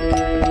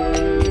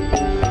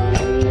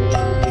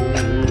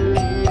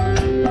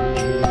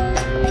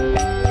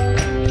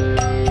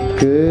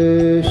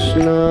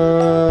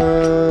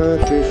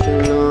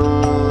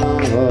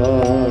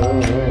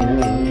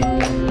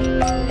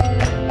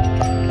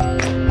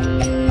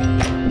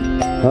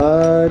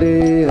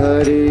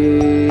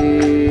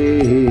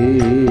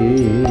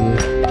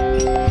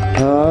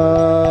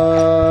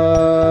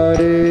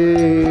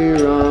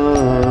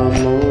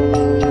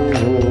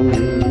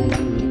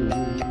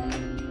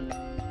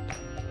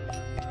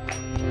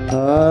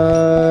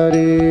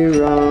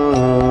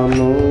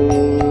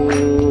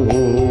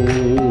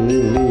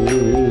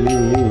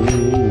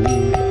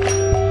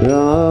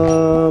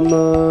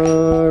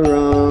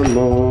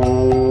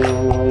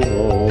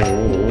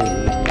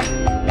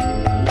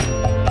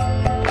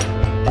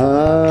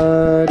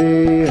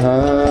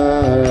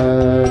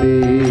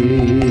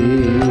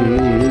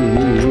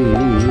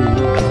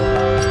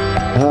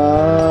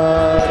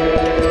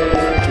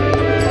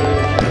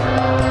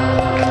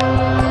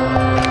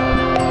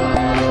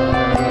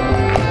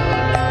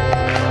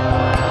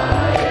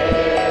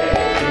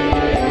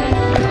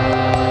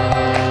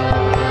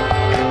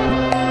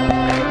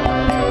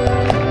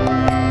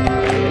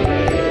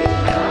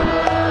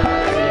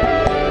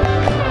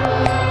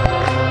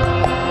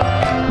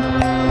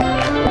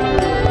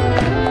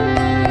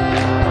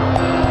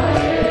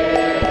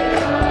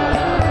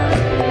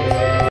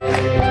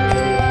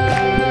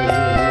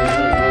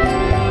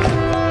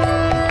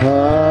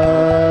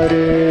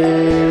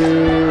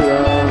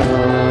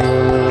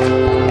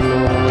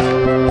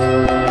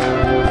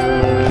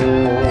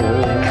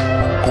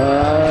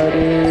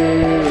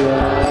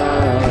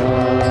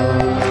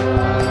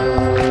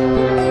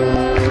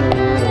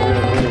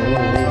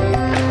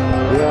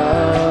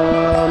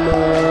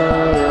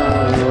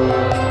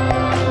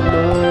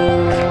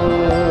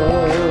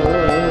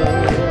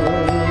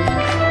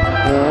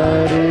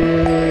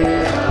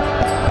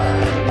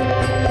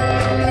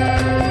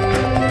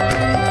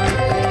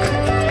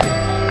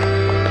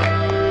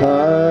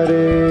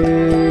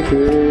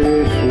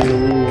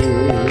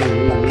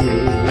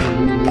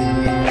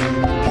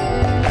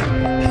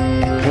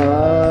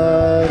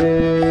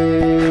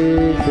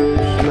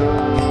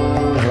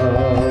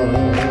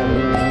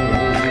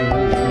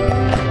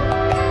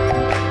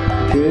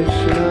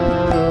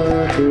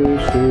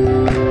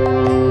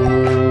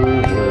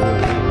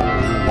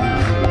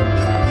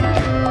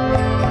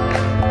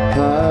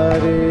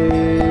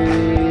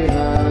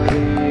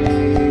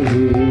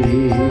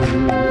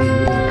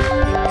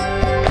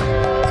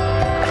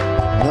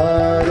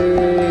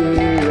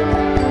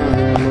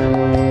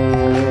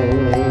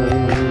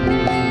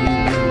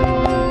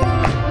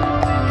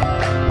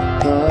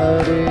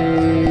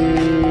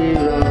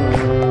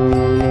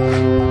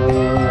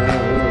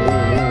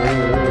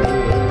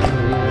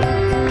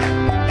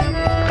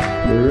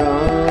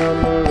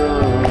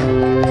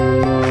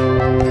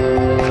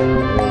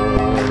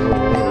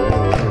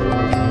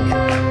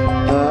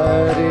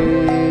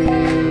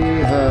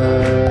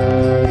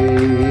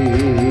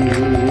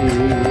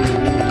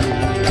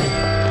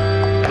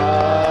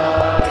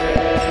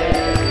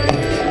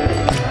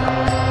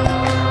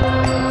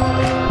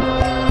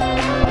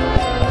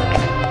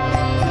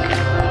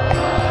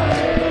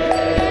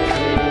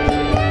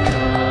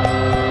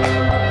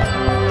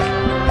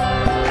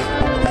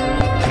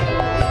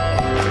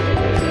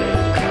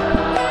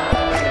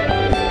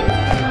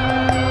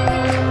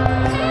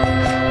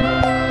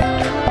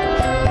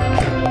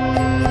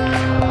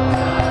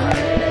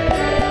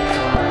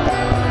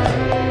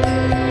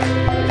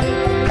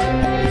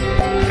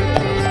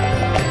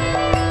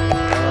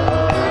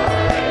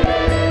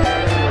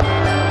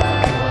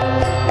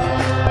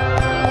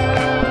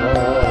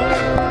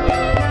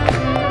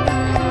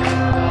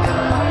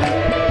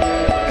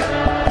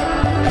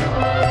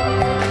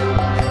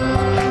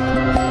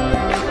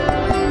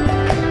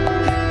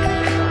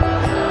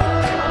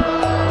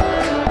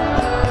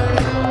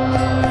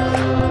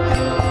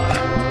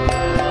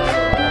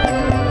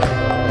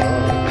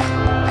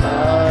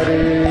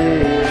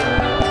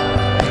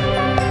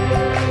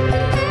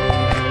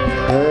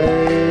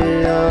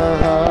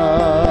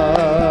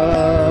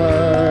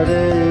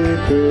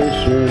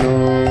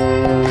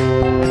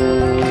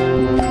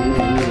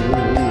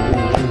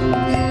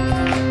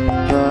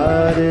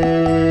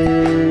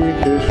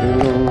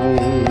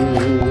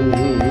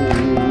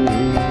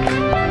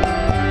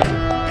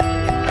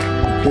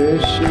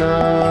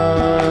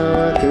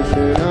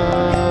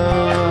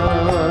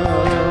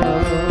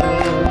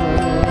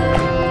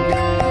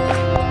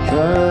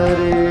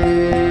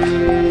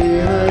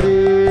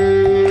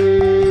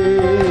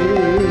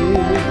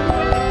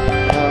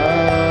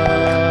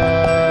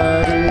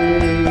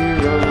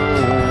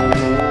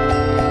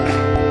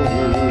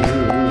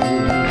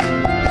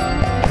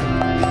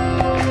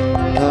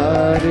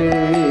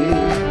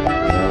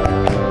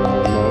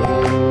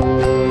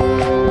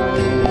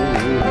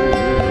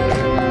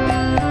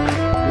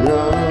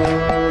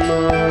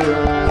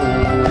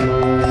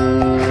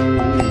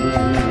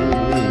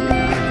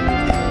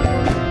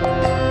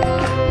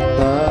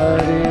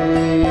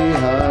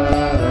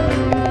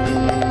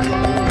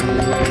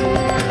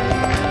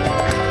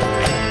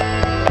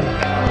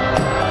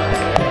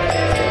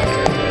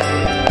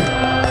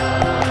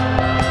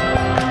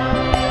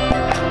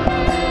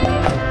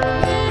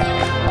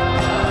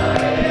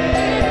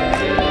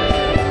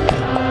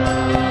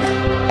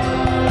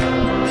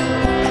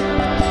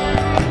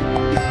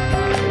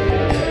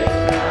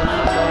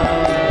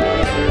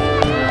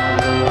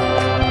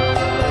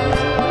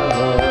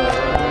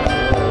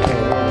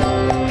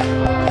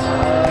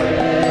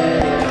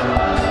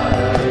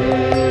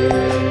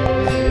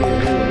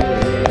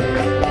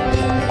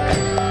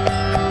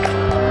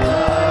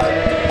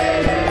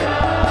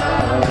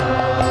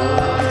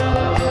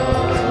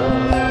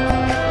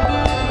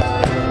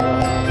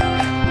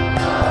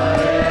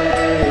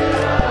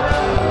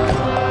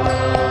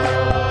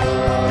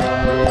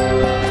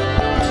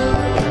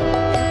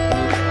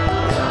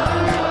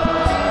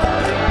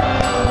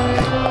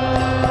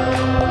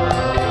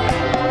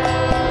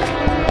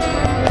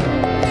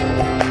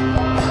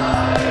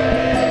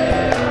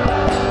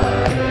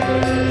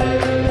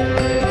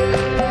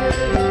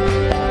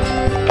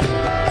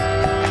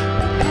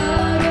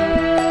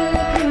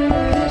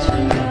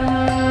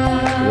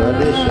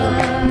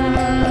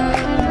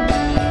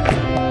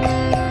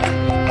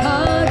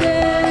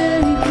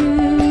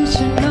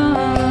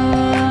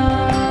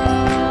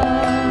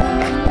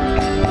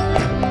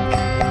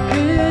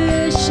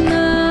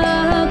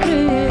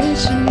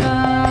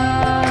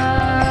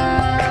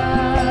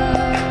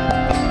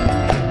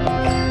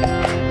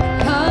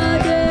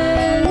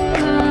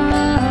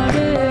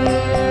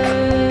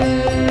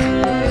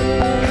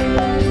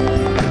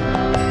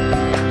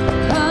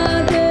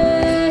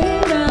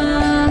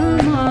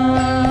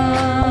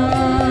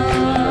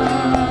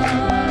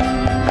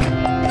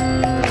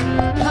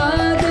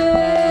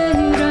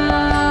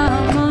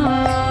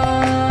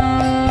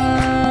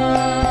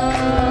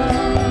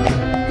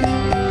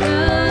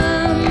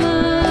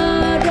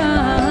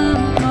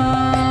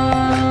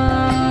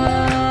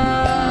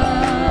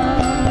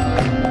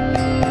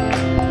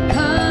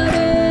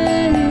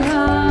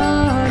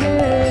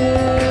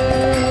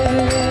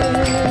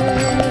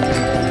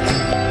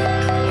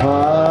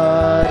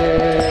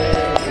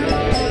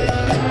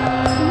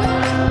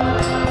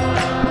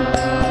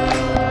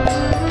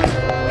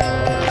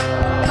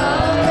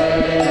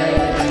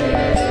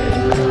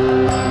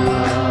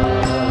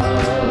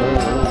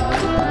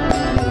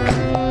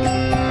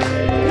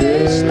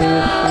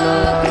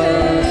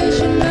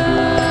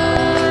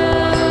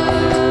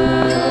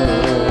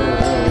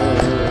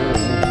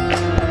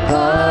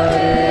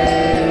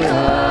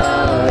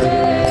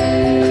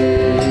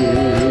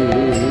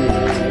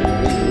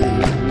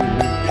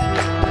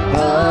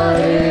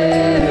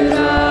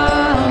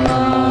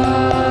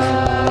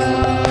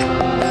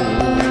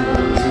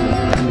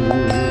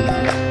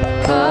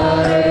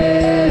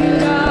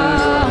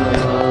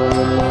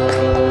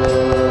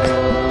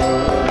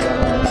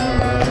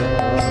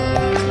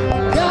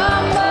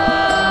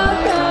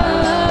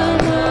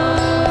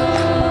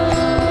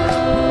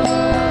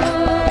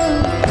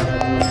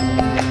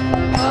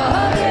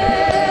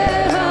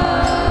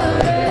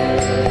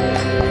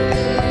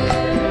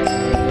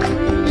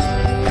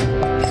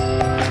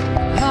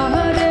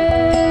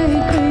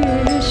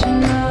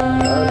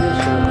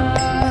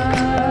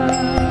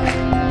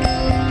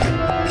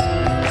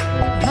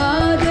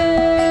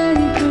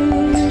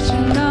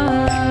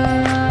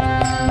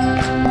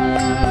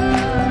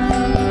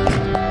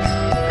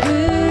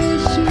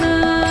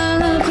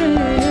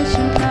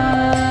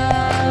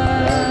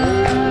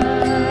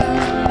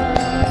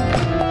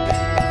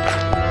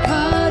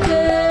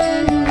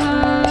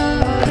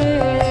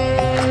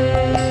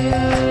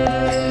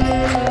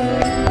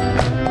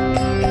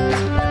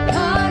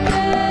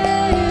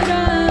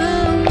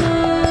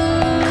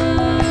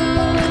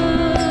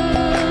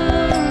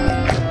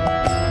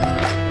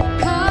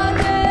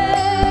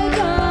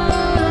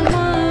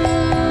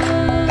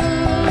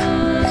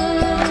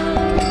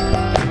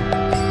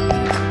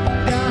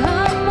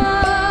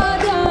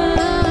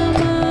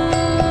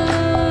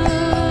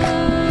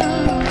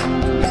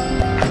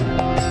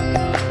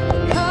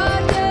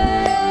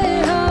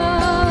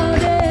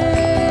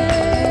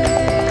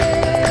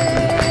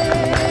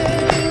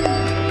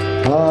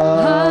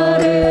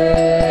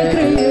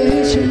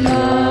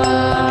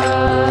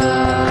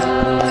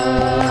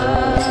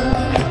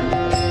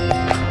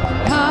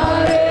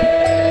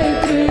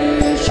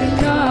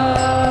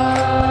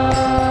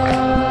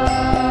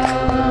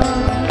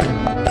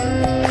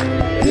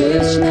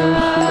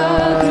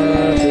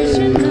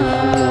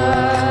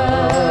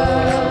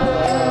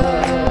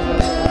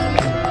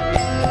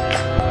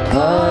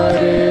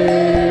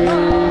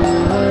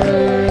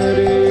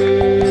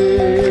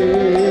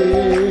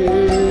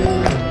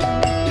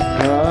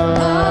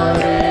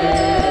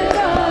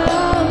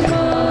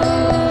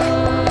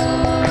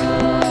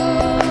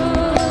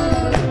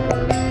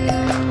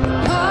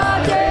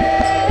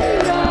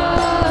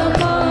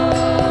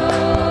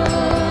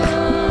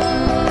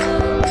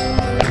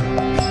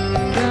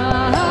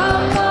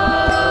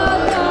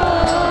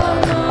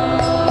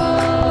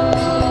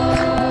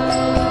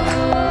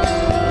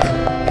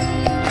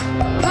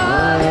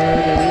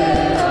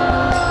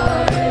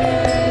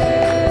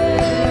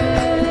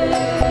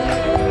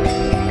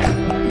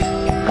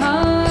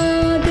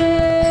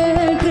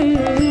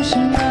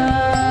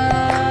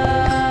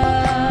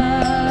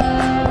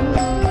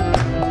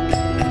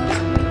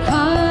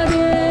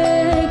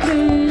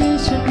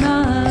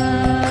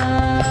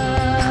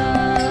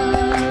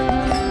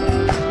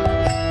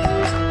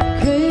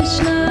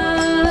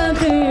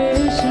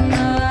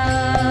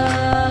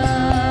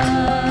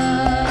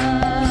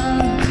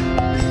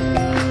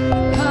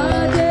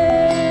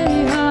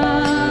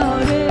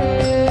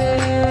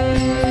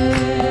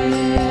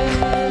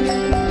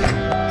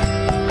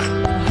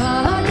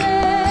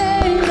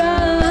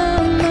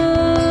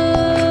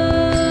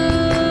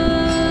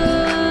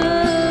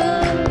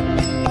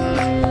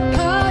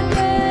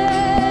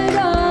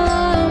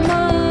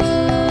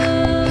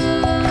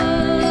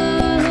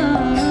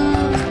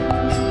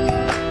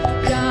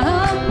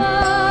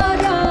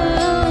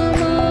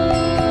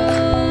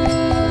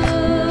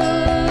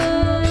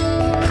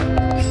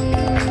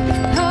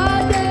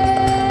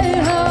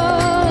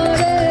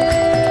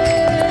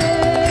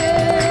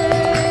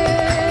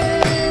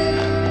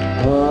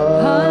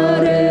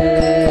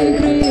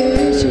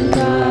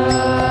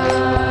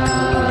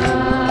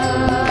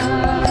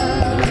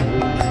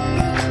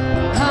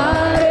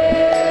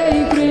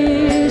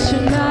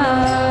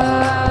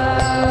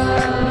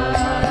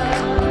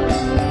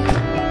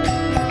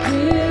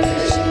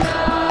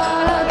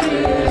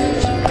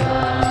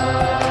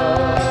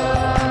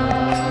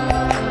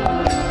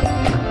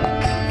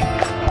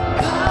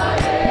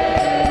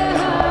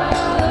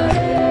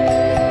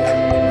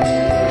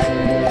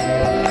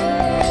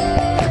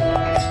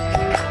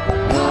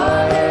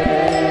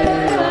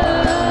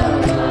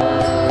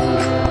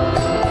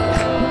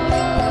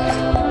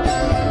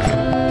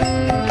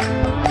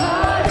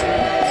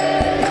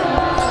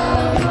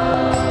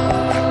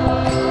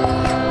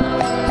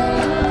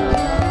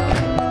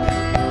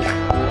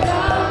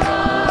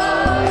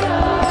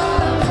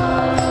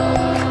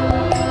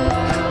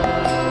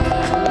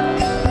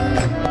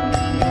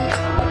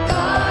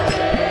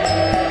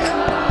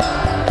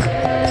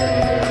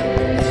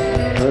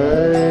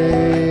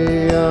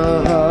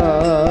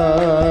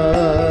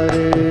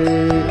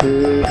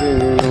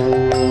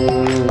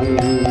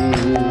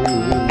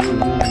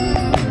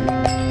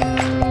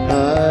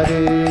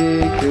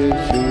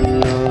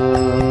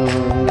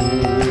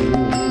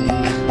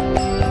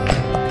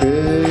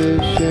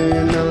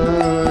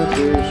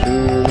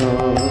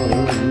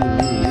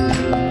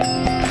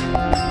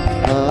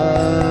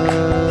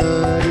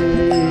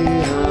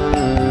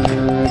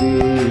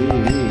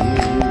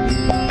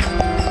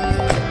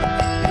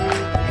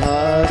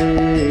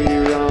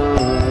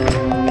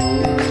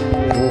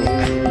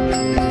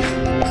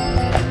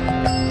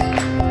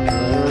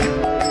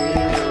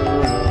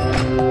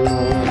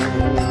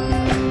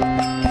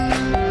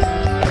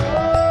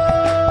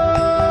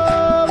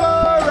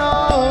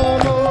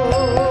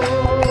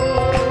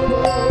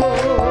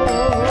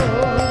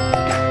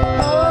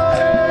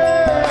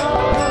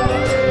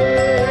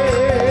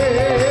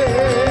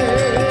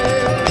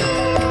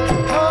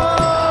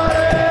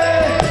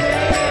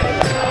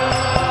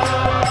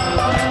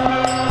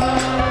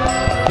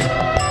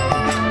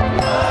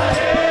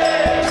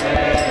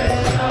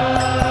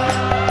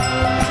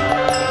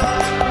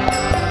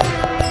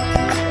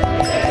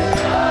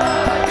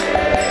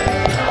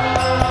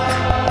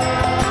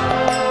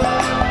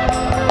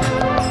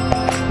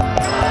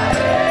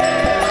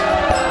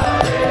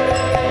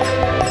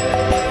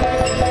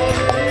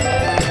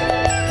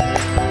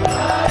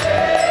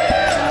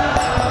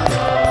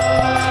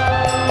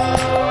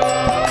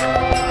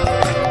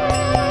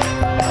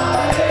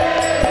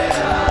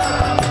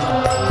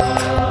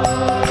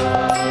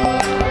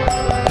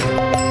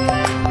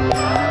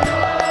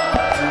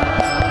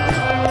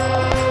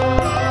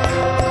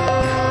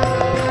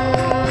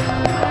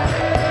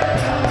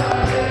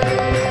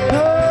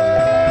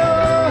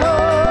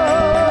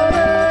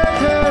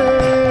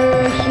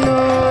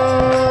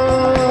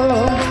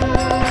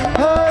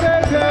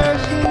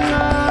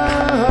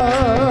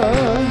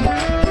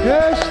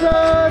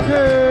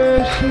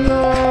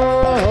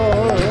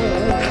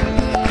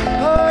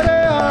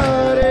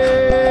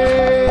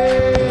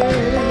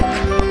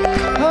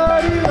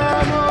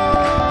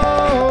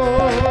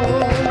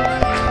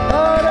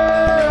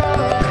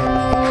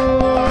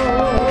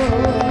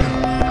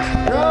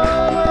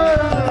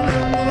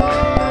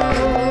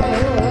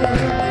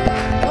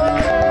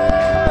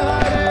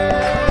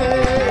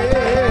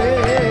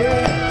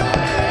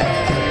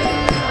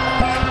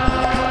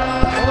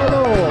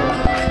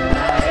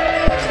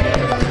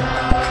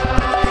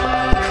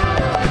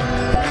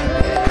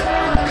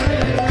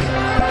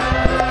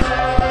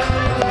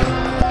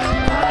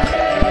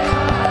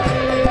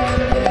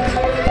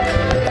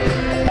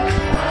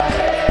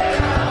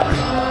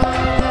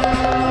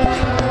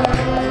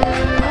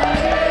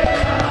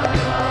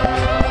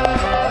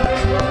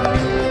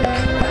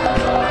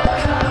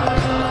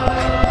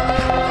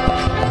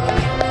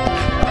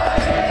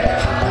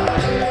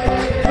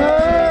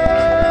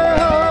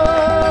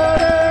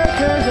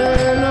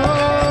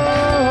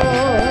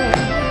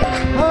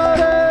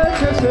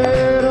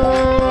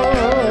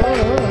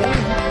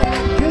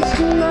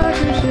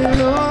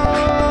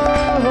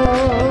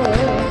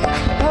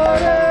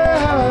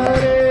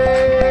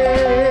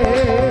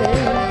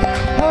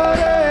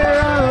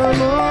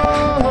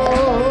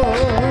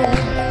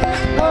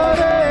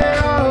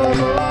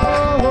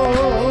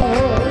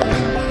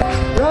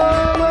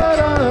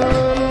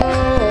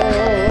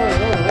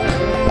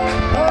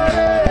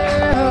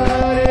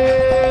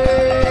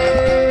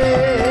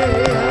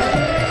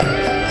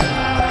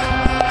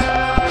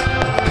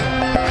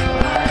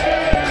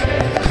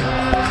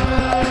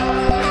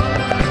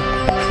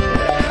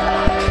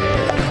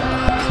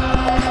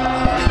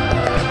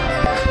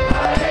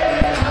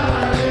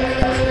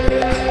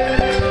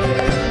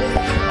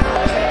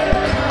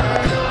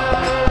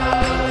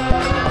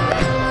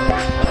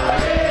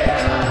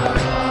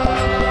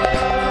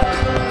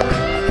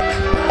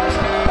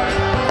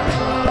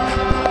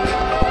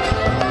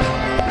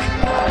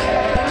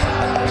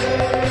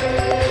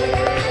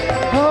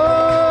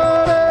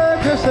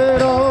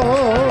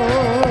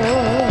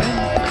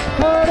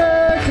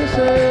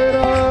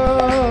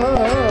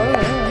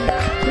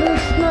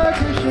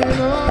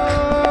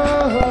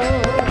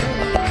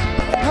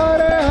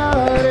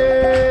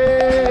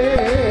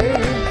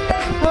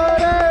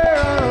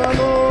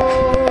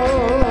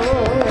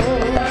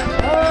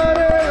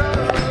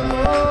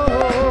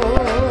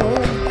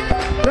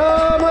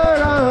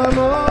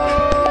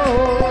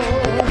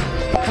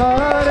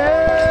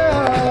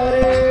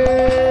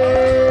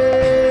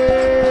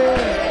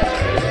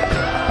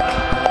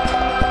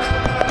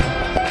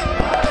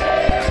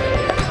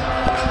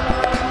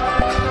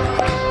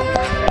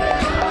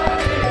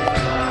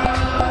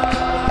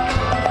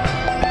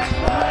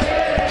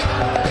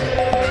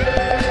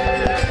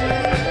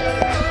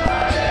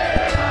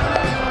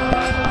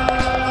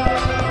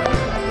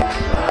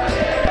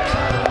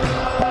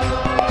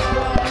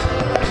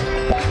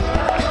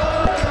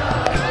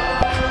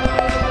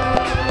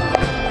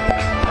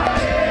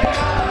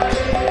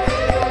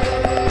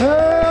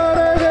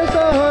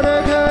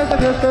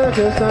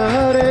Krishna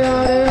Hare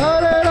Hare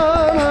Hare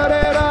Ram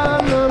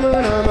Rama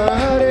Rama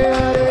Hare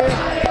Hare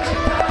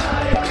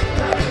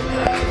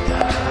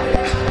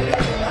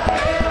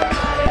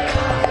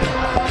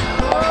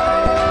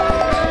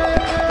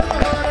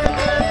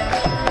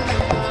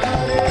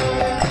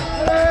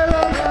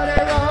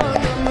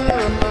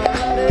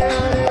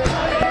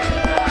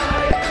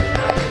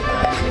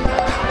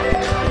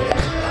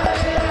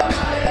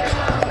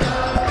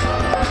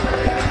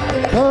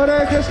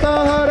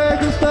Hare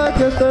Krishna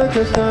Krishna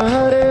Krishna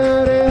Hare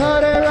Hare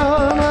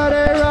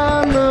Hare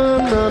Ram Ram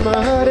Rama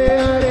Hare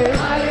Hare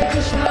Hare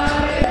Krishna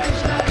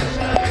Krishna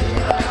Hare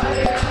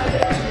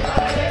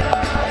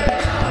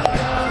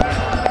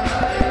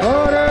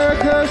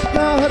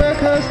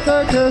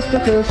Hare Krishna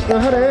Krishna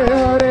Hare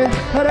Hare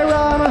Hare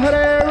Rama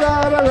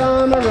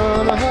Rama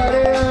Rama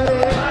Hare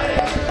Hare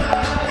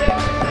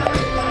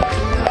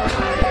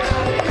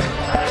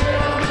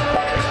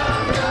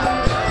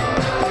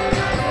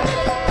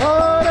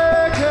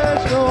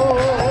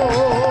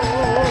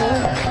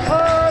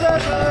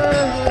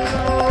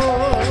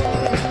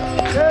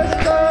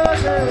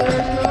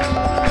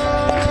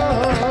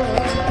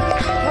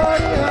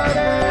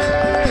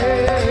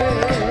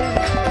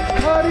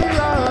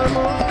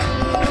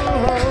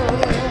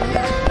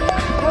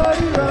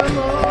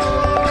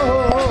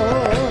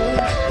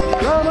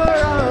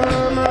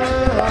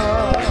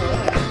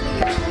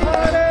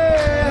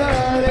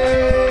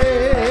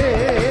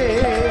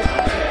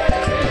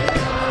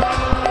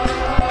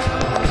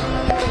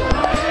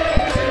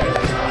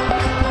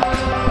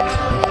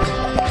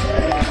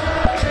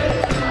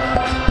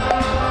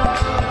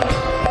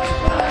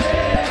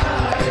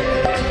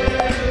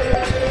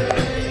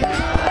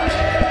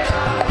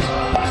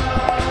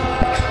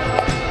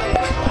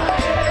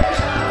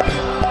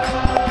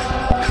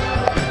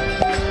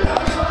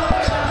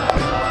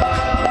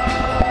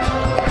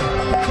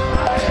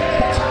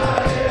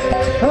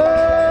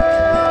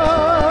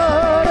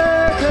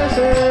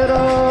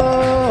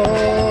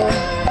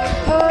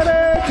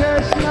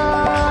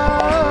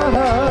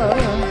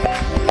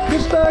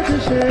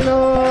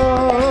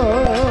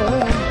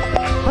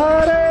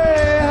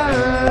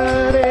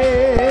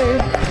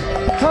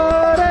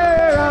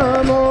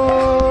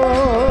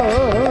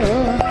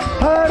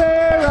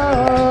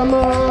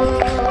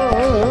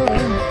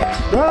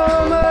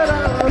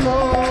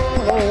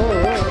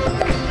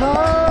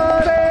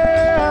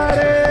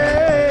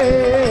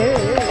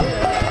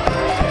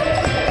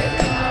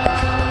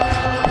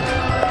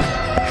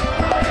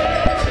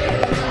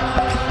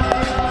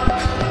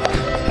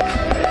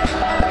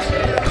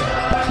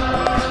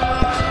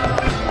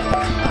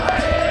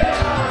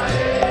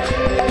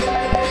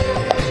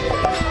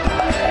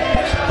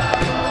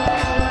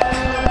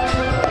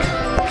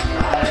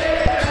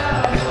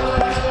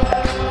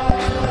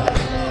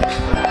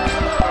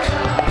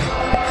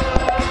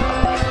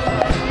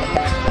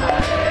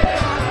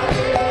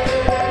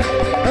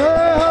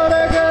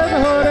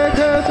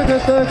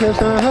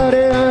Krishna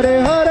Hare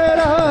Hare Hare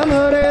Ram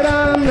Rama Hare Hare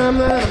Hare Krishna Krishna Hare Hare Hare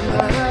Rama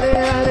Hare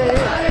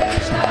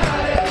Krishna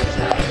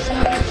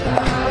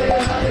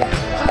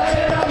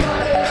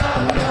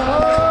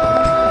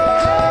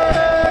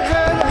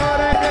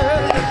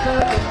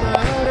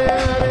Hare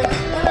Hare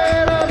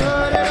Hare Rama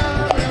Hare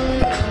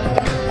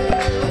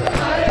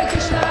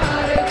Krishna Krishna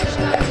Hare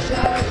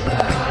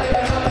Hare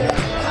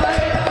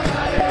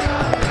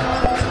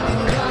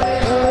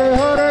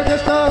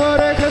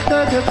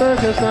Hare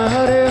Krishna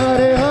Hare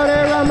Hare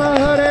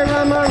Hare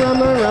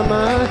Rama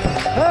Rama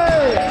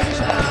Hey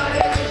Krishna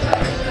Hare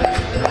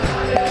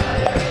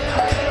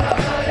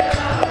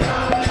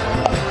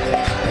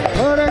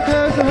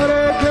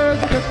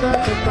Krishna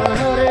Krishna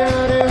Hare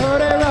Hare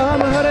Hare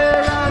Rama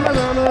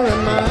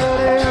Rama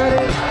Hare Hare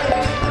Hare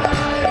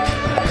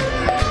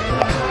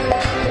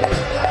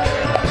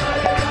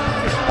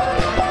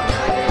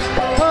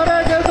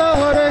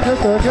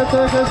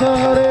Krishna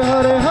Hare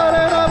Hare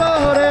Hare Rama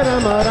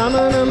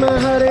Rama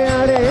Hare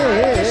Hare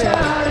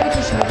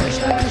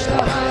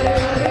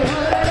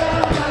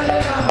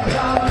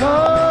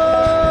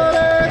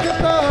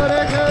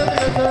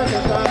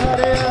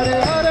Hare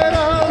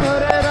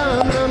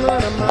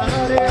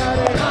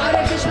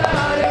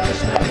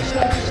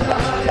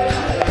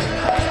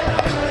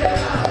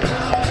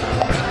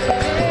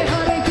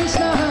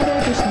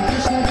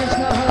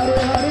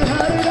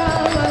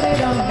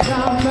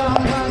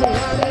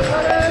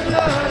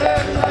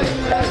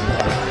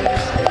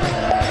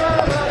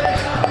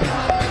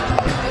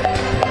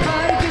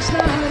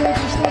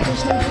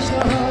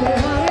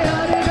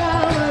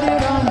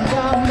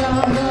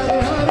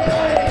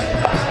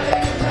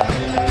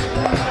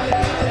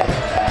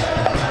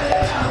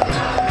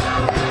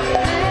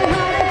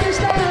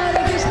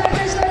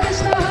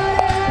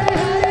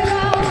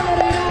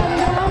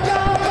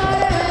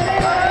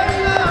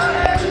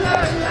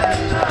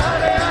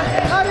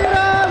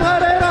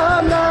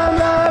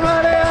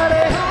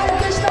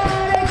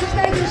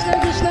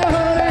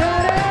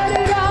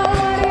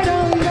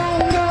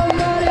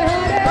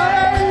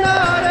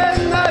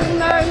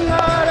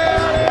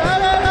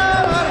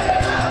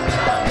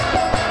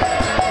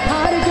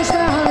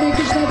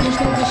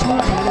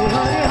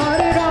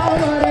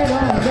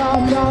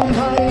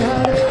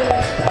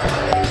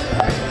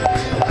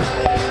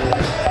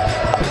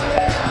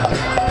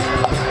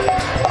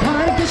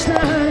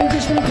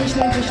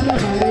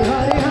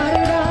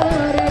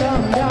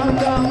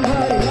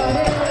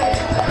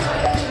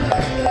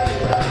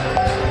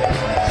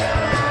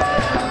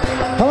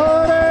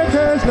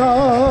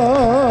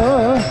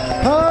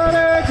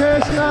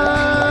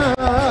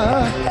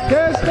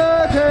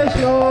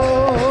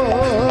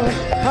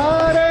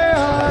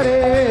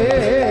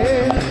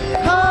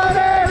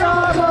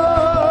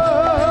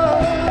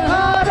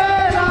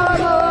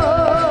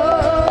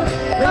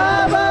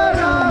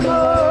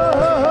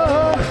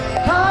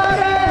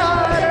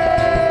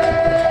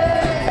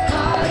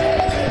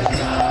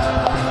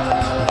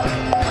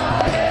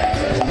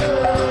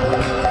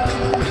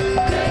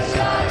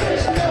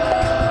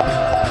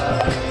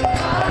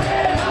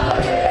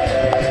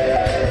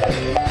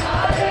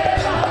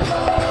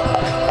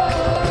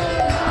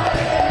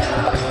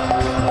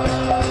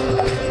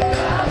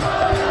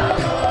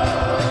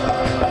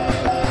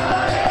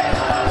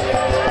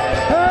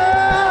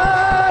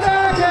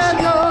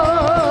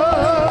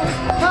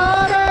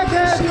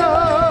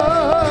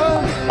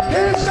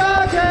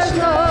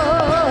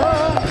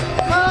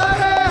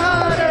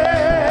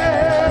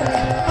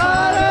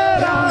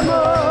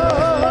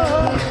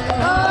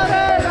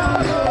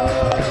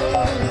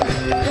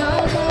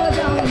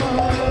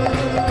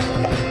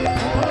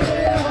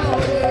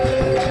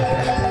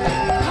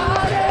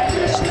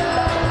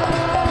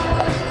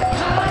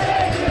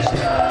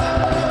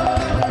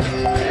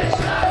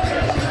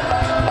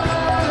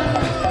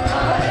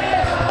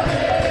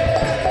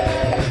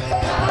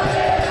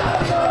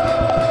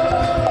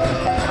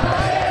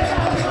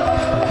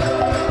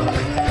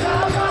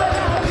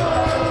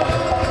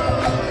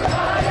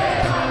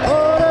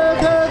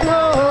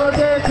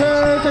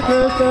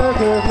Krishna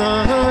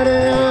Krishna Hare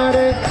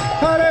Hare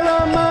Hare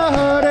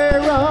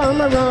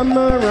Rama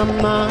Rama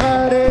Rama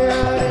Hare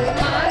Hare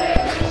Hare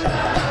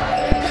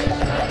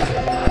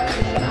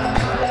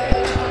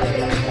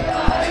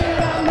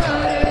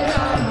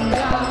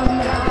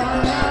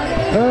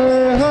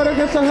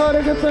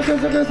Krishna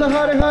Krishna Krishna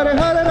Hare Hare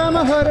Hare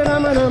Rama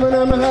Rama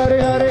Rama Hare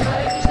Hare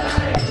Hare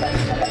Krishna Krishna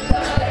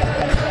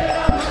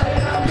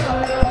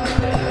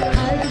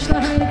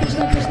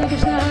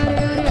Krishna Hare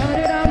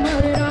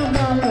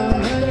Hare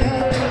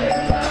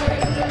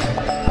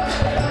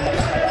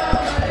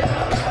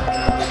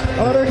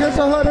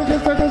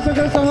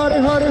Hare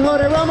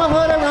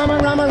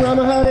Rama Rama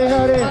Rama Hare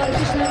Hare Hare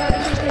Krishna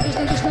Krishna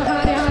Krishna Hare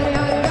Hare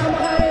Hare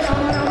Rama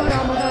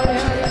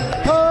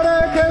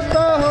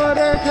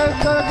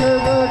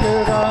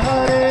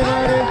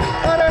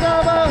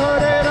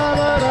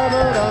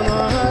Rama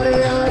Rama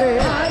Hare Hare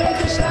Hare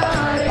Krishna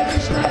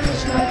Krishna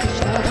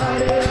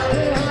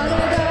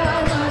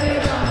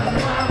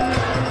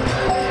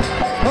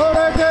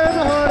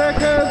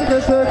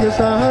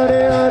Krishna Hare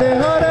Hare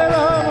Hare Rama Hare Krishna Krishna Hare Hare Hare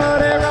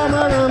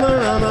Rama Rama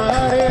Rama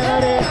Hare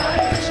Hare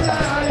Hare Krishna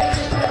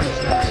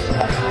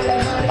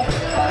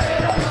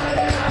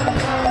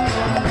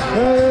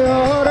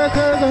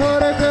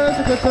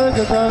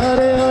Krishna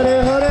Hare Hare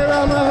Hare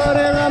Rama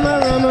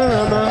Rama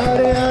Rama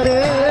Hare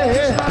Hare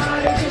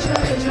Hare Krishna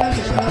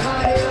Krishna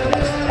Hare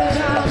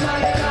Hare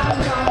Hare Rama Rama Hare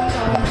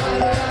Hare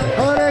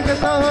Hare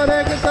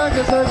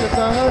Krishna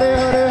Krishna Hare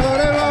Hare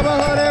Hare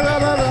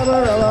Rama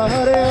Rama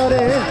Hare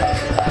Hare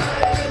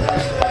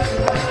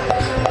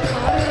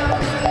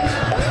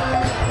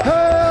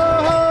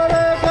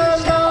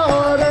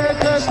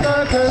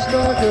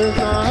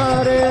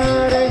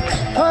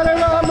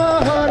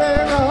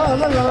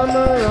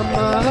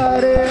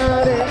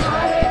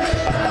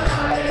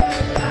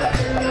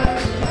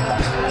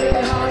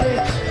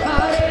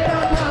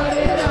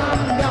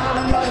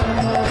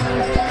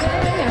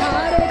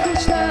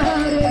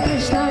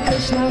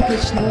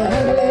Krishna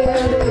Hare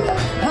Hare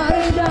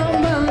Hare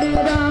Ram Ram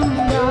Ram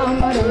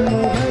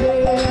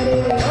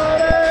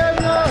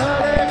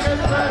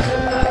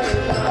Hare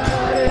Hare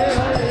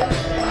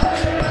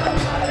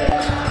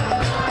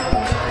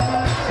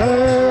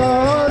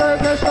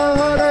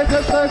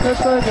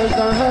Krishna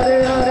Krishna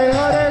Hare Hare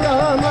Hare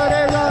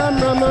Ram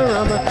Rama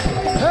Rama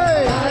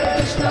Hey Hare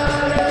Krishna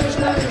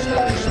Krishna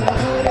Krishna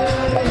Hare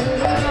Hare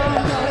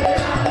Hare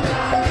Ram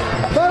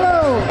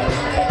Follow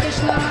Hare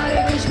Krishna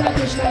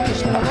Krishna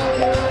Krishna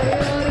Hare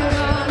Hare Hare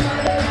Ram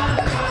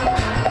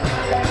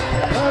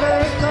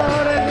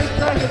Hare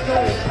Krishna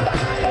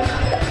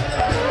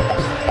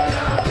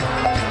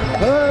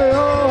Hey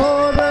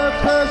oh Hare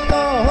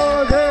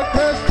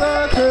Krishna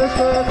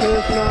Krishna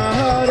Krishna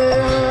Hare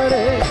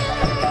Hare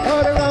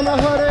Hare Rama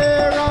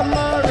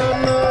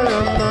Rama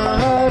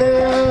Hare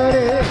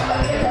Hare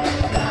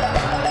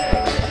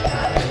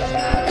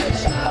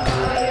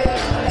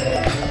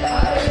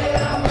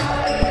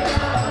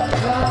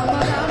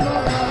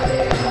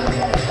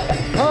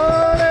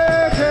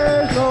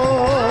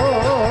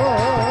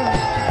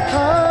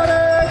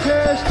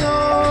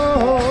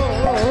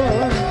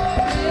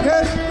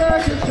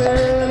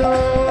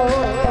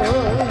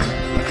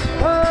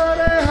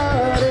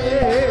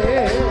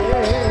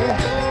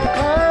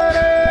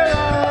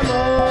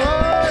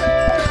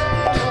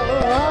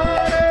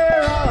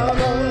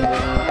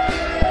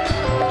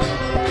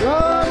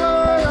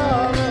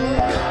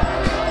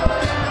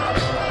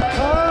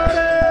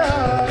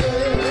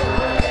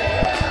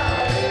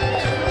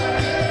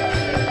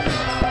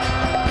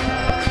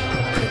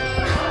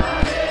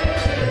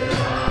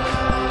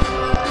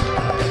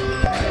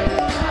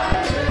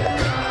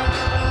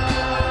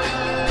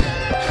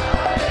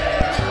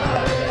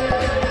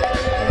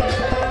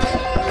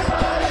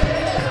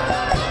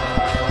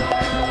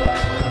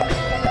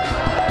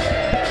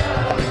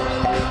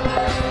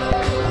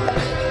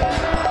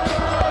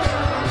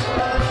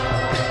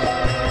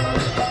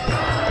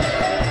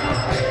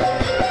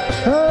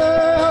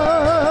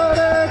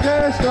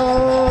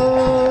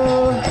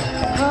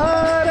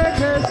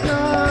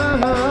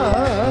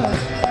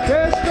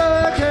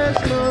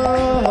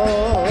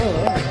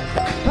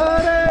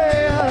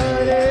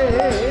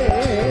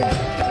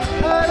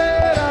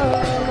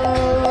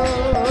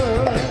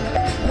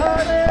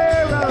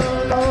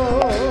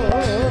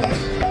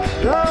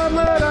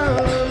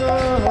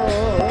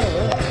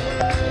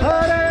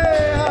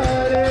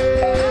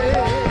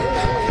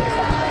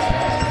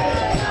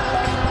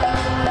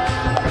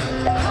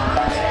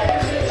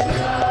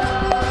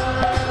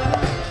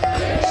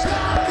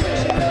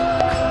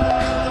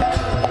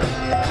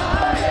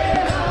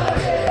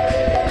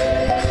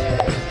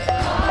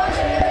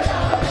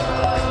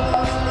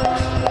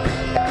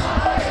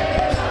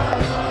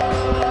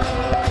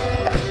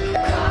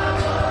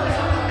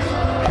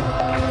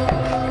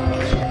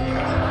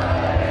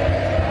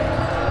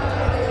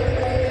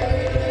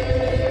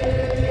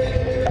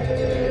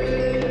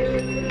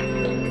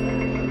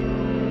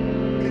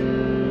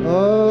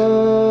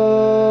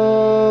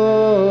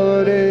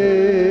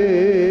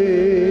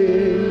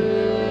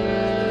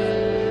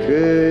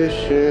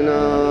Krishna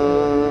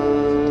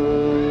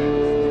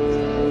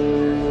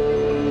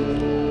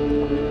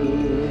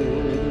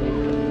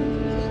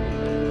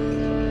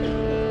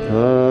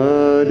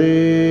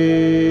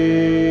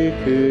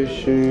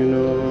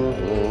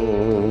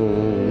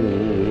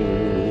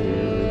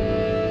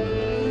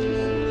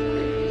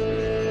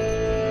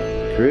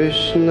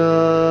Krishna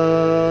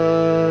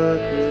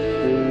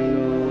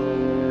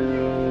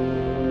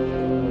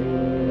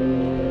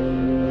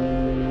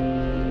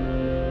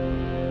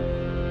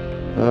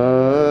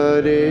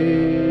Hare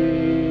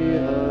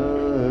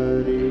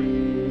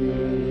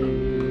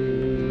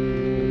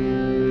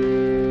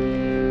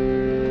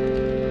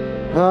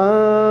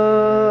Hare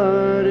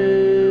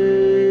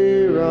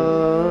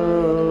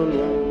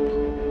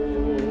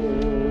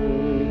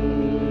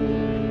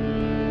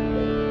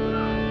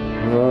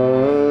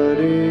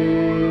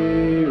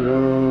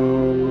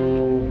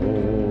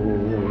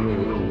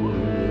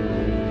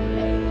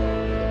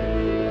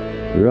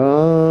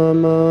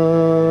Rama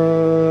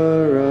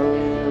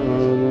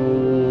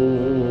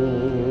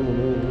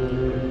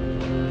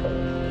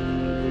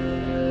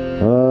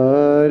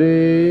Hare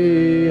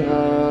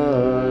Rama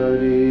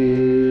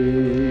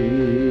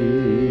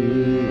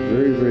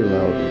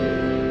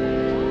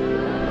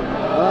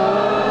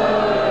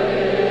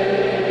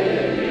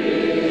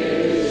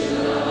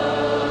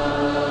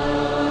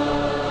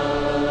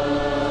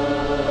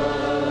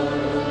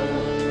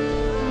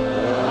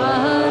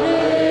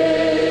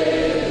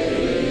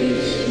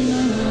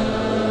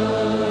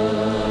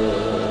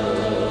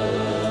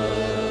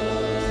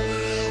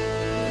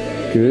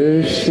Krishna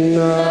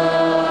Krishna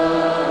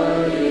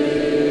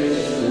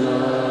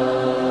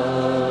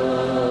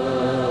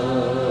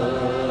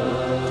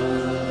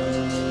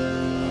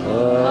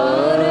Hare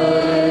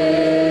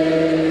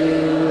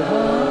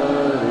Hare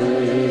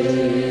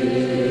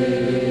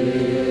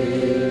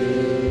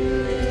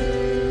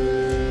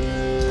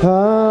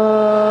Hare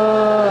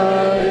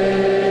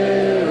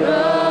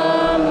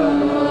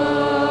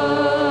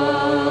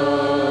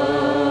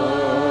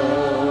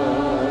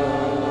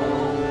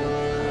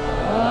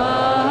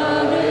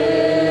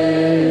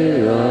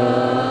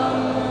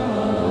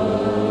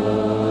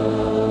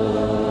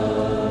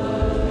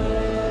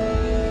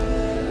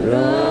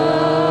Rama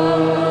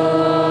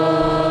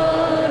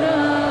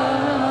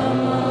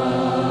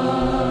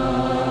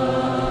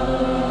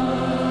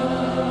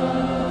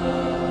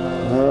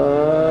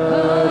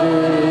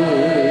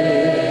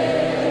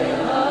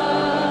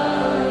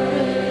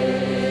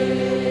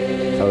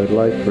I would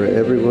like for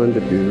everyone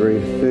to be very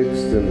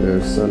fixed in their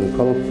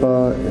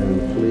sankalpa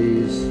and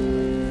please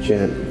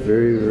chant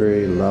very,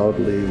 very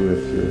loudly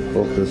with your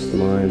focused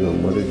mind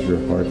on what is your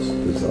heart's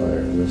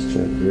desire. Let's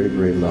chant very,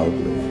 very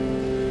loudly.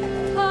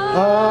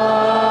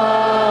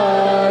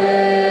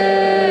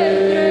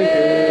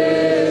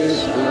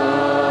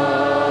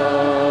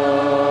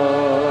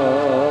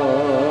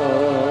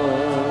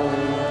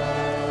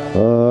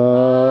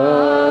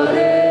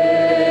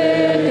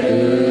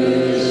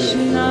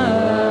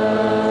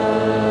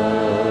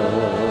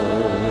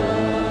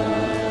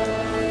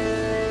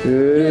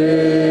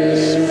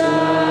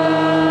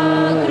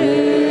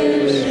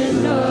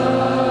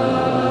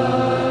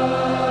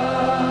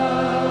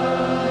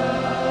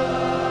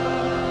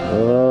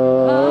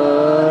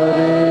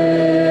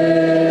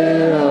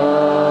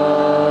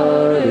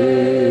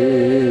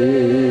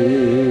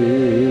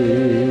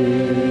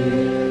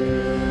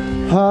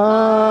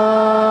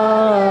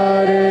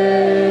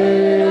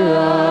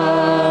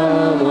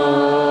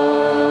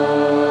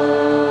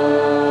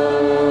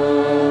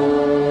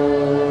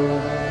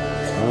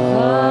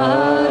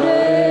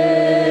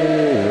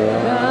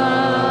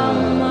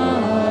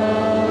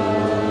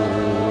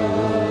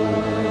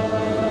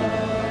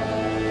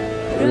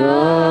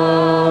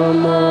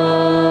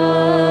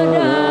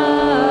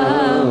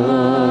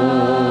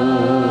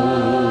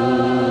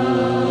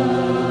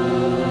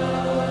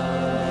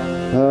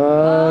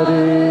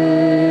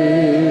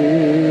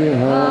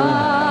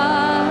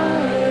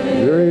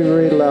 Very,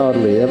 very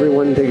loudly,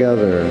 everyone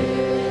together.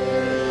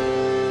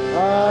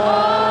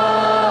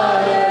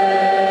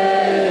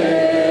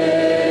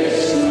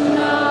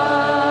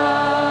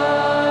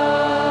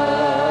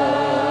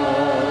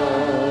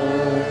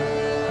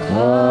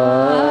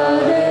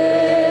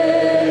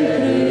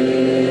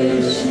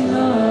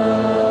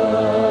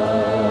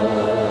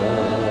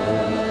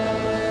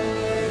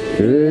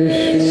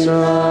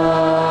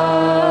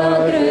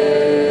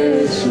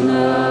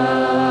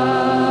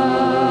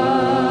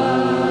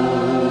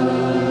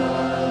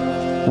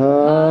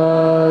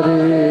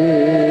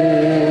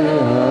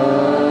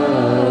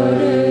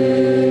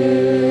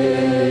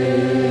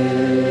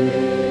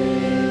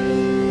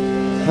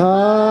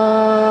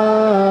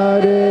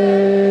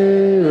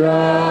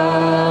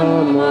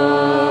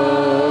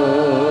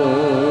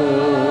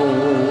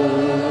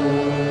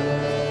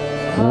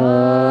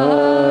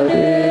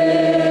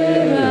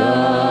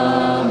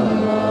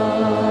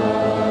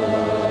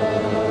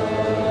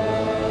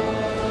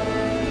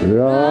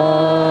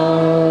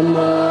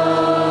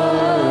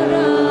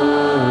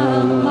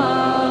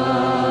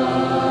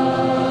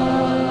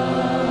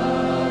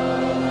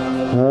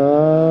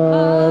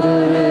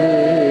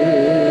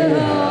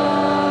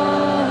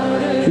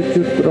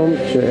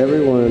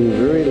 Everyone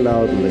very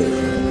loudly.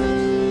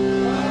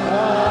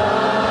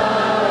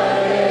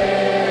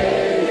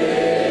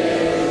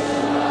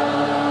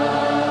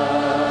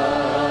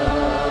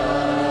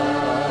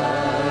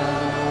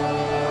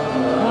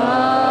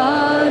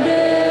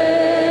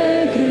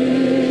 Hare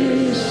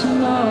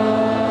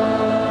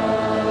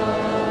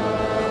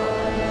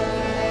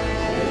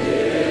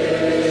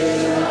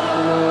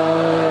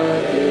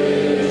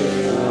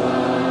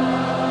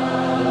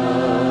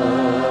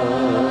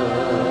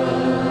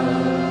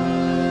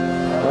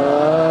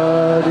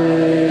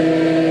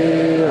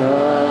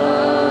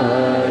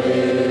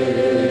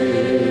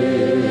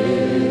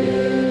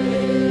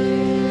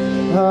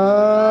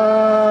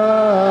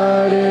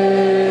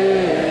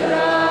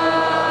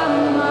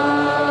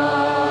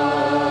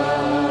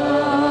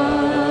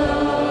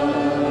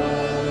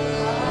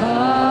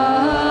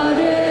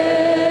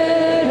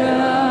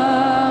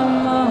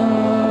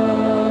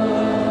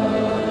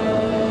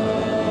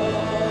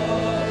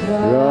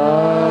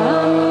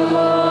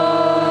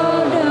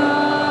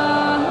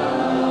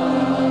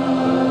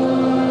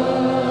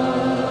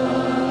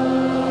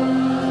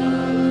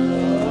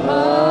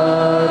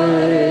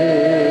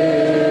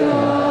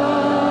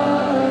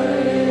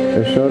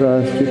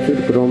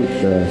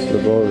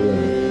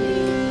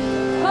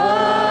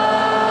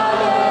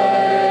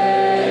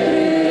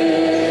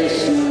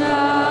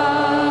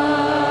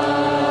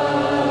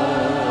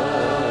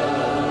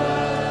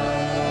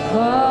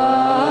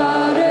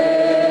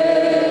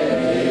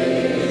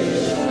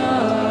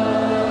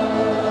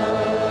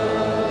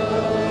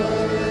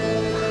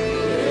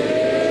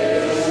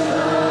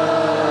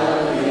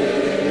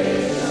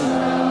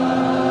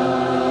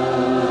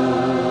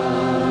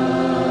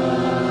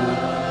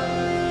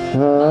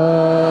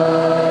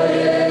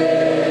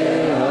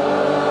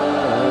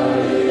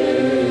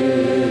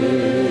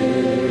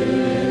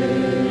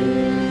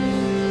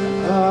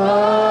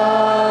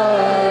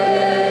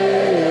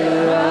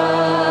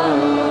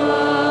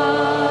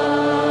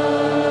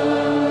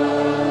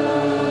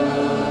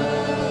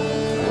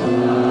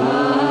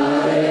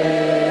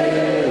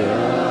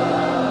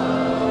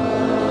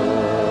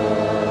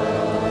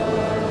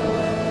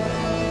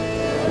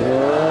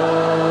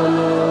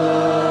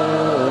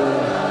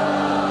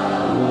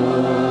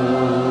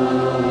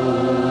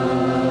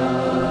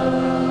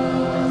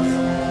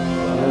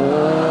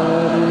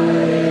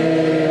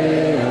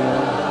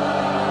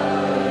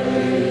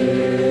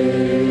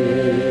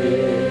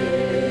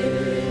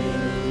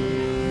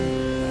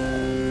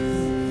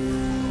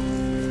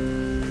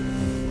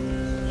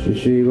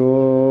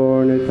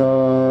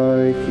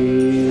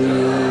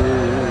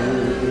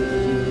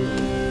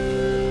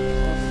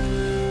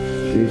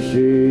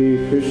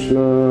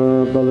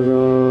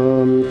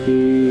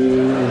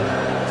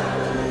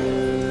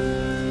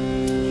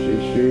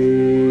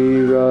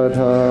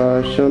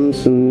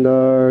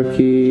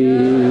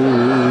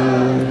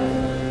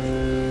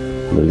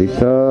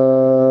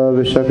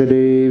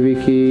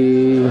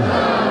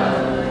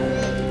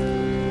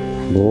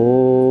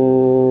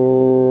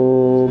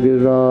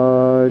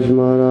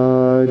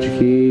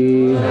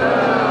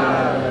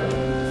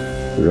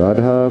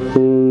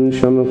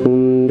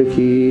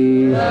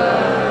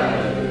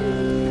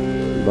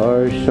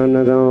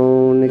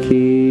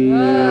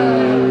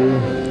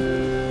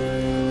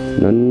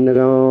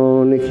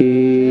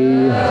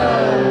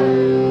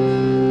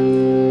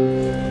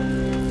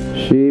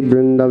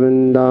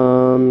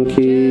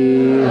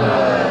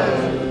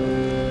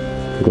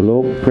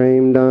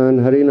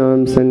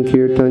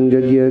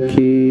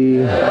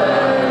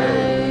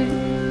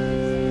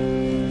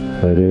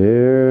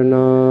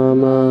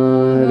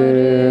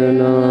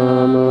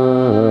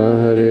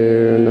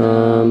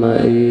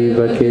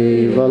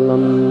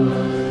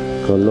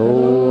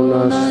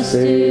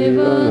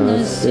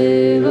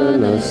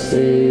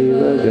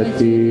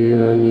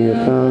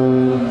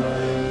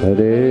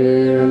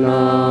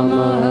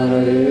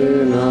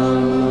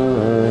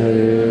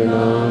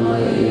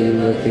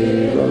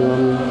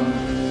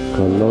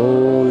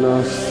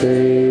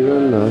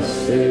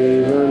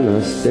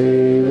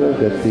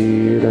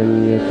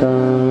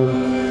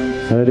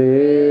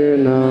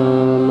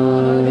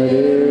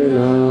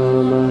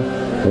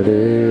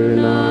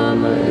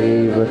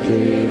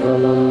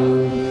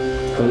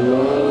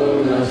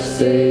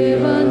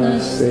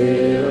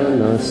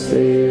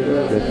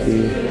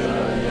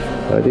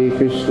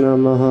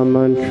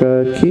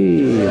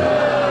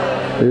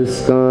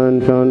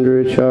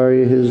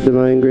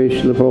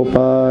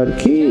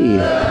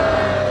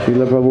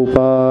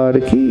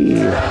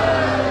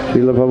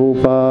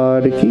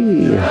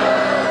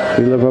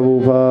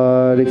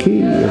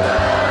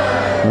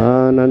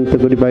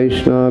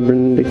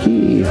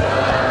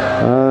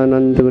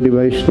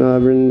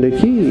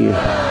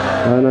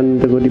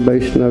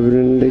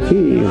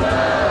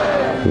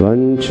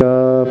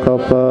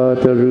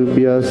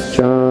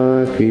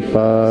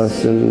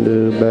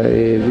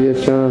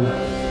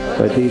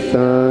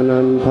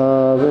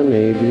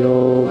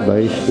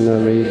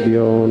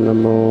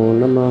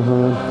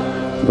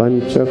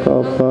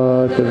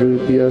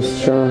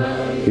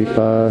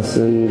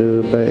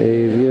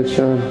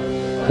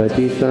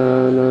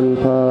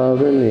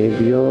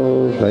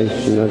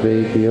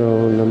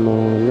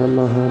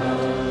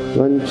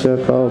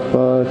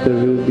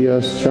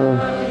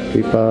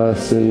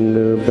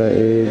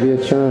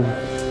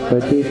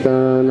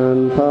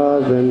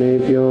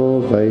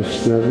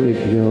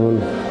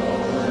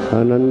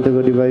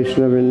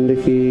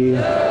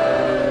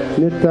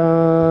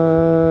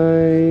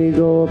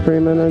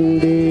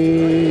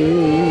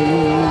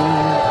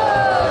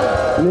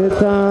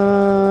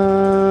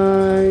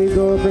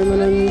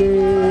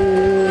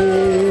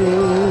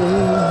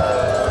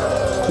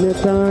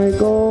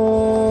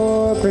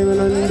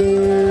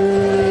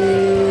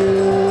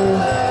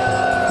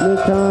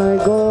Nitai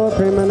Gaur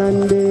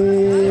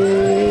Premanande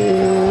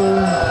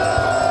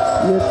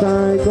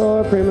Nitai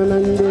Gaur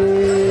Premanande,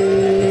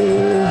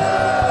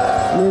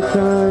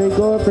 Nitai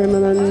Gaur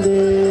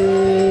Premanande,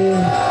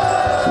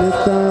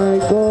 Nitai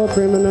Gaur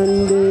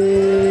Premanande,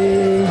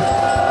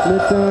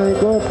 Nitai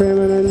Gaur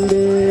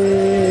Premanande.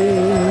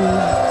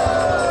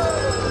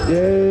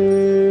 Jai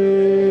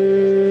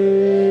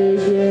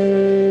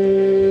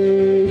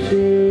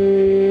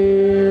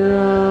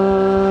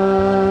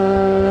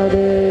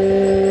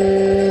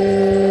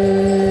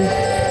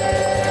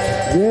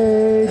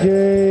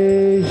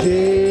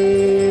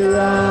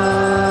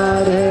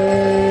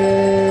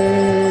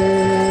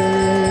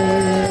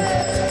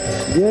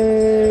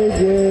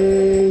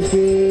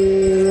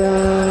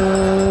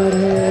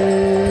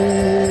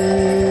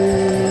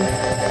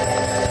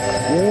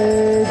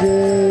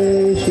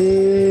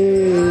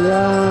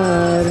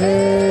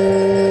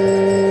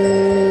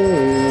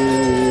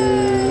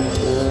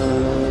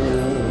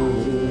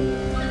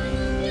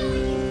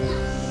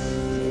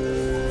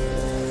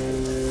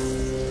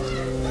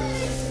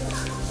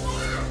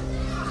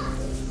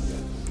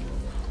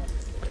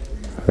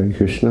Hare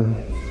Krishna.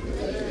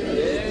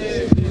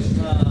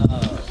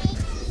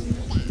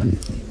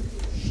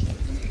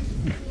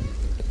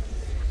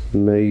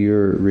 May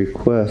your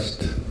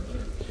request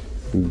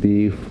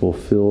be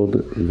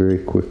fulfilled very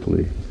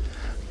quickly.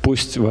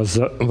 Пусть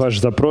ваш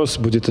запрос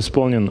будет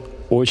исполнен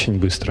очень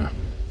быстро.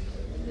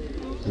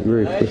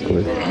 Very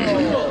quickly.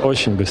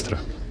 Очень быстро.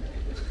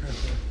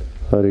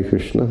 Hare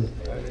Krishna.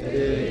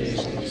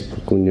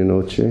 Спокойной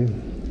ночи.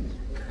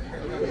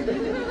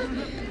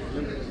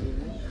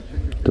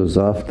 До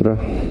завтра.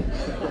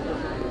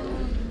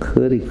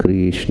 Харе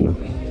Кришна.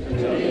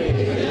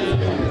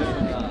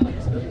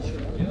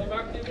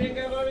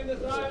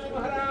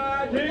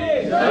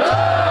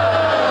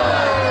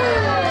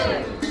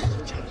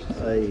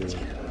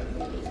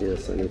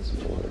 Yes, I need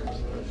some water.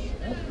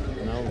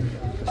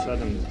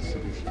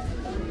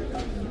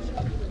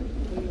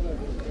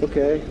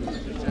 Okay.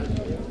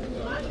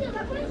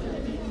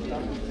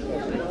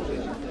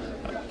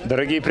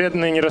 Дорогие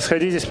преданные, не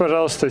расходитесь,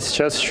 пожалуйста.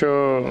 Сейчас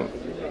еще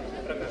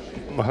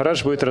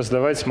Махарадж будет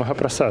раздавать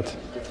Махапрасад.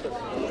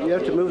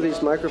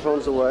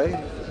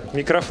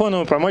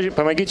 Микрофоны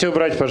помогите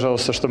убрать,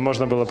 пожалуйста, чтобы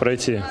можно было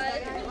пройти.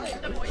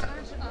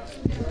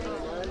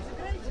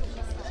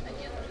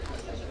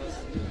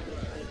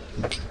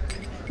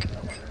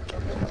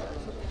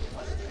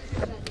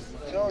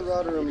 Tell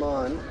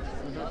Radharaman